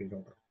click on create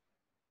order.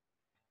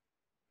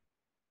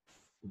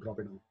 Drop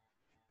it down.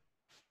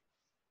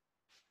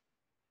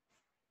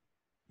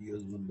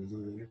 Here's one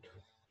business unit.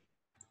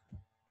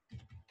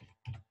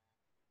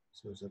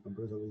 So it's a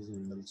computer services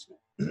and else now.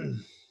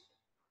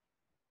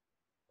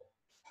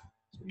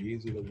 So So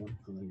A01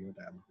 and then give it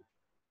tab.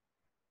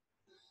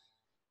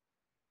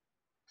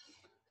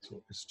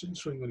 So it's still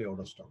showing only out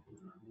of stock. I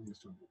don't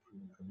understand. I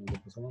don't know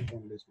for 7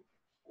 days.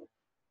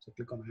 So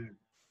click on add.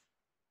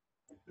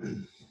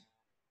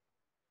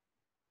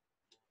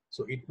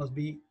 So it must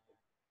be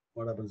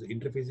what happens,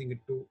 interfacing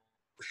it to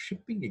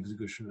shipping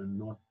execution and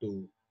not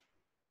to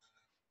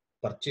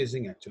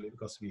purchasing actually,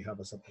 because we have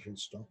a sufficient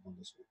stock on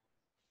this one.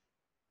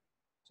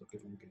 So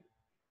click on OK.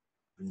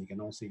 And you can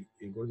now see,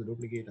 you go to the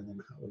duplicate and then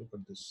have a look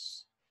at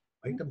this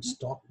item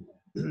stock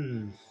now.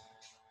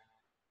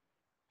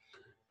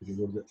 If you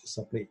go to the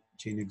supply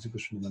chain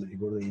execution, then you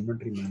go to the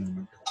inventory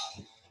management.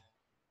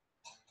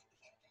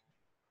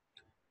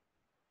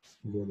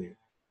 Go there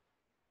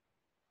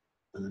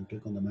and then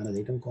click on the manage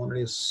item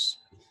quantities.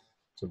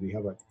 So we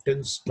have a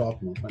 10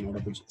 stock now, and out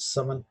of which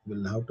 7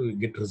 will have to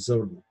get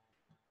reserved now.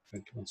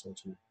 Click on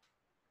search now.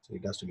 So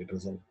it has to get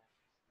reserved.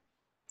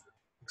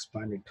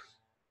 Expand it.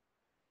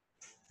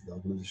 The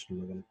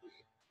organizational level.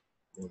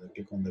 Go there,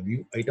 click on the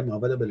view item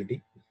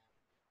availability.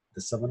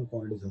 The 7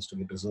 quantities has to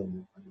get reserved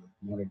now, and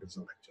not get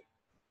reserved actually.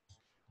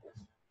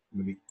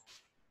 Maybe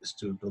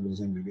still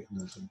producing, maybe.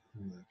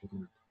 Click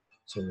on it.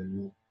 So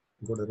you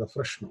go to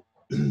refresh now.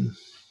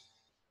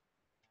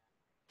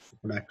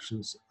 Open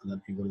actions, and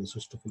then you go to the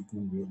system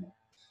fulfillment view now.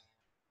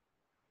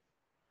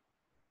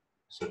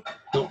 So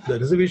now the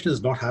reservation is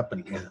not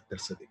happening. Yeah,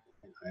 that's the thing.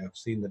 I have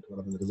seen that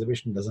the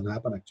reservation doesn't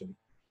happen actually.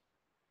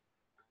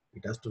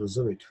 It has to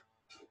reserve it,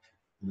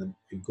 and then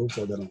you go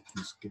further now.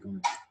 Just click on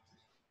it.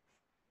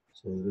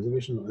 So the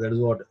reservation, that is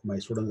what my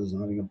student is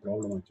having a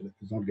problem actually.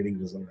 It's not getting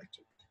reserved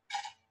actually.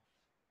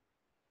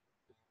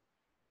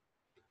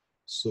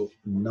 So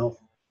now,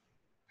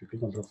 if you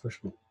click on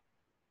refresh now,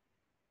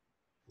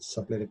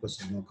 supply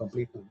request is now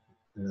complete now.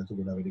 It has to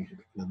go to awaiting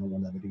shipping. There's no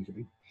one awaiting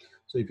shipping.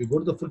 So if you go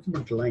to the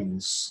fulfillment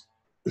lines,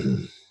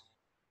 and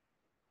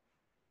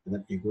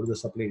then you go to the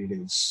supply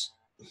details,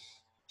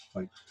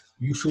 fine.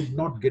 You should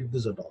not get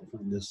this at all.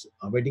 Fine. This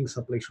awaiting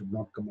supply should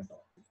not come at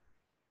all.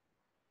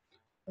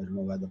 I don't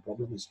know where the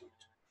problem is.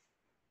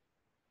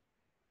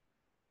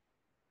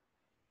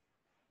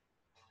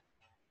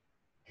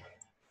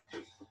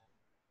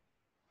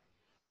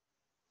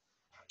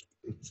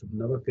 It should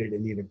never create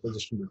any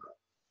requisition at all,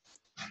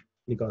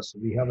 because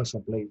we have a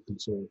supply,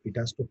 and so it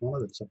has to follow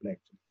that supply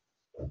actually.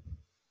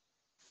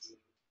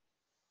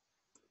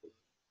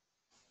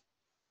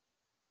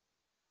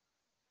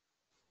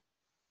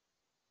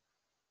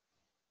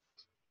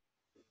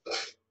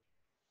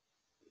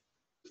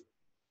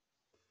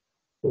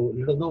 So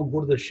let us now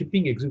go to the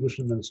shipping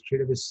execution and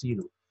straight away see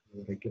now.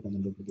 Right click on the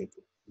duplicate.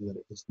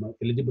 It's not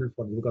eligible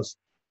for, because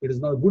it is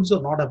now goods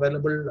are not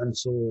available, and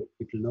so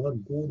it will never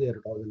go there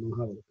at all. It will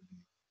not have it.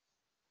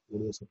 Go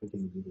to the supply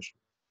chain execution,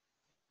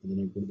 and then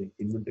I go to the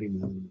inventory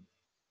management.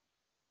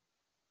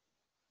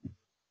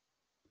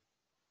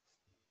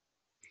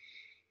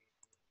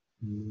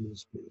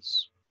 This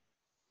place,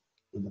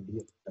 and then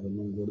here I will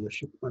now go to the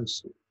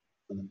shipments,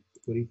 and then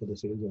query for the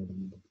sales order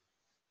number.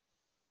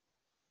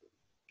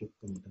 Click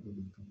on it.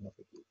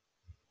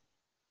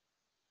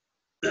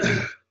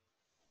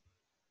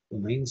 So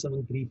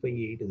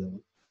 97358 is the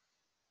one.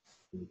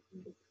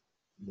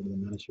 Go to the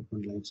manage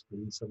shipment lines.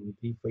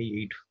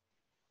 97358.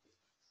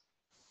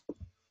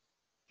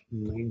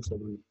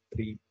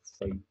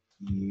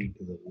 97358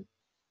 is the one.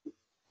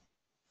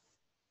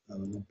 I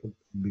will not put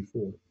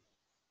before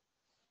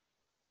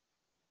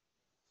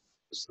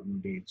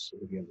some dates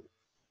again.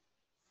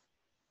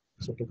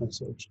 So click on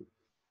search.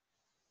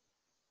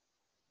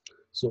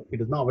 So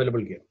it is now available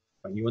here.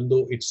 Even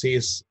though it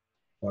says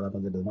what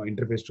happens, it is now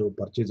interface to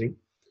purchasing.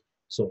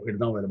 So it is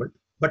now available.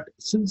 But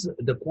since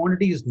the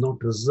quantity is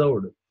not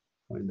reserved,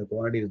 and the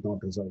quantity is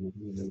not reserved, if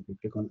you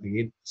click on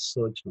again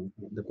search now,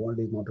 the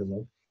quantity is not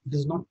reserved, it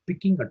is not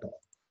picking at all.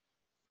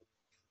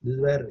 This is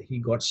where he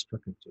got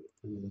stuck actually.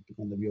 Click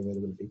on the view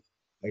availability.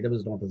 Item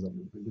is not reserved.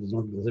 It is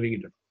not reserving it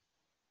at all.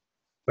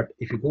 But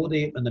if you go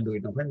there and then do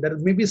it now, fine. There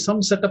may be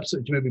some setups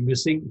which may be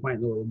missing.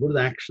 Fine. Go to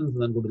the actions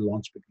and then go to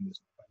launch pick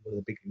list. Go to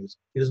the pick list.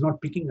 It is not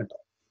picking at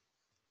all.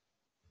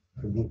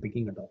 It is not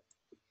picking at all.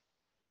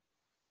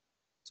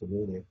 So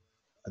go there,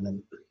 and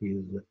then he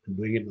is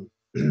doing it now.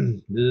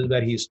 This is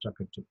where he is stuck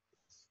actually.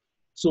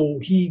 So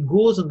he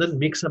goes and then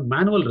makes a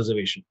manual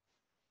reservation.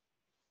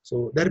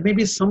 So there may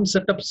be some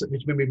setups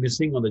which may be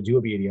missing on the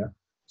GOP area.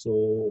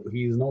 So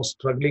he is now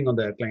struggling on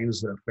the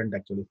client's front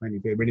actually. Fine.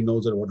 If anybody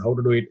knows about how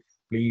to do it,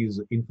 please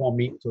inform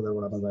me, so that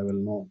what happens, I will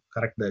know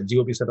correct the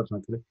GOP setups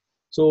actually.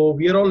 So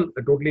we are all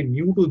totally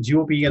new to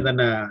GOP, and then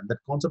that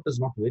concept is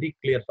not very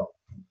clear at all.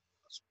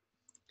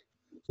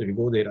 So if you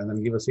go there and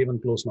then give a save and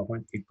close now,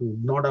 point, it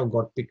would not have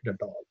got picked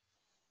at all.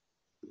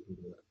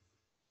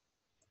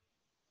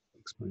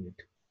 Expand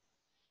it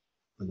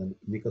and then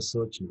make a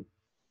search now.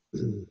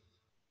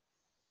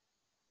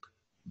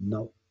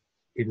 Now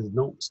it is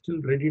now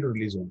still ready to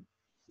release on.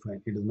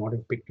 Fine. It is not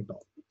picked at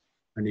all.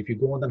 And if you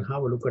go and then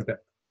have a look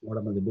at what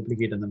happens, the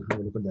duplicate, and then have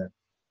a look at the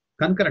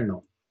concurrent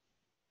now.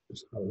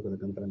 Just have a look at the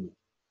concurrent now.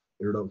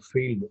 It would have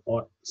failed,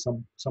 or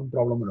some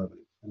problem would have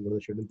been. And go to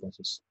the schedule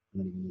process,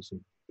 and then you can see.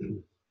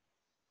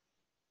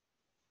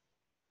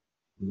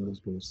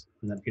 close.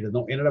 And then it has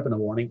now ended up in a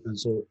warning, and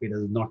so it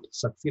has not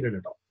succeeded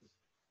at all.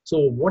 So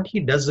what he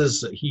does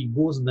is he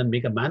goes and then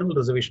make a manual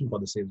reservation for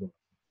the sales order.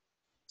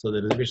 So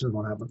the reservation is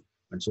not happen,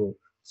 and so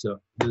this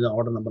is the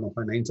order number of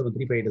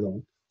 97358 is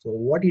on. So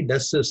what he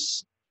does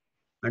is,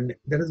 and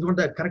that is not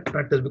the correct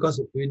practice, because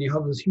when you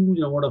have this huge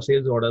amount of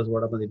sales orders,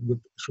 what happens? It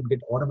should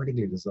get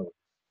automatically reserved.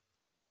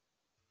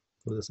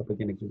 So the supply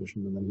chain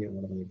execution, and then here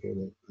what happens?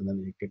 And then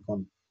you click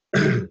on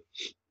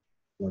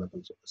what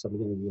happens? Supply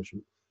chain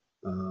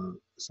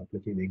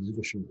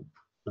execution,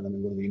 and then we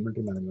go to the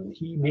inventory management.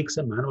 He makes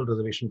a manual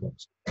reservation for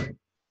us.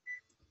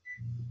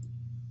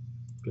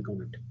 Click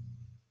on it,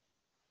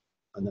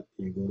 and then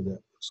you go to the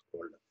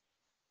scroll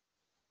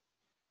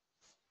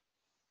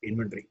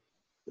inventory,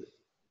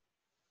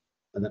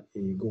 and then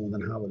you go and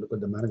then have a look at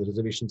the manage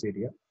reservations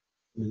area,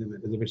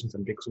 reservations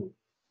and takes on.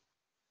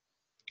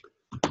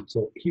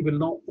 So he will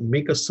now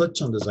make a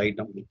search on this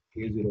item,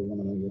 A01,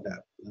 and then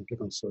tab, and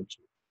click on search.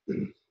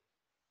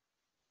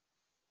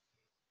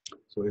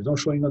 So it's now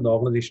showing on the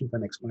organization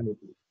can expand it.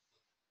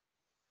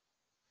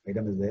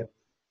 Item is there.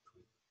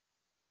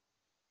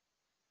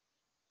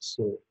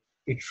 So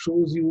it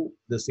shows you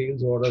the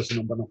sales orders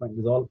number of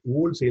these all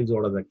old sales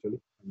orders actually.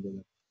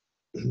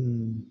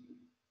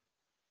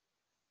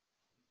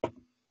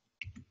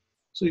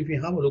 So if you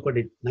have a look at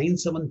it,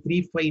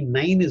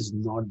 97359 is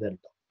not there.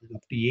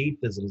 Up to 8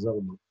 is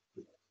reserved now.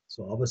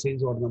 So our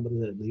sales order number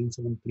is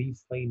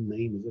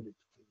 97359, isn't it?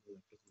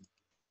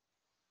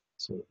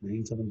 So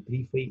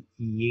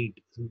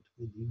 97358, isn't it?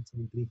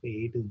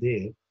 97358 is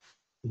there.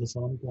 So the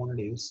 7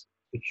 quantities,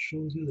 it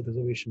shows you the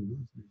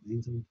reservation.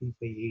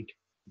 97358.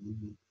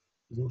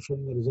 It's not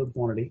showing the reserved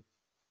quantity,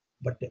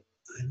 but I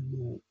don't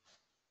know.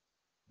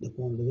 The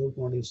reserved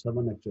quantity is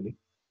 7 actually.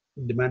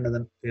 Demand, and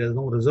then it has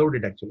not reserved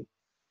it actually.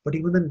 But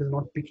even then, it is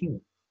not picking.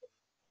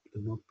 It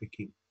is not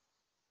picking.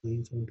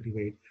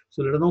 97358.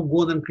 So let us now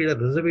go and create a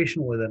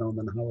reservation over there now, and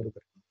then have a look at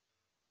it.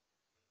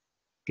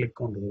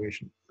 Click on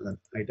reservation. And then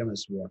item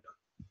is what?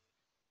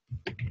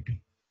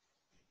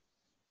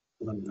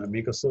 And then I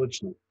make a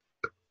search now.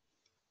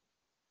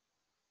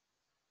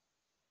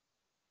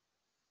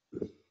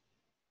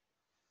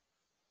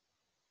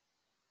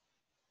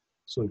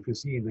 So if you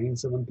see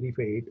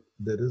 97358,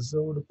 the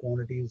reserved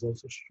quantity is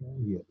also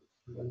shown here.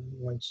 I don't know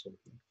why it's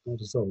not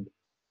reserved.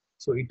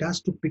 So it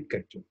has to pick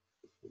actually.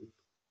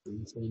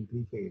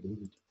 97358,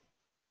 isn't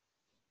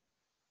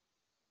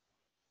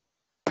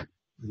it?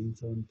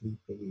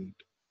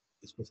 97358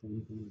 is for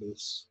 7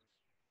 quantities.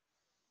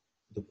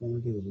 The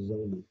quantity is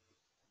reserved now.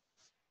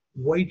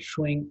 Why it's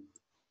showing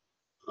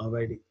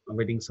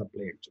awaiting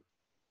supply actually?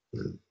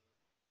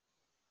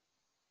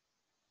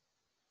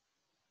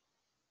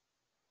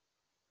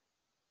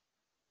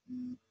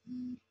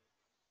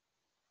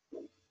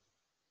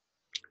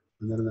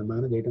 And then in the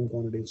manage item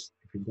quantities,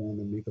 if you go on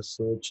and make a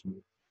search now,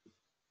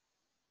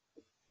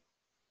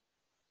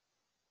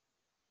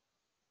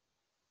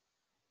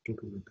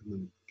 click on it and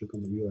then click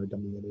on the view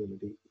item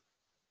availability.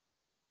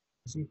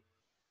 See,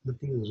 the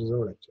thing is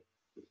reserved actually.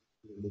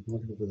 It is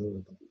not reserved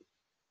at all.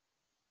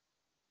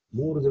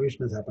 No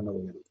reservation has happened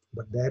over here,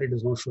 but there it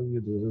is not showing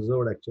you the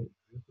reserved actually.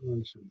 I don't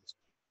understand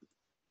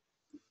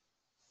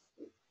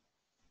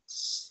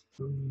this.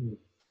 Some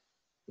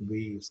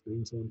ways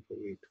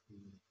 9748.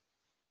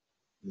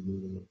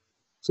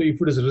 So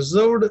if it is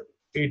reserved,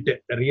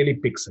 it really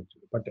picks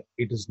actually, but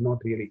it is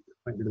not really.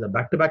 It is a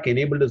back-to-back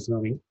enabled is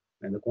coming,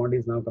 and the quantity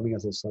is now coming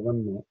as a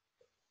 7 more.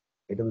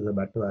 Item is a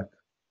back-to-back,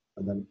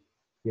 and then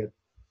here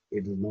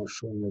it is not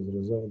showing as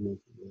reserved now.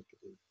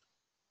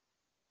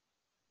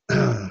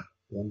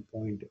 1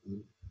 point.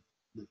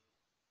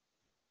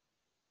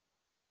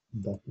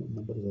 Document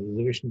number is a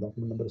reservation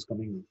document number is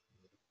coming now.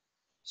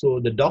 So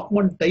the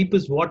document type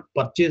is what?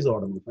 Purchase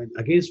order,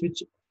 against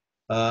which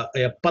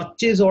a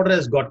purchase order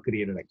has got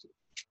created actually.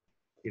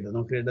 It does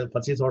not create a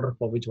purchase order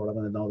for which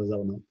order is now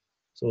reserved now.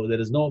 So there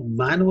is no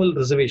manual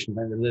reservation.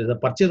 There is a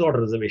purchase order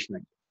reservation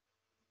actually.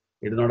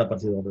 It is not a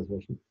purchase order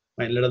reservation.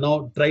 Fine, let us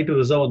now try to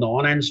reserve on the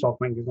on-hand stock,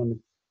 and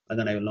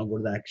then I will now go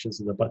to the actions.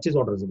 The purchase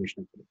order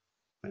reservation actually.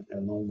 And I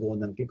will now go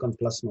and then click on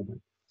plus now.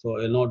 So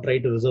I will now try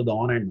to reserve the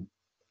on-hand.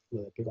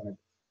 Click on it.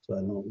 So I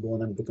will now go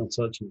and then click on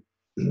search.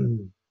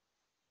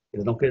 It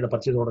will now create a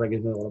purchase order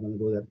against the order.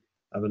 Go there.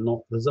 I will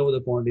now reserve the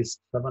quantities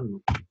 7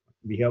 now.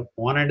 We have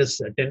on-hand is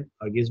 10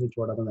 against which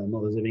what happens? I am now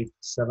reserving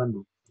 7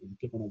 now.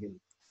 Click on again.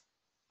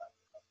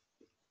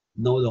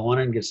 Now the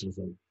on-hand gets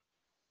reserved.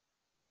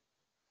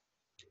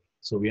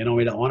 So we are now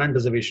in the on-hand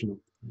reservation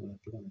now.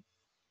 Click on it.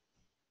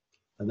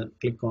 And then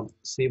click on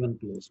save and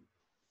close.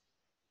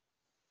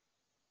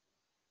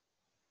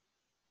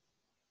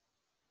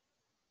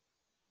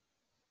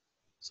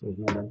 So it's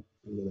now done.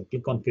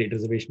 Click on create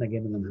reservation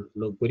again and then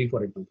look, query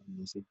for it now.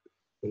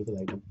 Query for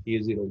the item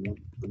A01 and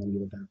then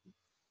give it tab.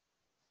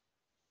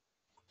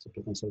 So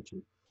click on search.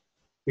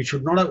 It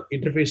should not have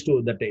interface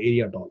to that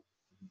area at all.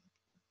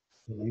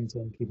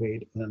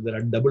 97358, and there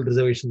are double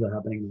reservations are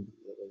happening.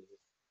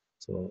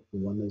 So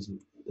one is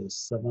the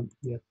 7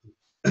 here.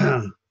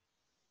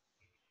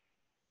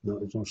 Now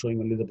it's not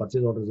showing only the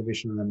purchase order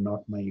reservation and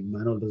not my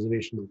manual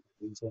reservation of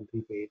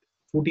 973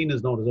 14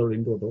 is now reserved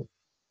in total.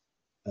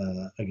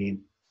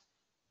 Again,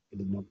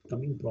 it is not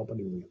coming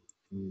properly over here.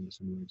 Yeah,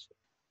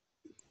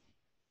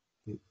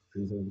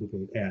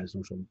 it's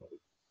not showing properly.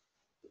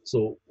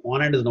 So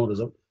on end is now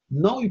reserved.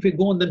 Now if you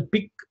go and then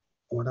pick,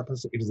 what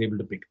happens? It is able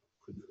to pick.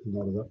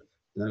 Now reserved.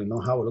 Then we'll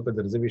now have a look at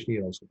the reservation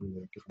here also.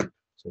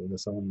 So the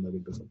 7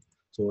 level reserved.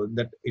 So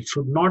that it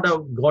should not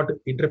have got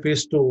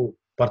interface to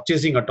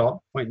purchasing at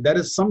all. Fine. There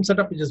is some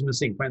setup which is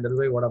missing. Fine. That is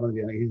why what happens?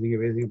 He's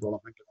raising a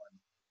problem.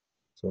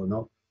 So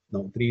now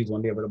 3 is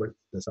only available.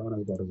 The 7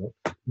 has got reserved.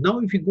 Now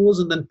if he goes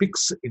and then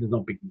picks, it is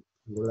now picking.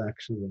 Go to the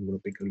actions and go to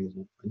pick release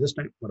now. And this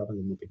time, what happens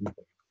is no picking.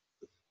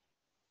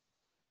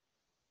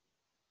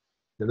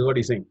 That is what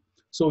he's saying.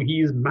 So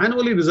he is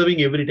manually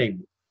reserving every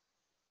time.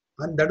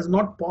 And that is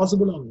not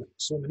possible on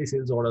so many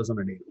sales orders on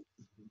a day.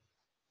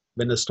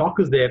 When the stock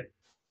is there,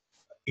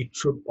 it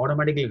should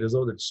automatically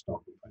reserve that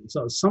stock.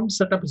 So some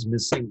setup is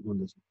missing on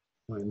this,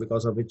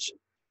 because of which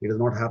it is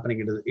not happening.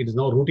 It is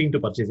now routing to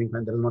purchasing,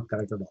 and that is not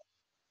correct at all.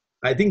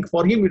 I think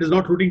for him it is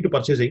not routing to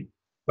purchasing,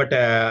 but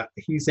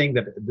he's saying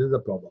that this is a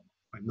problem.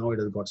 Now it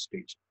has got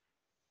staged.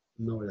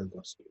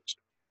 This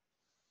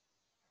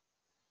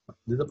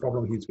is a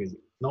problem he's facing.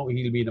 Now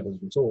he'll be in a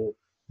position. So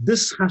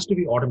this has to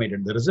be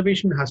automated. The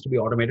reservation has to be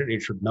automated.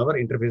 It should never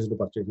interface to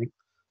purchasing.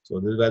 So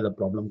this is where the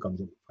problem comes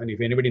in. And if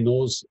anybody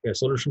knows a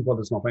solution for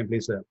this, now fine,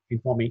 please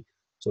inform me.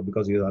 So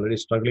because he's already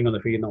struggling on the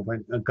field now,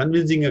 fine.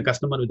 Convincing a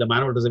customer with the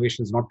manual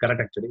reservation is not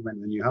correct actually.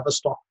 When you have a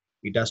stock,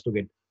 it has to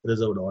get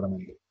reserved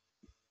automatically.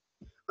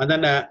 And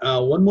then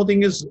one more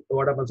thing is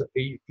what happens.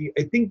 I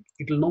think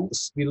we'll now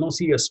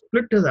see a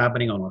split is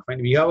happening or not.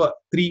 Fine. We have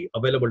 3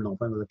 available now.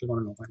 Fine.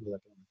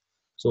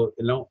 So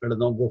now let us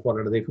now go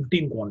for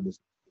 15 quantities.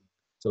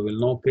 So we'll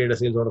now create a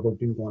sales order of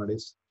 15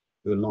 quantities.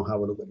 We will now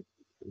have a look at it.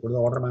 Go to the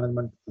order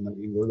management, and then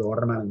we go to the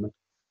order management.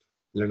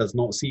 Let us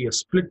now see a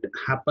split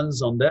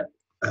happens on the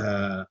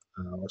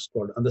what's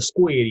called on the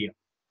SCO area.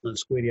 On the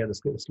SCO area, the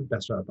split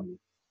has to happen.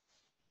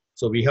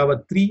 So we have a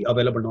 3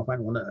 available now.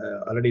 Fine. One,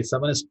 already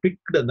 7 is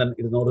picked, and then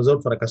it is now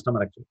reserved for a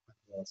customer actually.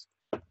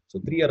 So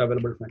 3 are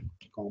available. Fine.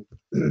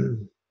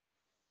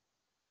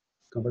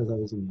 Company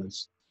service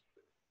invoice,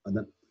 and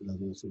then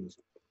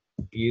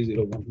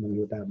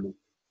E01 tab now.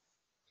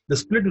 The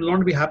split will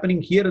not be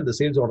happening here in the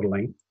sales order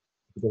line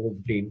because of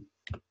the chain.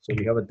 So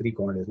we have a 3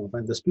 quantities now.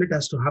 Fine. The split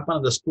has to happen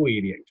on the SCO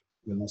area.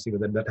 We'll now see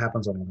whether that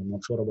happens or not. I'm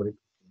not sure about it.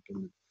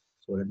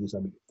 So let me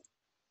submit.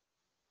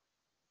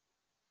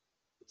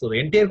 So the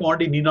entire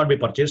quantity need not be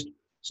purchased.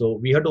 So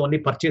we have to only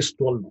purchase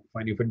 12 now.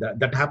 Fine. If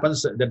that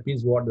happens, that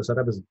means what the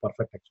setup is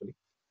perfect actually.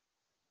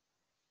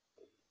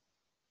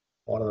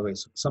 Or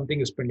otherwise,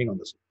 something is pending on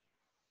this.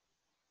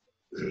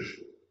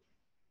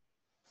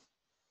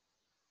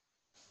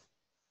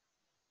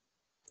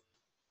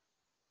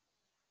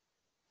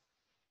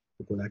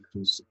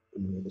 Actions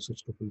and the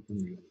switch to full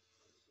media.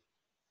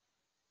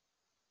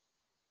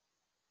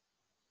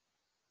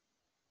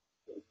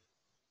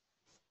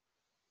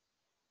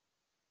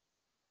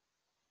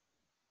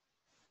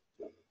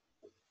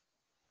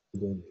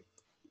 Go there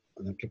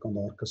and then click on the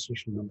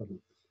orchestration number.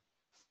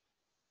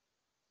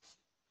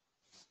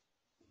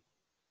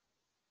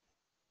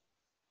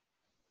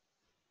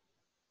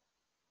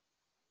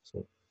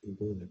 So you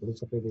go there, go to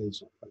supply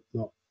details.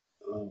 Now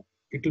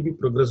it will be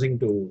progressing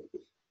to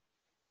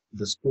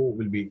the SCO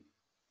will be.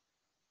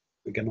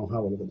 We can now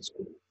have a look at the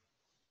SCO.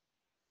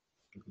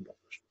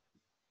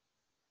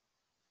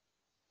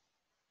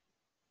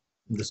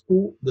 The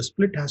SCO, the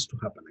split has to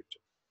happen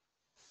actually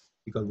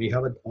because we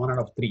have it on and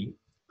of 3,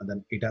 and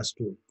then it has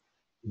to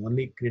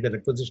only create a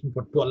requisition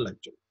for 12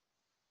 actually.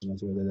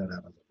 Let's see whether that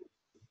happens.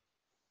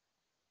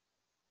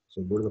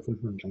 So go to the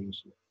fulfillment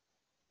lines.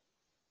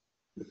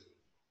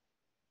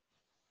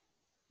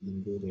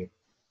 Then go there.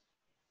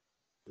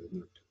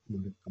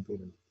 Not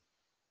completed.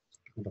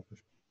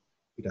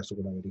 It has to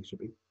go to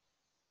shipping.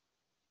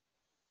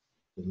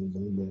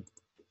 There.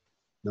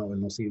 Now we'll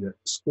now see the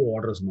SCO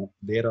orders not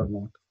there or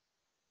not.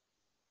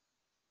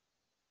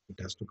 It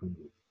has to come.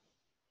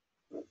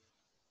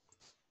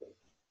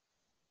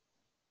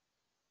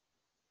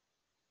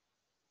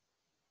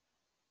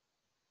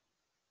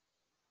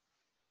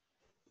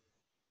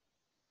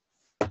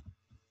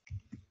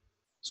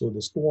 So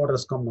the SCO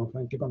orders come now.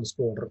 Fine, click on the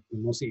SCO order.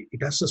 You know, see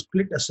it has to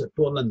split as a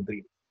 12 and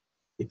 3.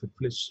 If it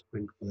splits,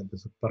 that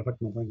is a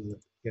perfect now.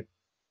 Yet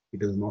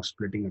it is not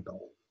splitting at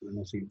all. You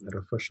know, see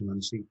refresh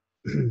and see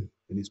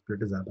any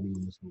split is happening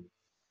on this one.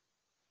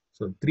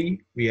 So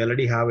 3, we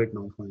already have it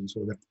now. Fine.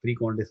 So that 3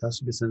 quantities has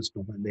to be sensed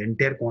now. Fine. The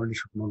entire quantity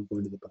should not go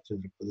into the purchase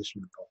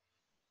requisition at all.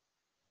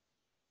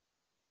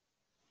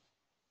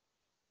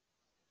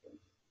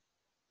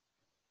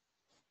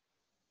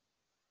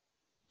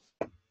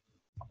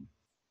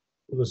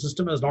 So the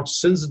system has not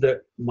sensed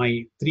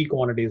my 3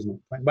 quantities now.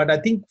 Fine. But I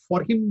think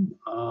for him,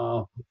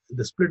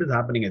 the split is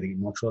happening. I think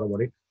I'm not sure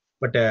about it.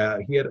 But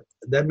here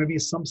there may be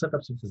some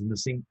setups which is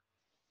missing.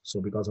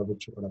 So because of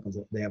which what happens,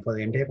 for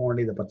the entire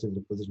quantity, the purchase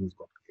requisition is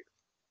got created.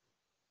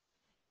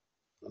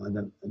 and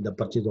then the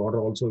purchase order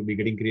also will be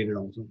getting created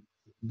also.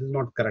 This is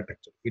not correct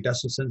actually. It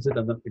has to sense it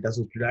and then it has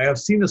to split. I have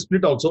seen the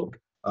split also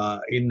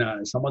in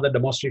some other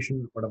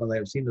demonstration, whatever I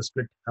have seen the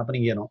split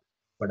happening here now,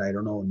 but I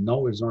don't know,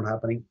 now it's not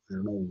happening. I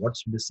don't know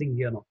what's missing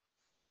here now.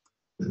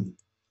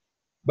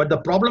 But the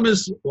problem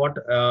is what,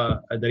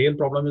 the real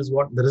problem is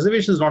what, the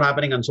reservation is not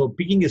happening and so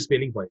picking is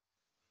failing for you.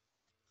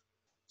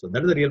 So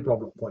that is the real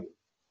problem for you.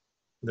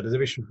 The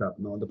reservation trap.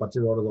 Now the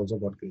purchase order is also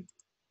got created.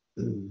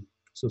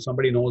 So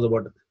somebody knows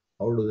about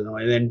how to do it. Now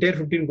in the entire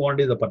 15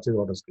 quantities, the purchase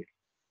order is created.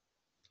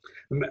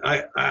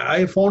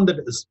 I found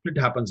that split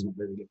happens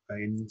basically.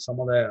 In some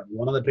of the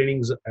one of the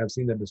trainings I have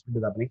seen that the split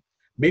is happening.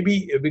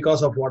 Maybe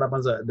because of what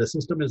happens, the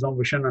system is now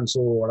vision, and so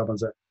what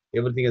happens,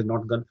 everything is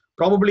not done.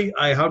 Probably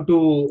I have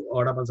to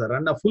what happens,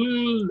 run a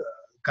full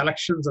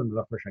collections and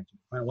refresh actually.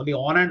 Only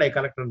on and I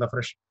collect and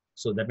refresh.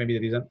 So that may be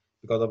the reason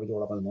because of which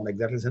what happens, not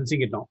exactly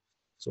sensing it now.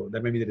 So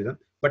that may be the reason.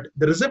 But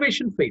the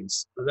reservation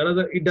fails.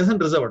 It doesn't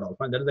reserve at all.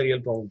 That is the real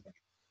problem.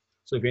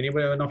 So if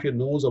anybody one of you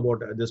knows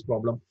about this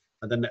problem,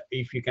 and then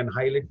if you can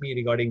highlight me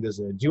regarding this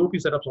GOP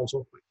setups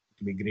also, it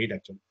will be great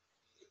actually.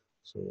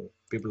 So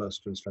people are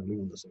still struggling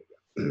on this area.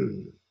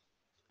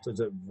 So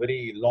it's a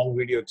very long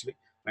video actually,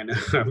 and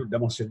I've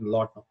demonstrated a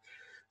lot now.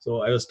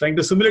 So I was trying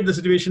to simulate the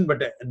situation,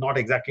 but not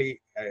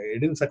exactly.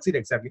 It didn't succeed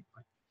exactly.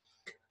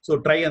 So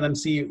try and then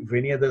see if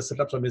any other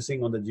setups are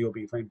missing on the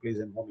GOP. Fine, please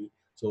inform me.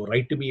 So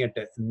write to me at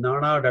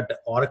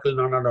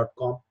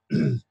nana.oraclenana.com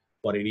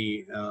for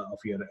any of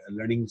your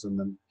learnings, and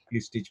then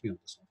please teach me on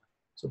this one.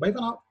 So bye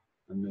for now,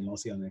 and we'll now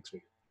see you on the next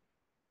video.